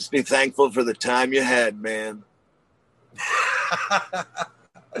 Just be thankful for the time you had, man.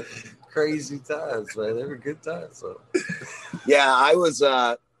 Crazy times, man. They were good times. So. Yeah, I was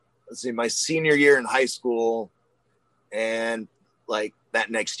my senior year in high school, and like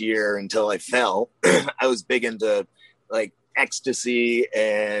that next year until I fell, I was big into like ecstasy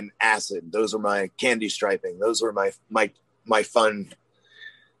and acid. Those were my candy striping. Those were my fun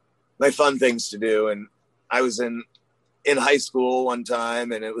things to do. And I was in high school one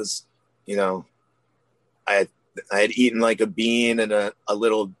time, and it was, I had eaten like a bean and a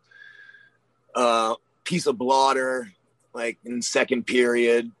little piece of blotter, like in second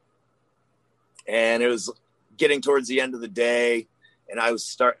period. And it was getting towards the end of the day. And I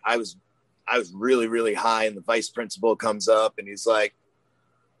was really, really high. And the vice principal comes up and he's like,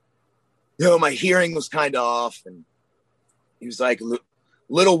 my hearing was kind of off. And he was like,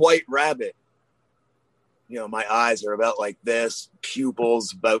 little white rabbit. My eyes are about like this,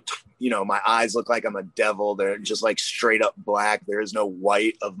 pupils about, my eyes look like I'm a devil. They're just like straight up black. There is no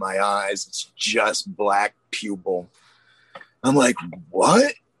white of my eyes. It's just black pupil. I'm like,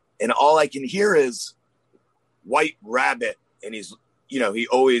 what? And all I can hear is white rabbit. And he's,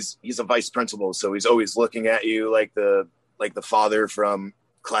 he's a vice principal. So he's always looking at you like the father from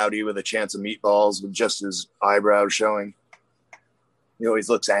Cloudy with a Chance of Meatballs with just his eyebrows showing. He always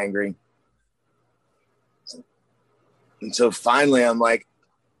looks angry. And so finally I'm like,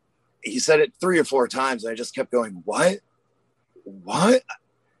 he said it 3 or 4 times. And I just kept going, what?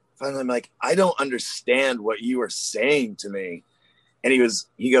 Finally, I'm like, I don't understand what you are saying to me. And he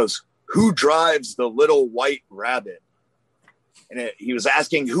goes, who drives the little white rabbit? And he was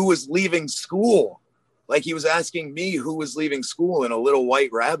asking who was leaving school. Like he was asking me who was leaving school in a little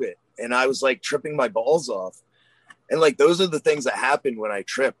white rabbit. And I was like tripping my balls off. And like, those are the things that happen when I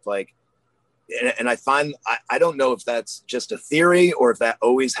trip. Like, and I find, I don't know if that's just a theory or if that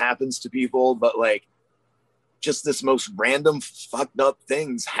always happens to people, but like just this most random fucked up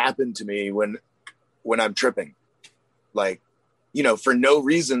things happen to me when I'm tripping. Like, for no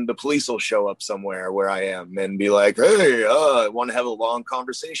reason, the police will show up somewhere where I am and be like, hey, I want to have a long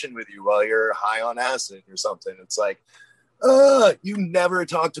conversation with you while you're high on acid or something. It's like, you never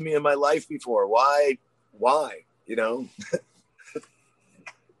talked to me in my life before. Why?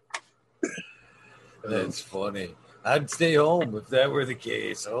 That's funny. I'd stay home if that were the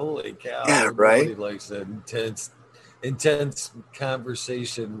case. Holy cow. Yeah, right. Nobody likes that intense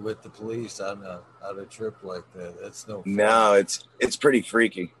conversation with the police on a trip like that. That's no fun. No, it's pretty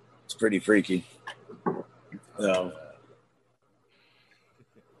freaky. It's pretty freaky. No.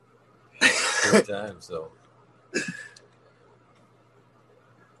 Good times though.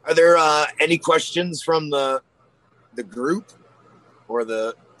 Are there any questions from the group or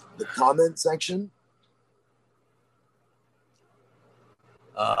the comment section?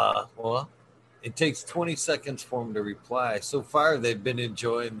 Well, it takes 20 seconds for them to reply. So far, they've been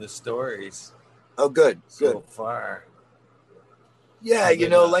enjoying the stories. Oh, good. So far. Yeah,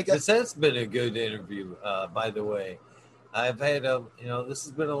 this has been a good interview, by the way. I've had, this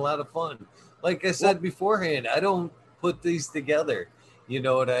has been a lot of fun. Like I said beforehand, I don't put these together. You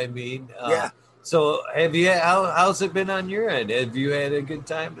know what I mean? Yeah. So how's it been on your end? Have you had a good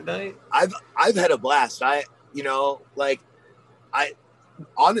time tonight? I've had a blast.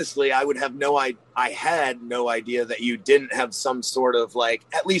 Honestly, I had no idea that you didn't have some sort of like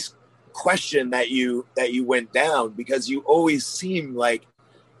at least question that you went down, because you always seem like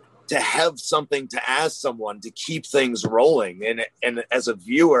to have something to ask someone to keep things rolling. And as a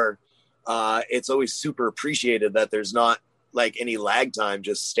viewer, it's always super appreciated that there's not like any lag time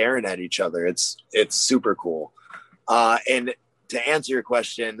just staring at each other. It's super cool. And to answer your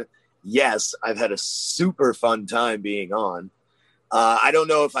question, yes, I've had a super fun time being on. I don't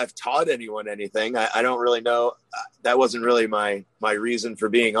know if I've taught anyone anything. I don't really know. That wasn't really my reason for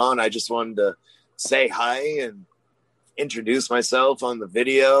being on. I just wanted to say hi and introduce myself on the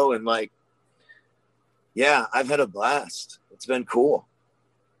video. And like, yeah, I've had a blast. It's been cool.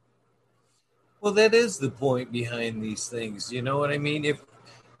 Well, that is the point behind these things. You know what I mean? If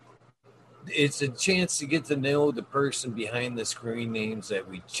it's a chance to get to know the person behind the screen names that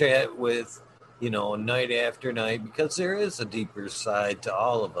we chat with, night after night, because there is a deeper side to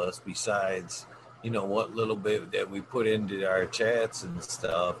all of us besides, what little bit that we put into our chats and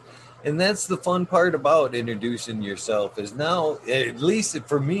stuff. And that's the fun part about introducing yourself is now, at least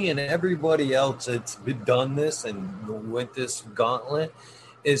for me and everybody else that's done this and went this gauntlet,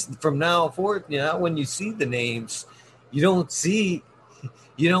 is from now forward, when you see the names, you don't see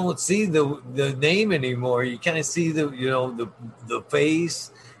the name anymore. You kind of see the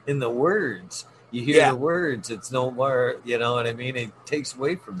face and the words. You hear the words. It's no more, you know what I mean? It takes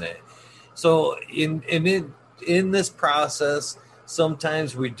away from that. So in this process,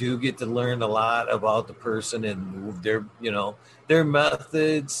 sometimes we do get to learn a lot about the person and their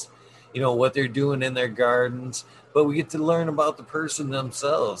methods, what they're doing in their gardens, but we get to learn about the person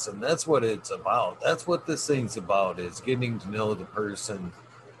themselves. And that's what it's about. That's what this thing's about, is getting to know the person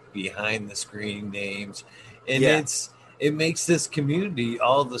behind the screen names. And it makes this community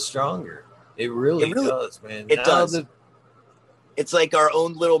all the stronger. It really does, man. It does. It's like our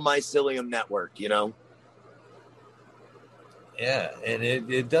own little mycelium network, Yeah, and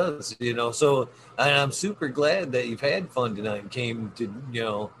it does, So and I'm super glad that you've had fun tonight and came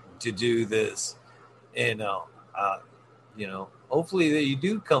to to do this, and hopefully that you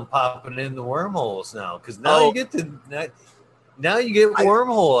do come popping in the wormholes now, because now you Oh, get now you get I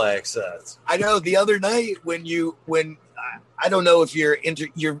wormhole access. I know the other night when I don't know if your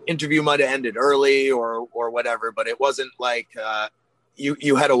interview might have ended early or whatever, but it wasn't like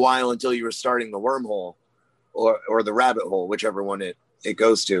you had a while until you were starting the wormhole or the rabbit hole, whichever one it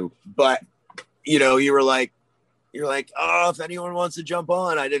goes to. But you're like, oh, if anyone wants to jump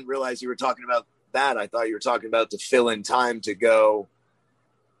on. I didn't realize you were talking about that. I thought you were talking about to fill in time to go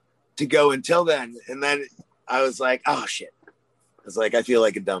until then. And then I was like, oh shit. I was like, I feel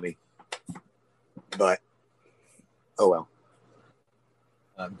like a dummy. But oh well.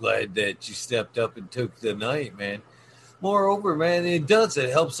 I'm glad that you stepped up and took the night, man. Moreover, man, it does.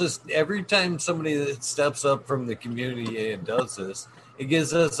 It helps us every time somebody that steps up from the community and does this. It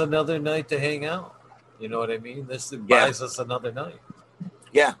gives us another night to hang out. You know what I mean? This Yeah. buys us another night.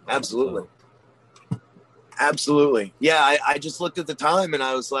 Yeah, absolutely. Absolutely. Yeah, I just looked at the time and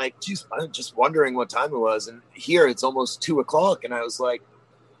I was like, geez, I'm just wondering what time it was. And here it's almost 2:00. And I was like,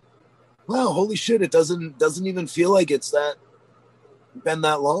 wow, holy shit, it doesn't even feel like it's been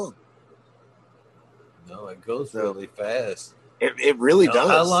that long. No, it goes really fast. It really does.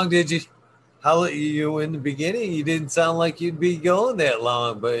 How long did you? In the beginning, you didn't sound like you'd be going that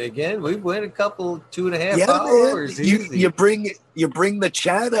long, but again, we went a couple 2.5 hours. Man. You bring the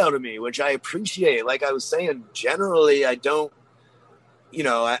chat out of me, which I appreciate. Like I was saying, generally, I don't,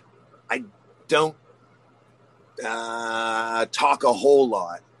 I don't talk a whole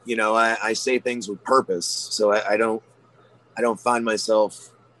lot. I say things with purpose, so I don't find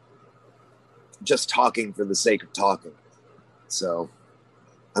myself just talking for the sake of talking. So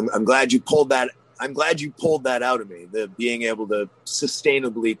I'm glad you pulled that. I'm glad you pulled that out of me. The being able to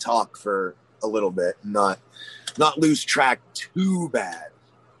sustainably talk for a little bit, not lose track too bad.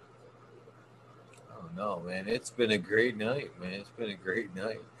 Oh no, man! It's been a great night, man. It's been a great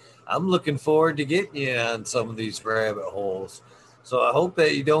night. I'm looking forward to getting you on some of these rabbit holes. So I hope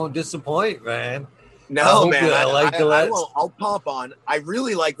that you don't disappoint, man. No, man. I'll pop on. I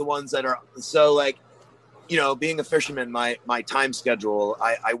really like the ones that are so like, being a fisherman, my time schedule,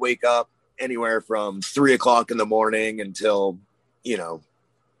 I wake up anywhere from 3:00 in the morning until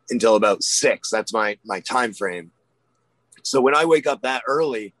about 6. That's my time frame. So when I wake up that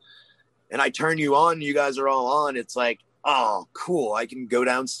early and I turn you on, you guys are all on. It's like, oh, cool. I can go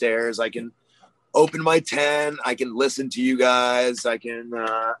downstairs. I can open my tent. I can listen to you guys. I can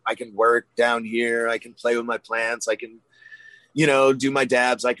work down here. I can play with my plants. I can, do my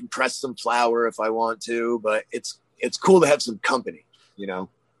dabs. I can press some flour if I want to, but it's cool to have some company,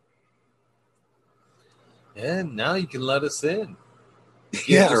 And now you can let us in.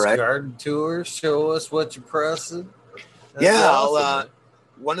 Yeah, right. Garden tour. Show us what you're pressing. That's awesome,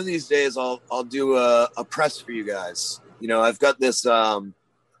 one of these days I'll do a press for you guys. I've got this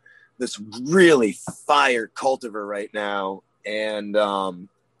this really fire cultivar right now, and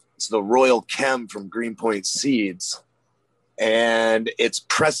it's the Royal Chem from Greenpoint Seeds, and it's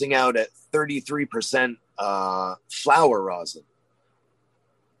pressing out at 33% flower rosin,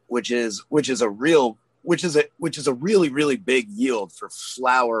 which is a really, really big yield for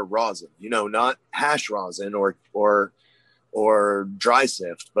flower rosin. Not hash rosin or dry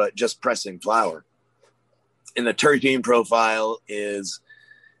sift, but just pressing flower. And the terpene profile is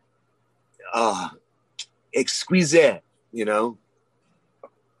exquisite.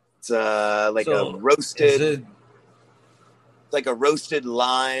 It's like a roasted. It's like a roasted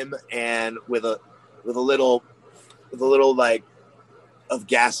lime, and with a little like of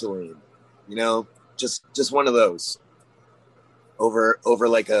gasoline. Just one of those over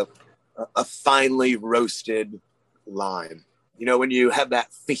like a finely roasted lime. When you have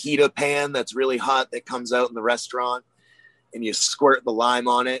that fajita pan that's really hot that comes out in the restaurant and you squirt the lime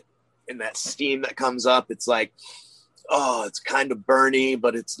on it and that steam that comes up, it's like, oh, it's kind of burny,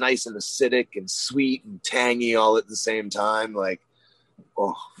 but it's nice and acidic and sweet and tangy all at the same time. Like,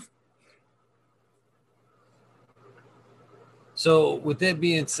 oh. So with that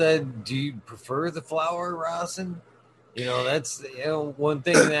being said, do you prefer the flower rosin? That's one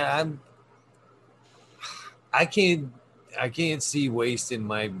thing that I can't see wasting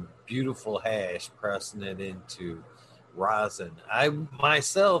my beautiful hash pressing it into rosin. I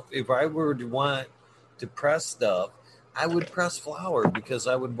myself, if I were to want to press stuff, I would press flower because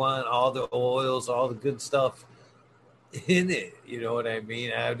I would want all the oils, all the good stuff in it. You know what I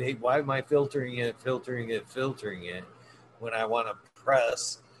mean? I would hate, why am I filtering it when I want to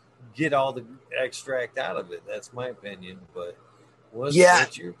press, get all the extract out of it? That's my opinion. But What's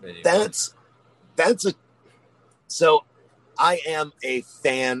your opinion? That's a so I am a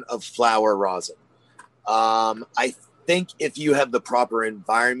fan of flower rosin. I think if you have the proper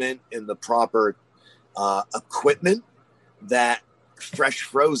environment and the proper equipment, that fresh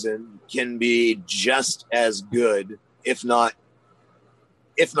frozen can be just as good, if not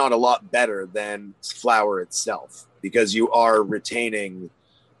a lot better than flour itself, because you are retaining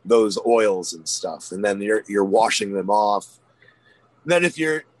those oils and stuff, and then you're washing them off. And then if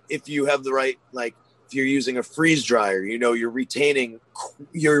you have the right, like if you're using a freeze dryer, you're retaining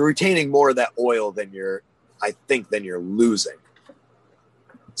more of that oil than you're losing.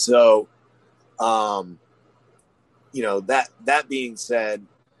 So, that being said,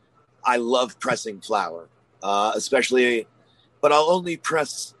 I love pressing flour, especially, but I'll only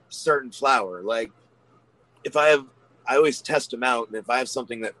press certain flour. Like I always test them out, and if I have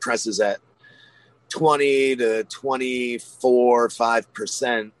something that presses at 20 to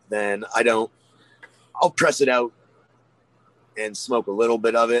 24.5%, then I'll press it out and smoke a little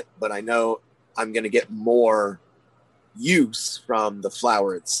bit of it, but I know I'm going to get more use from the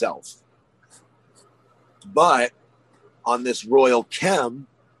flour itself. But on this Royal Chem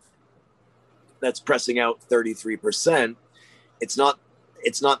that's pressing out 33%, it's not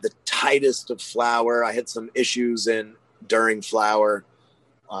the tightest of flour. I had some issues during flour,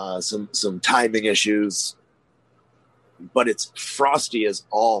 some timing issues, but it's frosty as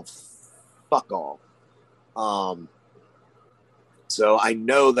all fuck all. So I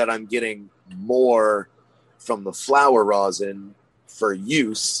know that I'm getting more from the flour rosin for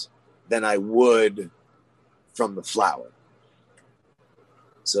use than I would from the flour.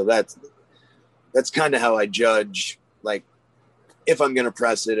 So that's kind of how I judge, like, if I'm going to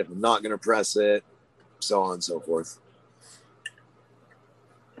press it, if I'm not going to press it, so on and so forth.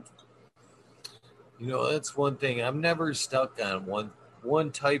 That's one thing. I'm never stuck on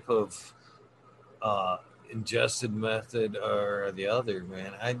one type of ingested method or the other,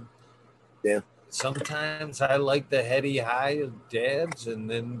 man. Sometimes I like the heady high of dabs, and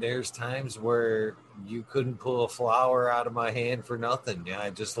then there's times where you couldn't pull a flower out of my hand for nothing. Yeah, I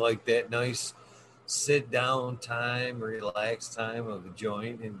just like that nice sit down time, relax time of a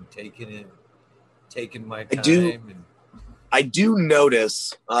joint, and taking my time. I do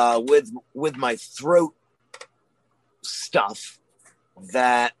notice with my throat stuff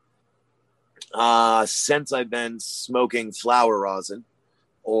that since I've been smoking flower rosin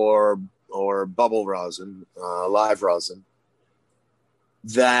or bubble rosin, live rosin,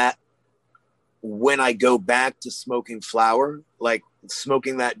 that when I go back to smoking flower, like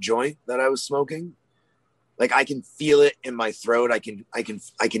smoking that joint that I was smoking, like I can feel it in my throat. I can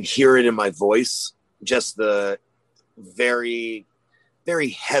hear it in my voice. Just the very, very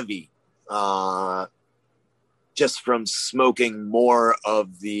heavy, just from smoking more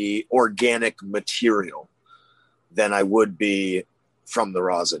of the organic material than I would be from the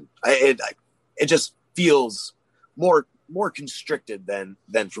rosin. It just feels more constricted than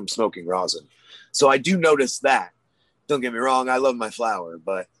from smoking rosin. So I do notice that. Don't get me wrong, I love my flower,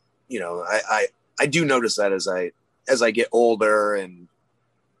 but I do notice that as I get older, and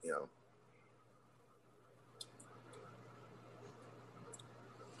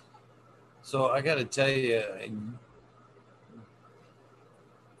So I got to tell you,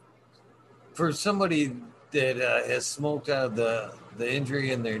 for somebody that has smoked out of the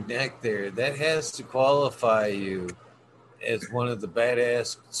injury in their neck there, that has to qualify you as one of the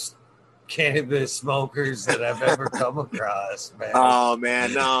badass cannabis smokers that I've ever come across, man. Oh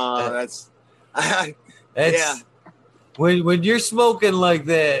man, no, that's yeah. When you're smoking like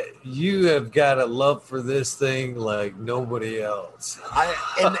that, you have got a love for this thing like nobody else.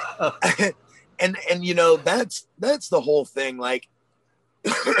 And that's the whole thing. Like,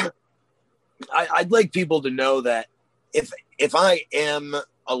 I'd like people to know that if I am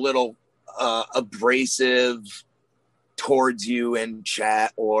a little abrasive towards you in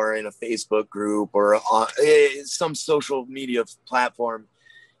chat or in a Facebook group or on some social media platform,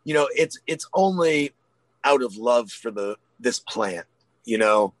 it's only out of love for this plant.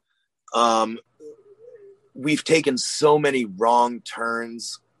 We've taken so many wrong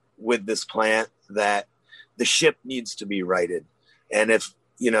turns with this plant that the ship needs to be righted. And if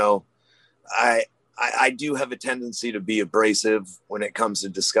I do have a tendency to be abrasive when it comes to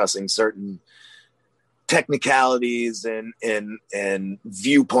discussing certain technicalities and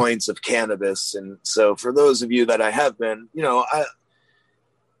viewpoints of cannabis. And so for those of you that I have been,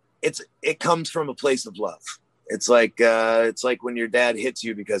 it comes from a place of love. It's like when your dad hits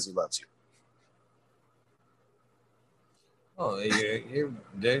you because he loves you. Oh,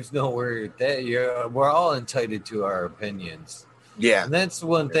 there's nowhere that we're all entitled to our opinions. Yeah. And that's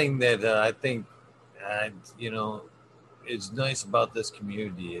one thing that I think, you know, is nice about this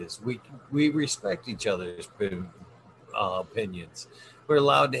community is we respect each other's opinions. We're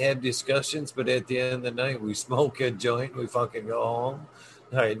allowed to have discussions, but at the end of the night, we smoke a joint, we fucking go home.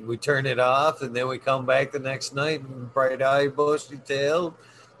 Right, we turn it off, and then we come back the next night and bright eyed, bushy tailed,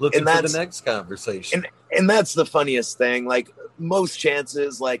 looking for the next conversation. And that's the funniest thing. Like most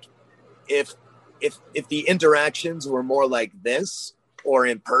chances, like if the interactions were more like this or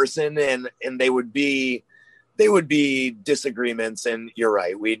in person, and they would be disagreements, and you're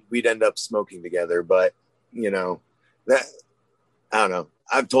right, we'd end up smoking together. But you know, that I don't know.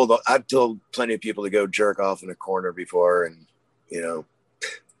 I've told plenty of people to go jerk off in a corner before, and you know.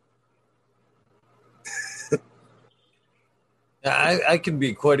 I can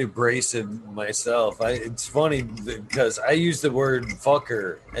be quite abrasive myself. It's funny because I use the word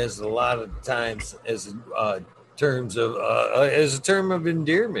 "fucker" as a lot of times as terms of as a term of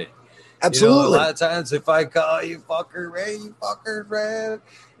endearment. Absolutely. You know, a lot of times if I call you "fucker," Ray, you fucker, man,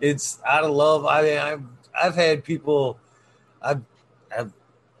 it's out of love. I mean, I've had people, I've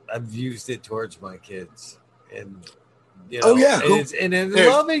used it towards my kids, and you know, it's in a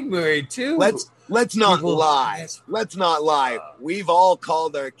loving way too. Let's not lie. Let's not lie. We've all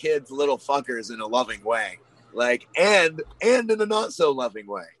called our kids little fuckers in a loving way, like and in a not so loving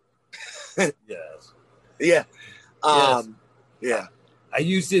way. Yes. Yeah. Yes. Yeah. I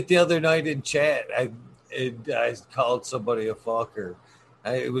used it the other night in chat. I called somebody a fucker.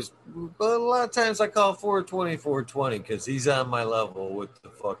 But a lot of times I call 420 because he's on my level with the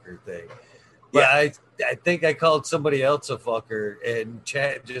fucker thing. But yeah, I think I called somebody else a fucker, and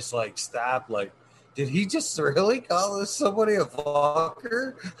chat just like stopped. Like, did he just really call somebody a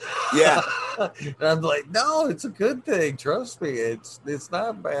fucker? Yeah. And I'm like, no, it's a good thing. Trust me, it's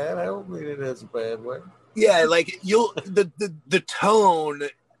not bad. I don't mean it as a bad way. Yeah, like the tone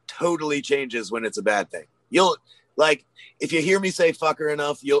totally changes when it's a bad thing. You'll like if you hear me say fucker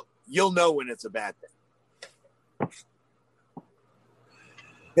enough, you'll know when it's a bad thing.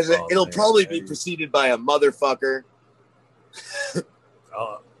 Because it'll probably be preceded by a motherfucker.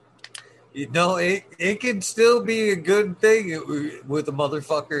 It can still be a good thing with a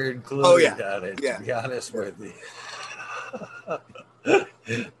motherfucker included on it, to be honest with you.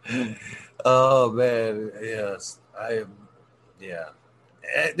 Oh, man. Yes.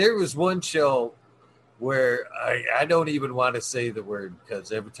 There was one show where I don't even want to say the word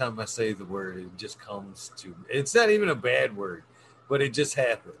because every time I say the word, it just comes to – it's not even a bad word. But it just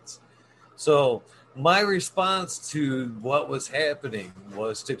happens. So my response to what was happening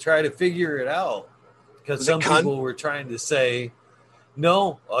was to try to figure it out because some people were trying to say,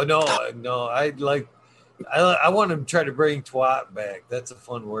 no. I want to try to bring twat back. That's a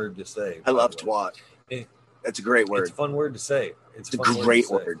fun word to say. I love twat. That's a great word. It's a fun word to say. It's a great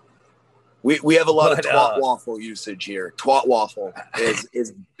word. We have a lot of twat waffle usage here. Twat waffle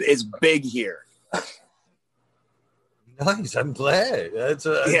is big here. Nice. I'm glad. That's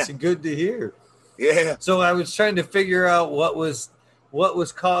good to hear. Yeah. So I was trying to figure out what was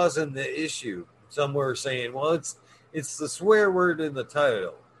causing the issue. Some were saying, well, it's the swear word in the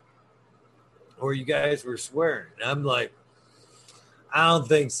title. Or you guys were swearing. And I'm like, I don't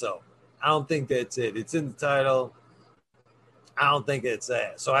think so. I don't think that's it. It's in the title. I don't think it's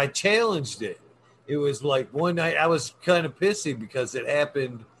that. So I challenged it. It was like one night I was kind of pissy because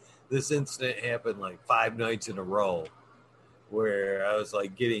this incident happened like 5 nights in a row. Where I was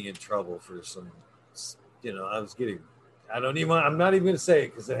like getting in trouble for some, I'm not even going to say it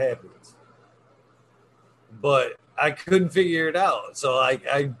because it happens. But I couldn't figure it out. So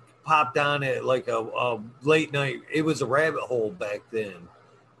I popped on it like a late night. It was a rabbit hole back then.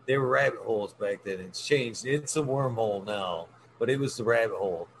 They were rabbit holes back then. It's changed. It's a wormhole now, but it was the rabbit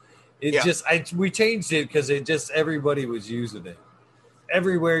hole. We changed it because everybody was using it.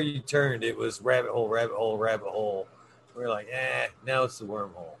 Everywhere you turned, it was rabbit hole, rabbit hole, rabbit hole. We're like, now it's the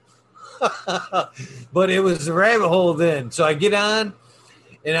wormhole. But it was the rabbit hole then. So I get on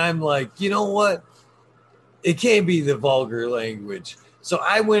and I'm like, you know what? It can't be the vulgar language. So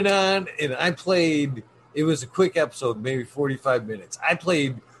I went on and I played, it was a quick episode, maybe 45 minutes. I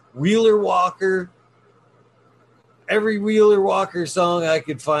played Wheeler Walker, every Wheeler Walker song I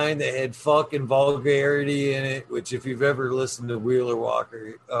could find that had fucking vulgarity in it, which if you've ever listened to Wheeler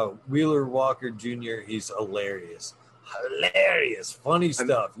Walker Jr., he's hilarious. Funny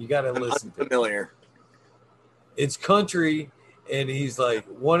stuff. You got to listen to it. Familiar. It's country, and he's like,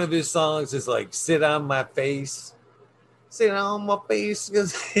 one of his songs is like, sit on my face. Sit on my face,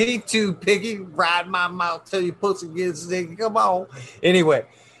 because he too picky. Ride my mouth till your pussy gets sticky. Come on. Anyway,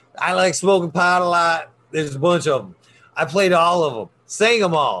 I like smoking pot a lot. There's a bunch of them. I played all of them, sang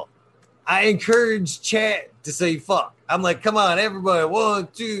them all. I encouraged chat to say fuck. I'm like, come on, everybody, 1,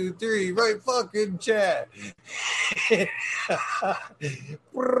 2, 3, right fucking chat.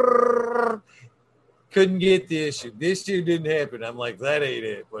 Couldn't get the issue. This year didn't happen. I'm like, that ain't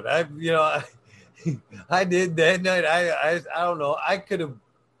it. But I did that night. I don't know. I could have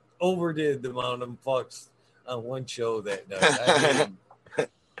overdid the amount of fucks on one show that night.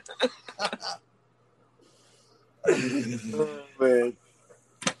 Oh, man.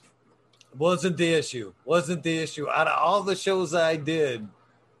 Wasn't the issue. Out of all the shows I did,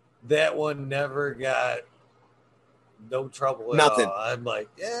 that one never got no trouble at Nothing. all. I'm like,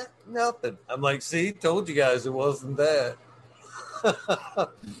 yeah, nothing. I'm like, see, told you guys it wasn't that.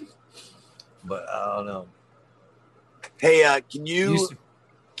 But I don't know. Hey, can you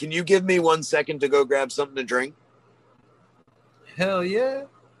give me 1 second to go grab something to drink? Hell yeah.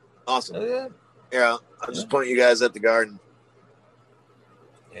 Awesome. Hell yeah. Yeah, I'll just point you guys at the garden.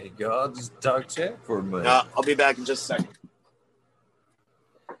 There you go. I'll just talk chat for a minute. I'll be back in just a second.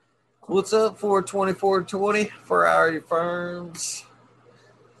 What's up for 2420 for our firms?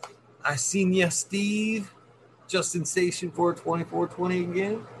 I seen ya, Steve. Justin Station for 2420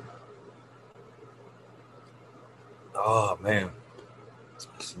 again. Oh man,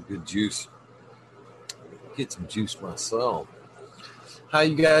 some good juice. Get some juice myself. How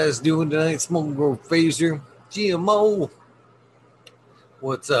you guys doing tonight? Smoke Grow Phaser, GMO.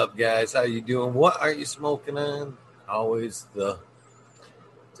 What's up, guys? How you doing? What are you smoking on? Always the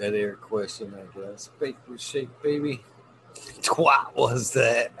dead air question, I guess. Fake with shake, baby. What was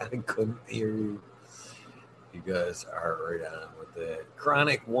that? I couldn't hear you. You guys are right on with that.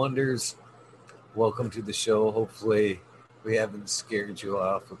 Chronic Wonders. Welcome to the show. Hopefully, we haven't scared you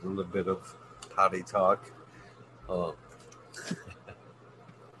off with a little bit of potty talk. Welcome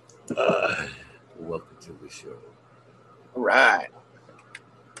to the show. All right.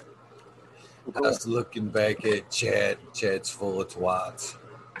 I was looking back at chat. Chat's full of twats.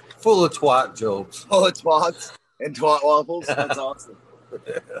 Full of twat jokes. Full of twats and twat waffles. That's awesome.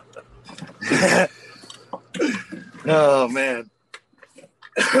 Oh, man.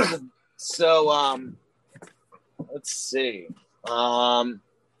 So, let's see. Right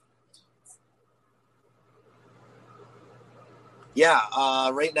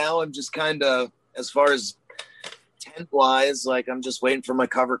now I'm just kind of, as far as tent wise, like I'm just waiting for my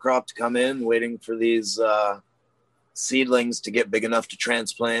cover crop to come in, waiting for these seedlings to get big enough to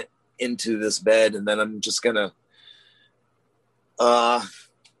transplant into this bed, and then I'm just gonna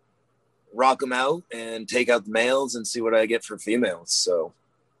rock them out and take out the males and see what I get for females. So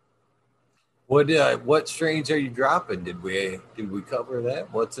what strains are you dropping? Did we cover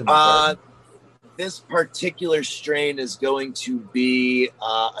that? What's in the garden? This particular strain is going to be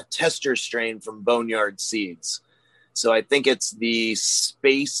a tester strain from Boneyard Seeds. So I think it's the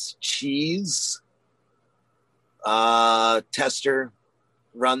Space Cheese tester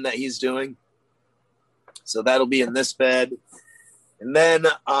run that he's doing. So that'll be in this bed. And then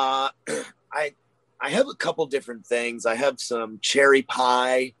I have a couple different things. I have some cherry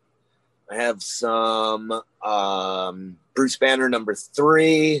pie. I have some Bruce Banner number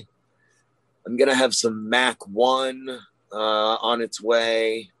 3. I'm going to have some Mac 1 on its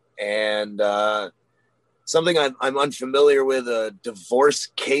way. And something I'm unfamiliar with, a divorce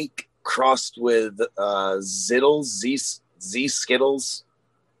cake crossed with Zittles, Z Skittles.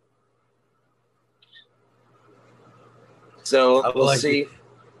 So we'll see.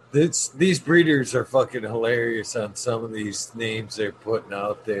 These breeders are fucking hilarious on some of these names they're putting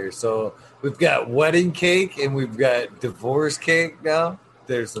out there. So we've got wedding cake and we've got divorce cake now.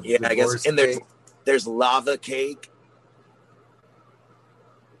 There's a I guess, and there's lava cake.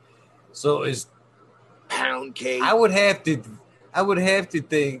 So is pound cake. I would have to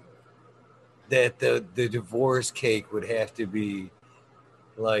think that the divorce cake would have to be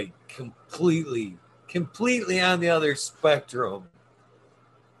like completely on the other spectrum.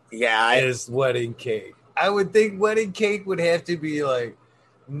 Yeah, as wedding cake. I would think wedding cake would have to be like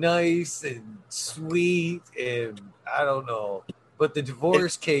nice and sweet, and I don't know. But the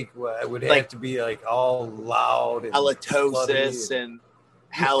divorce cake would have to be like all loud and halitosis and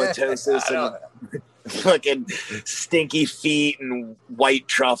fucking stinky feet and white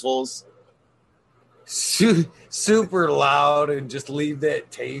truffles. Super loud and just leave that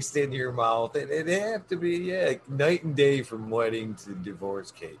taste in your mouth. And it'd have to be night and day from wedding to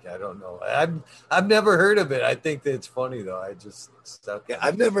divorce cake. I don't know. I've never heard of it. I think that's funny though. I just stuck. Yeah,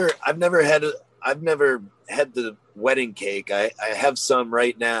 I've never had the wedding cake. I have some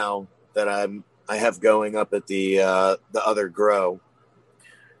right now that I have going up at the other grow.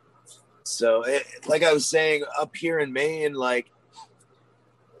 So like I was saying, up here in Maine, like,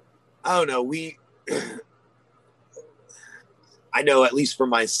 I don't know, I know at least for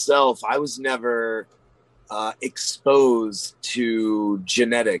myself, I was never exposed to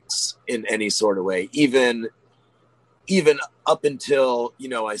genetics in any sort of way, even up until,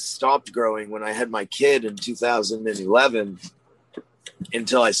 I stopped growing when I had my kid in 2011,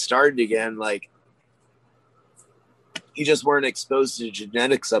 until I started again. Like, you just weren't exposed to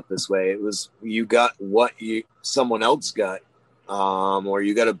genetics up this way. It was, you got what someone else got, or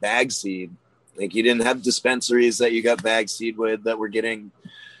you got a bag seed. Like, you didn't have dispensaries that you got bag seed with that were getting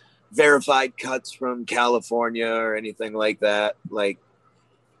verified cuts from California or anything like that. Like,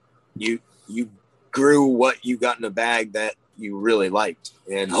 you grew what you got in a bag that you really liked,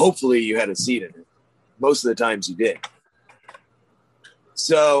 and hopefully you had a seed in it. Most of the times you did.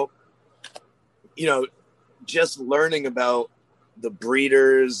 So, just learning about the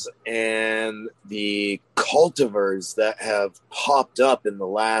breeders and the cultivars that have popped up in the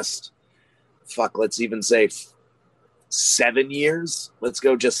last, let's even say 7 years. Let's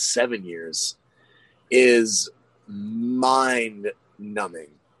go just 7 years, is mind numbing.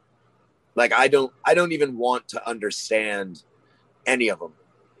 Like, I don't even want to understand any of them.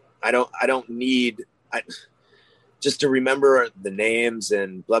 I don't need just to remember the names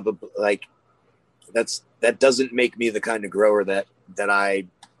and blah, blah, blah. Like, that doesn't make me the kind of grower that I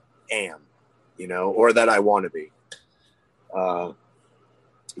am, or that I want to be. So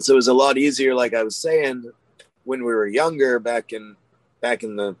it was a lot easier, like I was saying, when we were younger, back in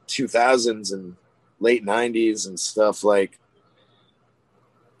the 2000s and late 90s and stuff. Like,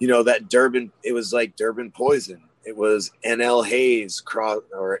 that Durban, it was like Durban Poison. It was NL Haze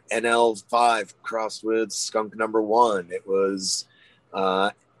or NL5 crossed with Skunk Number 1. It was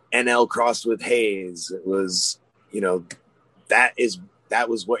NL crossed with Haze. It was, that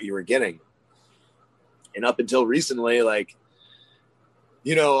was what you were getting. And up until recently, like,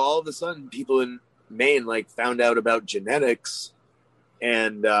 all of a sudden people in Maine, like, found out about genetics,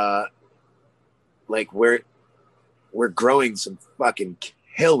 and like, we're growing some fucking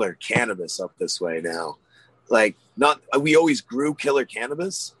killer cannabis up this way now. Like, we always grew killer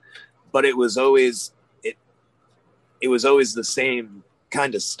cannabis, but it was always the same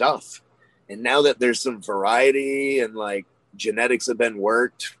kind of stuff. And now that there's some variety and, like, genetics have been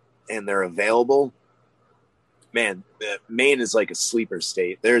worked and they're available, man, Maine is like a sleeper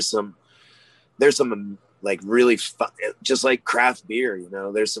state. There's some like really just like craft beer,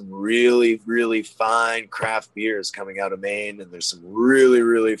 there's some really, really fine craft beers coming out of Maine, and there's some really,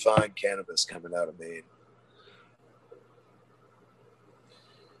 really fine cannabis coming out of Maine.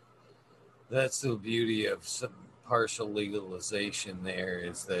 That's the beauty of some partial legalization there,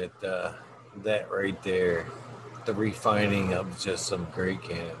 is that that right there, the refining of just some great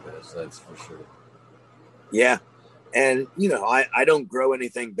cannabis, that's for sure. Yeah. And, I don't grow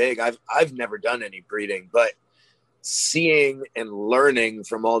anything big. I've never done any breeding, but seeing and learning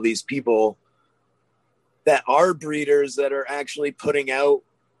from all these people that are breeders that are actually putting out,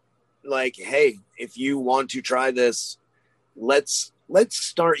 like, hey, if you want to try this, let's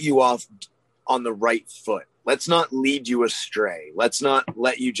start you off on the right foot. Let's not lead you astray. Let's not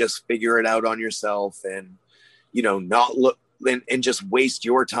let you just figure it out on yourself and, not look and just waste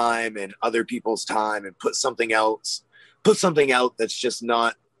your time and other people's time and put something out that's just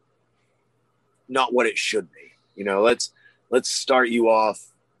not what it should be. Let's start you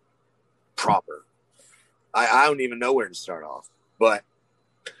off proper. I don't even know where to start off, but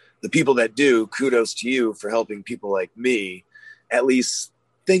the people that do, kudos to you for helping people like me at least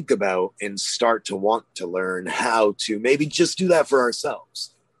think about and start to want to learn how to maybe just do that for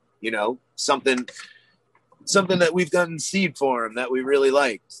ourselves. Something that we've done in seed form that we really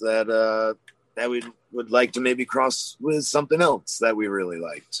liked, that we would like to maybe cross with something else that we really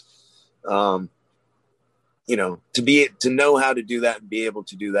liked. To know how to do that and be able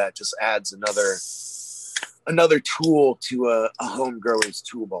to do that just adds another tool to a home grower's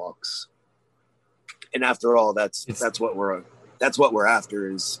toolbox. And after all, that's what we're after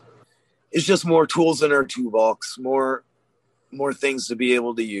is just more tools in our toolbox, more things to be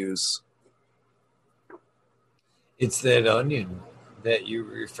able to use. It's that onion that you're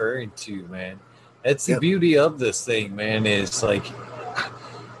referring to, man. That's the beauty of this thing, man, is like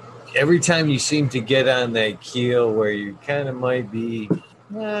every time you seem to get on that keel where you kind of might be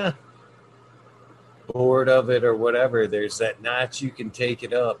bored of it or whatever, there's that notch you can take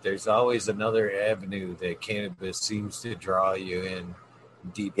it up. There's always another avenue that cannabis seems to draw you in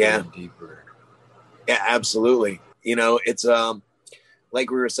deeper and deeper. Yeah, absolutely. It's like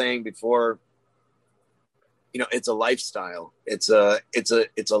we were saying before, it's a lifestyle. It's a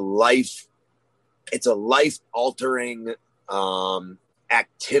life altering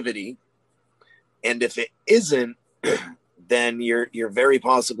activity. And if it isn't, then you're very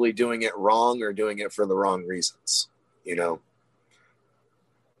possibly doing it wrong or doing it for the wrong reasons, Yeah.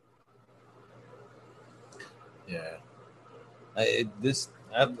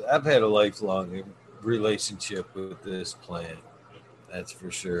 I've had a lifelong relationship with this plant. That's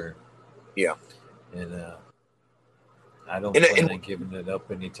for sure. Yeah. And I don't plan on giving it up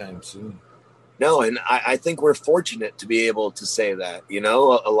anytime soon. No, and I think we're fortunate to be able to say that.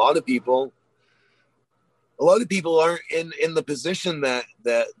 A lot of people aren't in the position that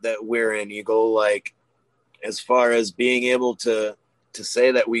we're in. You go, like, as far as being able to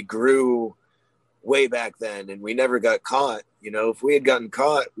say that we grew way back then and we never got caught. If we had gotten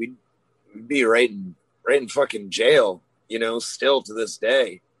caught, we'd be right in fucking jail, still to this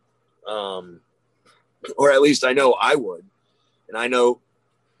day. Or at least I know I would. And I know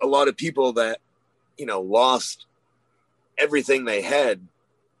a lot of people that, lost everything they had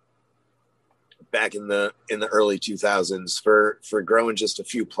back in the early 2000s for growing just a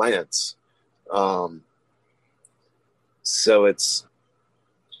few plants. So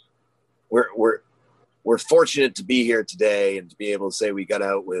we're fortunate to be here today and to be able to say we got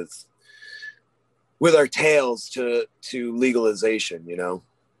out with our tails to legalization,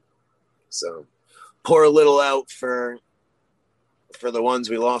 So pour a little out for the ones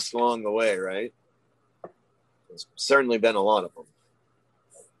we lost along the way, right? There's certainly been a lot of them.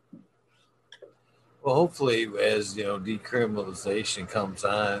 Well, hopefully, as decriminalization comes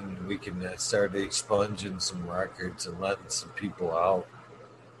on, we can start expunging some records and letting some people out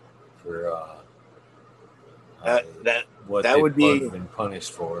for what that would be been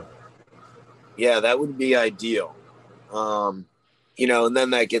punished for. Yeah, that would be ideal. And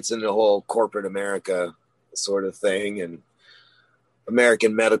then that gets into the whole corporate America sort of thing, and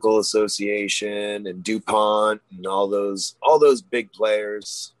American Medical Association and DuPont and all those big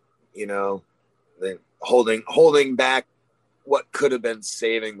players, they holding back what could have been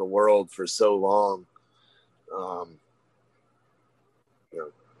saving the world for so long,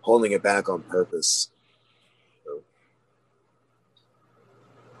 holding it back on purpose.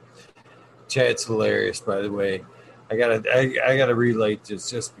 Chat's hilarious, by the way. I gotta relate this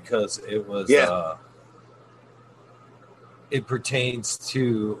just because it was it pertains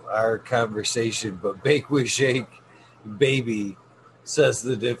to our conversation. But Bake with Shake Baby says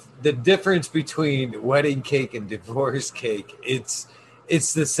the difference between wedding cake and divorce cake, it's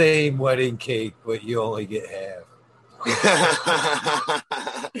the same wedding cake, but you only get half.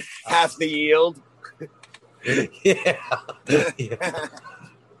 Half the yield. Yeah.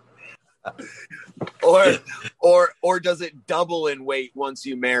 Or does it double in weight once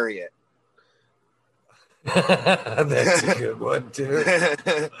you marry it? That's a good one too.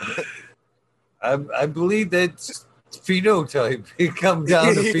 I believe that's phenotype. It comes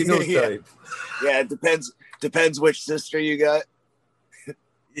down to phenotype. Yeah, it depends which sister you got.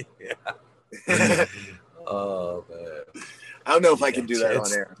 Yeah. Oh man. I don't know if I can do that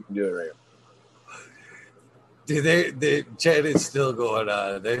on air. I can do it right now. Dude, they chat is still going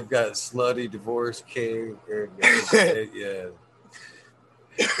on. They've got slutty divorce cake. Yeah.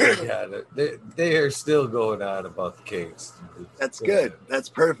 They are still going on about the cakes. That's good. That's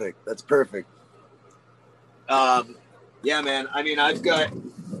perfect. Yeah, man. I mean, I've got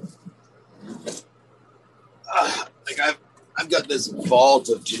I've got this vault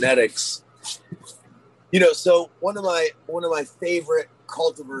of genetics. So one of my favorite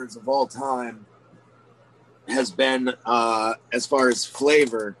cultivars of all time has been, as far as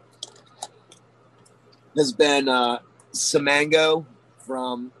flavor, has been Samango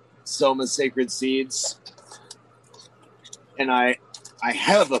from Soma Sacred Seeds. And I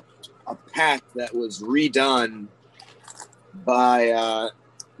have a pack that was redone by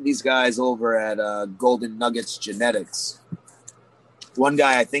these guys over at Golden Nuggets Genetics. One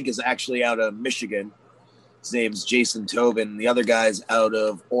guy I think is actually out of Michigan. His name's Jason Tobin. The other guy's out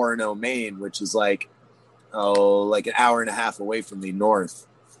of Orono, Maine, which is like an hour and a half away from the north.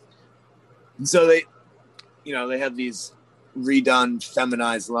 And so they have these redone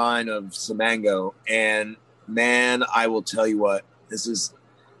feminized line of Samango, and man, I will tell you what, this is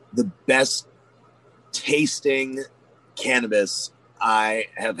the best tasting cannabis I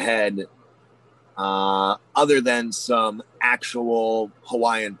have had, other than some actual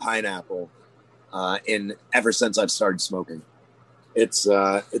Hawaiian pineapple, in ever since I've started smoking. It's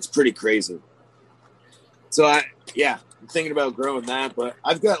pretty crazy. So I'm thinking about growing that, but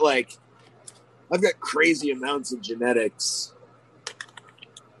I've got crazy amounts of genetics.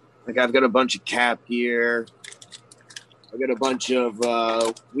 Like I've got a bunch of cap here. I got a bunch of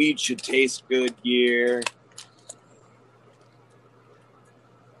weed should taste good gear.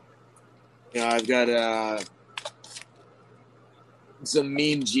 I've got some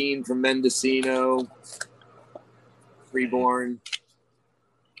Mean Gene from Mendocino, Freeborn,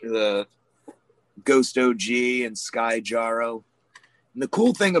 the Ghost OG, and Sky Jarro. And the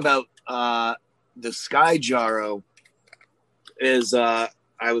cool thing about the Sky Jarro is I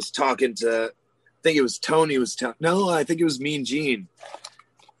was talking to, I think it was Tony I think it was Mean Gene.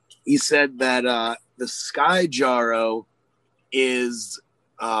 He said that the Sky Jarro is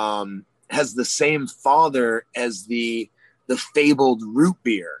has the same father as the fabled root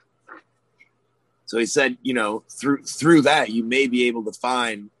beer. So he said, through that you may be able to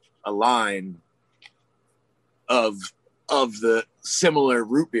find a line of the similar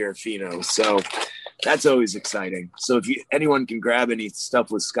root beer pheno. So that's always exciting. So if anyone can grab any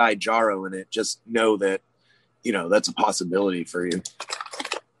stuff with Sky Jarro in it, just know that that's a possibility for you.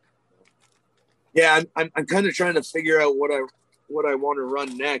 Yeah, I'm kind of trying to figure out what I want to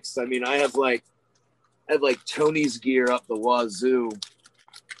run next. I mean, I have like Tony's gear up the wazoo.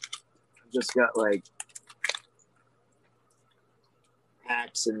 I've just got like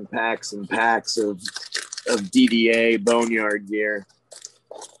packs and packs and packs of DDA boneyard gear.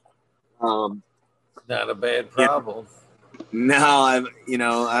 Not a bad problem. No,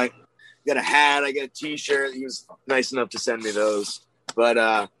 I got a hat, I got a t-shirt. He was nice enough to send me those. But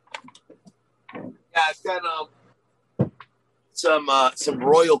yeah, I've got some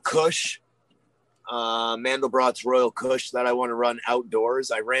Royal Kush, Mandelbrot's Royal Kush that I want to run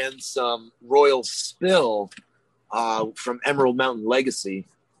outdoors. I ran some Royal Spill from Emerald Mountain Legacy,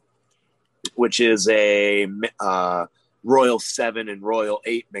 which is a Royal 7 and Royal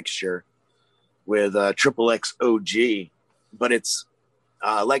 8 mixture with Triple X OG. But it's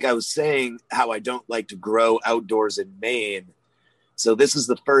like I was saying, how I don't like to grow outdoors in Maine. So this is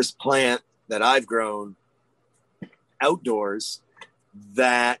the first plant that I've grown outdoors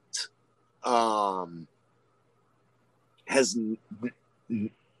that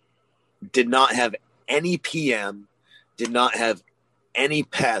did not have any PM, did not have any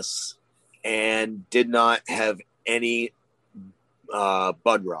pests, and did not have any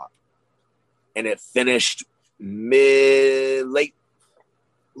bud rot. And it finished late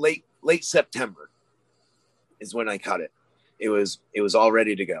September is when I cut it. It was all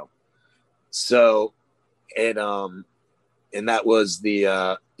ready to go. So and that was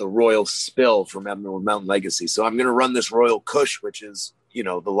the Royal Spill from Emerald Mountain Legacy. So I'm going to run this Royal Kush, which is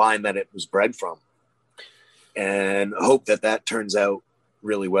the line that it was bred from, and hope that turns out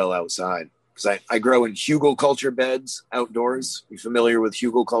really well outside. Because I grow in hugelkultur beds outdoors. You familiar with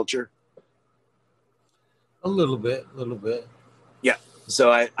hugelkultur? A little bit. Yeah.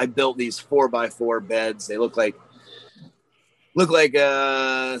 So I built these 4x4 beds. They look like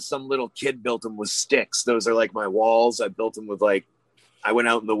some little kid built them with sticks. Those are like my walls. I built them with I went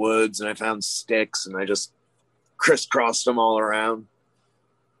out in the woods and I found sticks and I just crisscrossed them all around.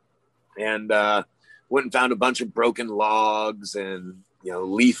 And went and found a bunch of broken logs and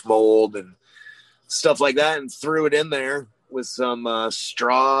leaf mold and stuff like that, and threw it in there with some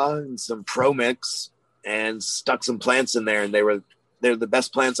straw and some Pro Mix and stuck some plants in there. And they're the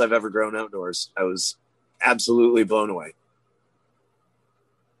best plants I've ever grown outdoors. I was absolutely blown away.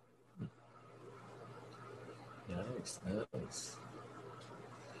 Nice.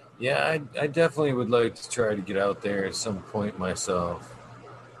 Yeah, I definitely would like to try to get out there at some point myself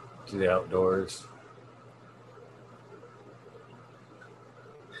to the outdoors.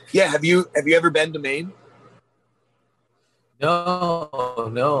 Yeah, have you ever been to Maine? No.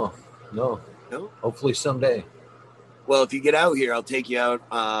 Hopefully someday. Well, if you get out here, I'll take you out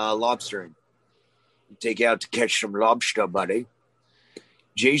lobstering. I'll take you out to catch some lobster, buddy.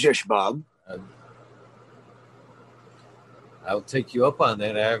 Jesus, Bob. I'll take you up on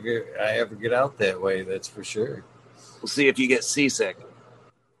that. I ever get out that way, that's for sure. We'll see if you get seasick.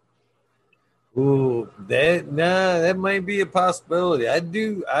 Ooh, that might be a possibility.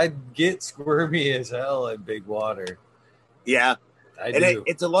 I get squirmy as hell in big water. Yeah.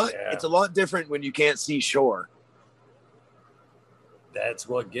 It's a lot. Yeah. It's a lot different when you can't see shore. That's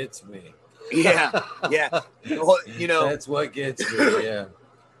what gets me. Yeah. Well, that's what gets me. Yeah.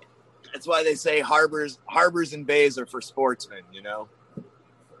 That's why they say harbors and bays are for sportsmen.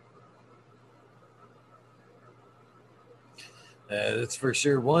 That's for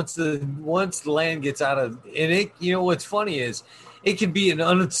sure. Once the land gets out of, and it, what's funny is it can be an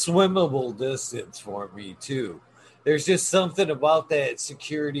unswimmable distance for me too. There's just something about that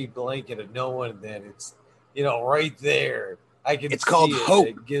security blanket of knowing that it's, right there. I can. It's called hope.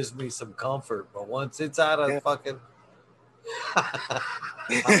 It gives me some comfort. But once it's out of fucking,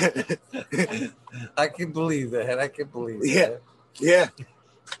 I can believe that. I can believe that. Yeah.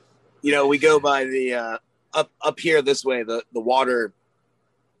 You know, we go by the up here this way, the water,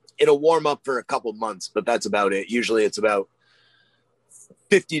 it'll warm up for a couple months, but that's about it. Usually it's about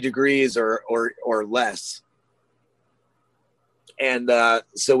 50 degrees or less. And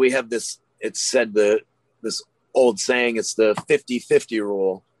so we have this, it's said this old saying, it's the 50-50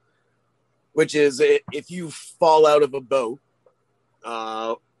 rule, which is if you fall out of a boat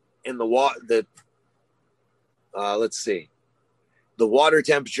in the water, let's see, the water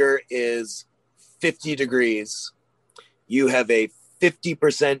temperature is 50 degrees, you have a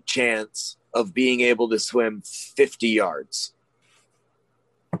 50% chance of being able to swim 50 yards.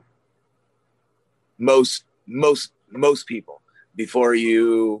 Most people, before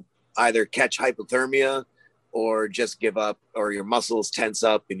you either catch hypothermia or just give up, or your muscles tense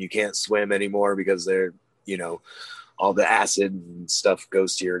up and you can't swim anymore because they're, you know, all the acid and stuff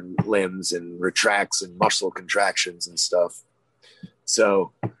goes to your limbs and retracts and muscle contractions and stuff.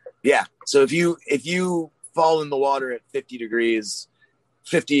 So, yeah. So if you fall in the water at 50 degrees,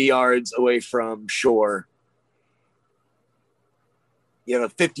 50 yards away from shore, you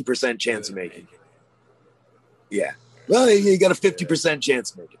have a 50% chance of making it. Yeah. Well, you got a 50%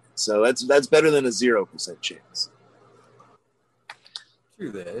 chance of making it. So that's better than a 0% chance.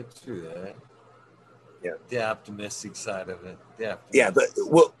 True that. Yeah. The optimistic side of it. Yeah, but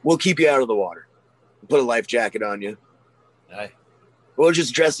we'll keep you out of the water. Put a life jacket on you. Aye. We'll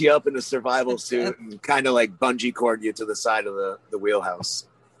just dress you up in a survival suit and kind of like bungee cord you to the side of the wheelhouse.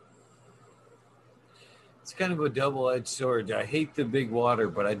 It's kind of a double-edged sword. I hate the big water,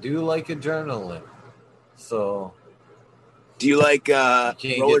 but I do like adrenaline. So, do you like you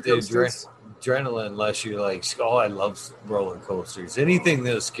can't roller get the coasters? adrenaline unless you like. Oh, I love roller coasters. Anything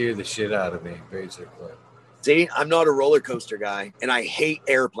that'll scare the shit out of me, basically. See, I'm not a roller coaster guy, and I hate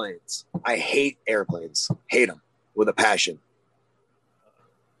airplanes. Hate them with a passion.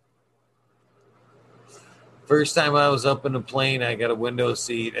 First time I was up in a plane, I got a window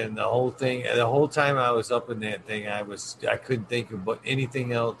seat, and the whole time I was up in that thing, I couldn't think of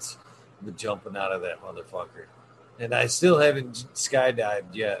anything else but jumping out of that motherfucker. And I still haven't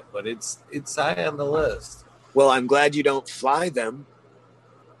skydived yet, but it's high on the list. Well, I'm glad you don't fly them.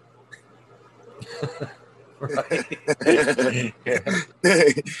 Right.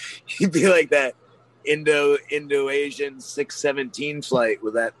 You'd be like that Indo-Asian 617 flight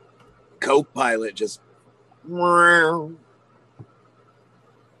with that co-pilot just. No.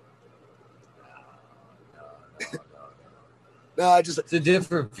 It's a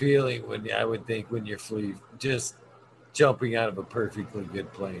different feeling when you're just jumping out of a perfectly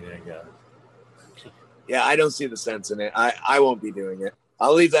good plane, I guess. Yeah, I don't see the sense in it. I won't be doing it.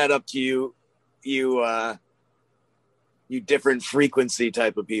 I'll leave that up to you different frequency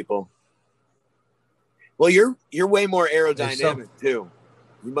type of people. Well, you're way more aerodynamic too.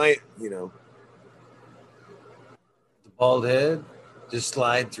 You might, the bald head just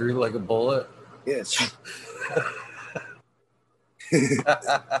slide through like a bullet. Yes. Hit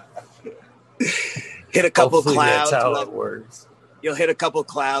a couple Hopefully clouds. That's how it works. You'll hit a couple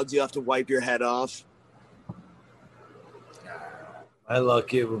clouds. You have to wipe your head off. My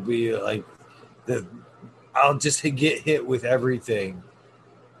luck, it would be like I'll just get hit with everything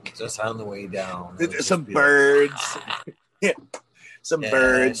just on the way down. Some birds, some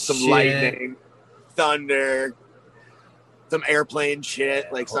birds, some lightning, thunder, some airplane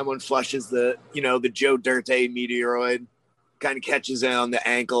shit. Like someone flushes the Joe Dirt meteoroid, kind of catches it on the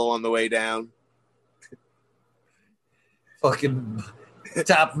ankle on the way down. Fucking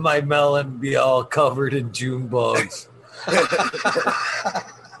top of my melon be all covered in June bugs.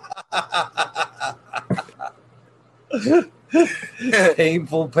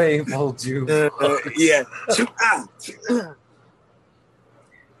 painful June bugs. Yeah.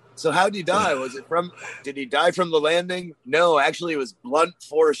 So how'd he die? Did he die from the landing? No, actually it was blunt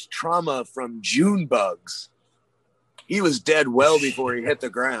force trauma from June bugs. He was dead well before he hit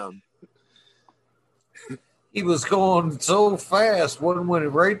the ground. He was going so fast, one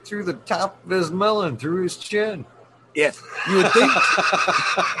went right through the top of his melon, through his chin. Yeah,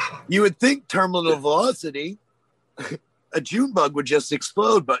 you would think terminal velocity, a June bug would just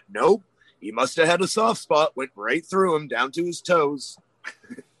explode, but nope. He must have had a soft spot, went right through him down to his toes.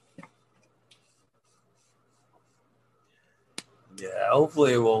 Yeah,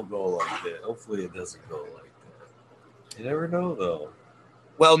 hopefully it won't go like that. Hopefully it doesn't go like that. You never know, though.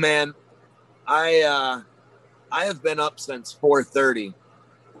 Well, man, I have been up since 4:30,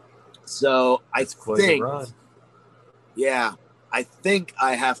 so That's quite a run. Yeah, I think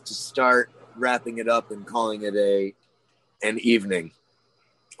I have to start wrapping it up and calling it a an evening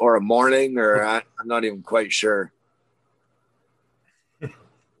or a morning, or I'm not even quite sure.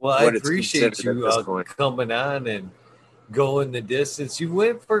 Well, I appreciate you coming on and going the distance. You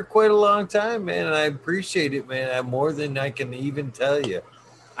went for quite a long time, man, and I appreciate it, man. I'm more than I can even tell you.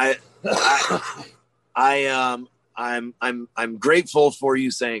 I'm grateful for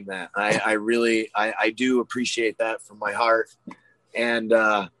you saying that. I really do appreciate that from my heart, and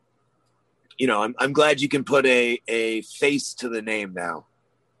you know, I'm glad you can put a face to the name now.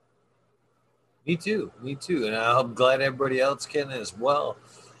 Me too, and I'm glad everybody else can as well.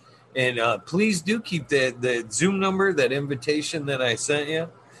 And please do keep the Zoom number, that invitation that I sent you.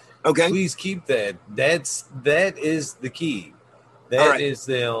 Okay. Please keep that. That is the key. That is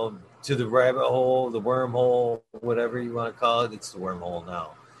the to the rabbit hole, the wormhole, whatever you want to call it. It's the wormhole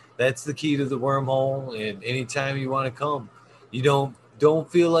now. That's the key to the wormhole. And anytime you want to come, you don't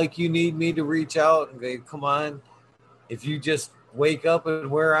feel like you need me to reach out and go, come on. If you just wake up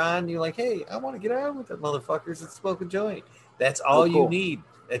and we're on, you're like, hey, I want to get on with the motherfuckers at Smoke a Joint. That's all you need.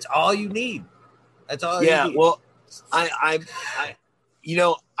 That's all you need. That's all. Yeah. You need. Well, I've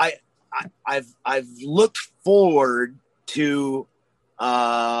looked forward to,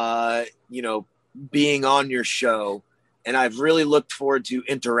 being on your show, and I've really looked forward to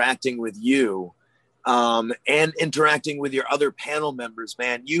interacting with you, and interacting with your other panel members,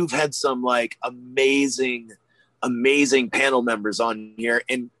 man. You've had some like amazing panel members on here,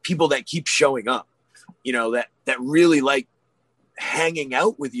 and people that keep showing up, that really like hanging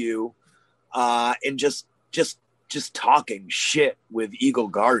out with you, and just talking shit with Eagle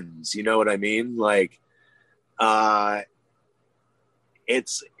Gardens. You know what I mean? Like,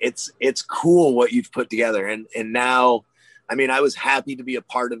 it's cool what you've put together. And now, I mean, I was happy to be a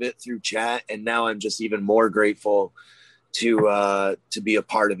part of it through chat, and now I'm just even more grateful to be a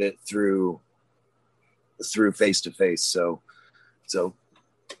part of it through face to face. So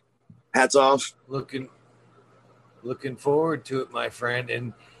hats off. Looking forward to it, my friend.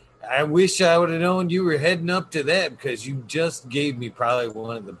 And I wish I would have known you were heading up to that, because you just gave me probably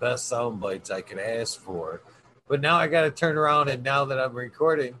one of the best sound bites I could ask for. But now I got to turn around, and now that I'm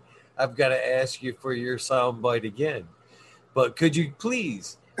recording, I've got to ask you for your sound bite again. But could you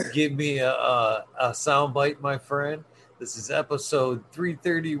please give me a sound bite, my friend? This is episode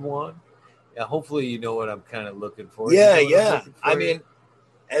 331. Yeah, hopefully you know what I'm kind of looking for. Yeah. I mean,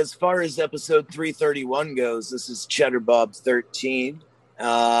 as far as episode 331 goes, this is Cheddar Bob 13.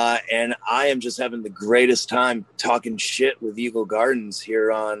 And I am just having the greatest time talking shit with Eagle Gardens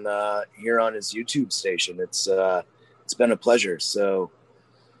here on his YouTube station. It's been a pleasure. So,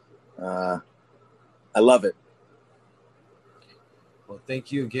 I love it. Well,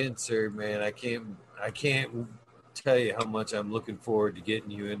 thank you again, sir, man. I can't tell you how much I'm looking forward to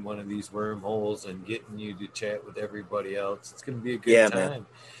getting you in one of these wormholes and getting you to chat with everybody else. It's going to be a good time. Man.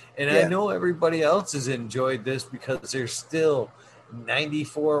 And I know everybody else has enjoyed this, because there's still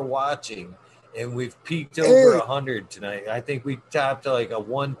 94 watching, and we've peaked over 100 tonight. I think we topped like a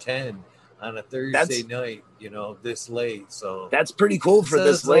 110 on a Thursday night, this late. So that's pretty cool for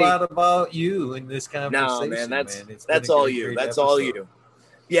this late. A lot about you in this conversation. No, man, that's all you. That's episode. All you.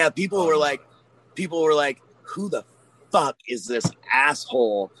 Yeah, people were like, who the fuck is this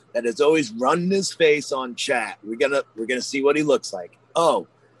asshole that is always running his face on chat? We're gonna see what he looks like. Oh,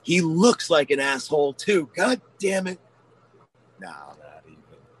 he looks like an asshole too. God damn it.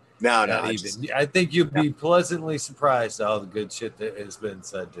 No, not even. I think you'll be pleasantly surprised at all the good shit that has been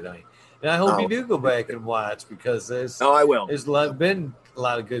said tonight. And I hope you do go back and watch, because I will. There's been a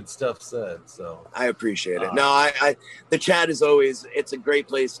lot of good stuff said. So I appreciate it. No, I the chat is always, it's a great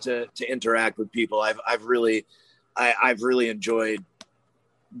place to interact with people. I've really enjoyed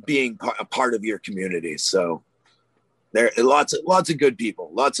being a part of your community. So there are lots of good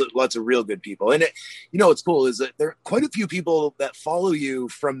people, lots of real good people. And what's cool is that there are quite a few people that follow you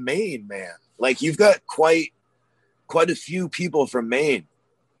from Maine, man. Like, you've got quite a few people from Maine.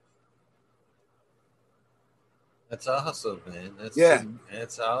 That's awesome, man.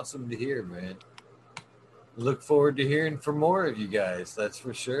 That's awesome to hear, man. Look forward to hearing from more of you guys. That's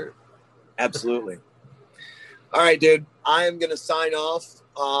for sure. Absolutely. All right, dude. I am going to sign off.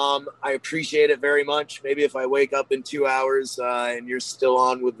 I appreciate it very much. Maybe if I wake up in 2 hours and you're still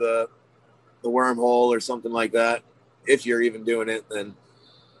on with the wormhole or something like that, if you're even doing it, then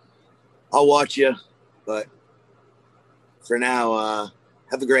I'll watch you. But for now,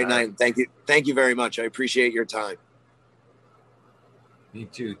 have a great night. Thank you very much. I appreciate your time. Me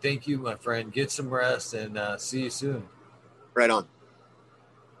too. Thank you, my friend. Get some rest, and see you soon. Right on.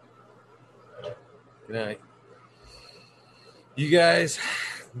 Good night. You guys,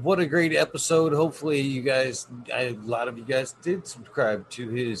 what a great episode. Hopefully you guys, a lot of you guys did subscribe to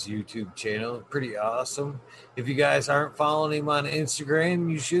his YouTube channel. Pretty awesome. If you guys aren't following him on Instagram,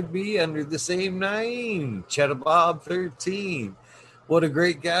 you should be under the same name, Chedabob13. What a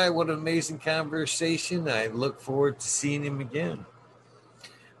great guy. What an amazing conversation. I look forward to seeing him again.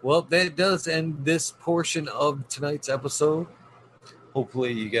 Well, that does end this portion of tonight's episode.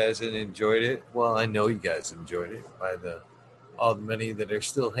 Hopefully you guys enjoyed it. Well, I know you guys enjoyed it by all the many that are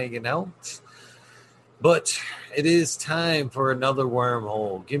still hanging out. But it is time for another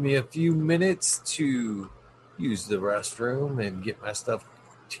wormhole. Give me a few minutes to use the restroom and get my stuff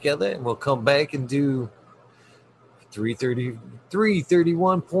together, and we'll come back and do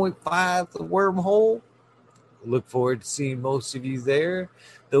 331.5, the wormhole. Look forward to seeing most of you there.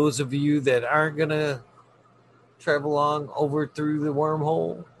 Those of you that aren't going to travel along over through the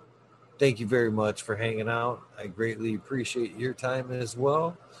wormhole, thank you very much for hanging out. I greatly appreciate your time as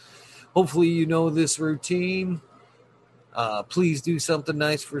well. Hopefully you know this routine. Please do something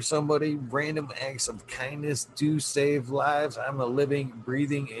nice for somebody. Random acts of kindness do save lives. I'm a living,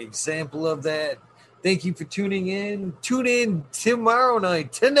 breathing example of that. Thank you for tuning in. Tune in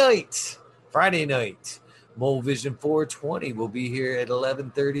tonight, Friday night. Mole Vision 420 will be here at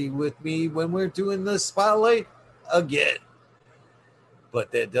 11:30 with me when we're doing the spotlight again.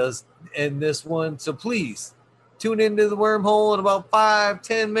 But that does end this one. So please tune into the wormhole in about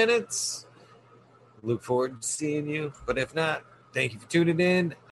 5-10 minutes. Look forward to seeing you. But if not, thank you for tuning in.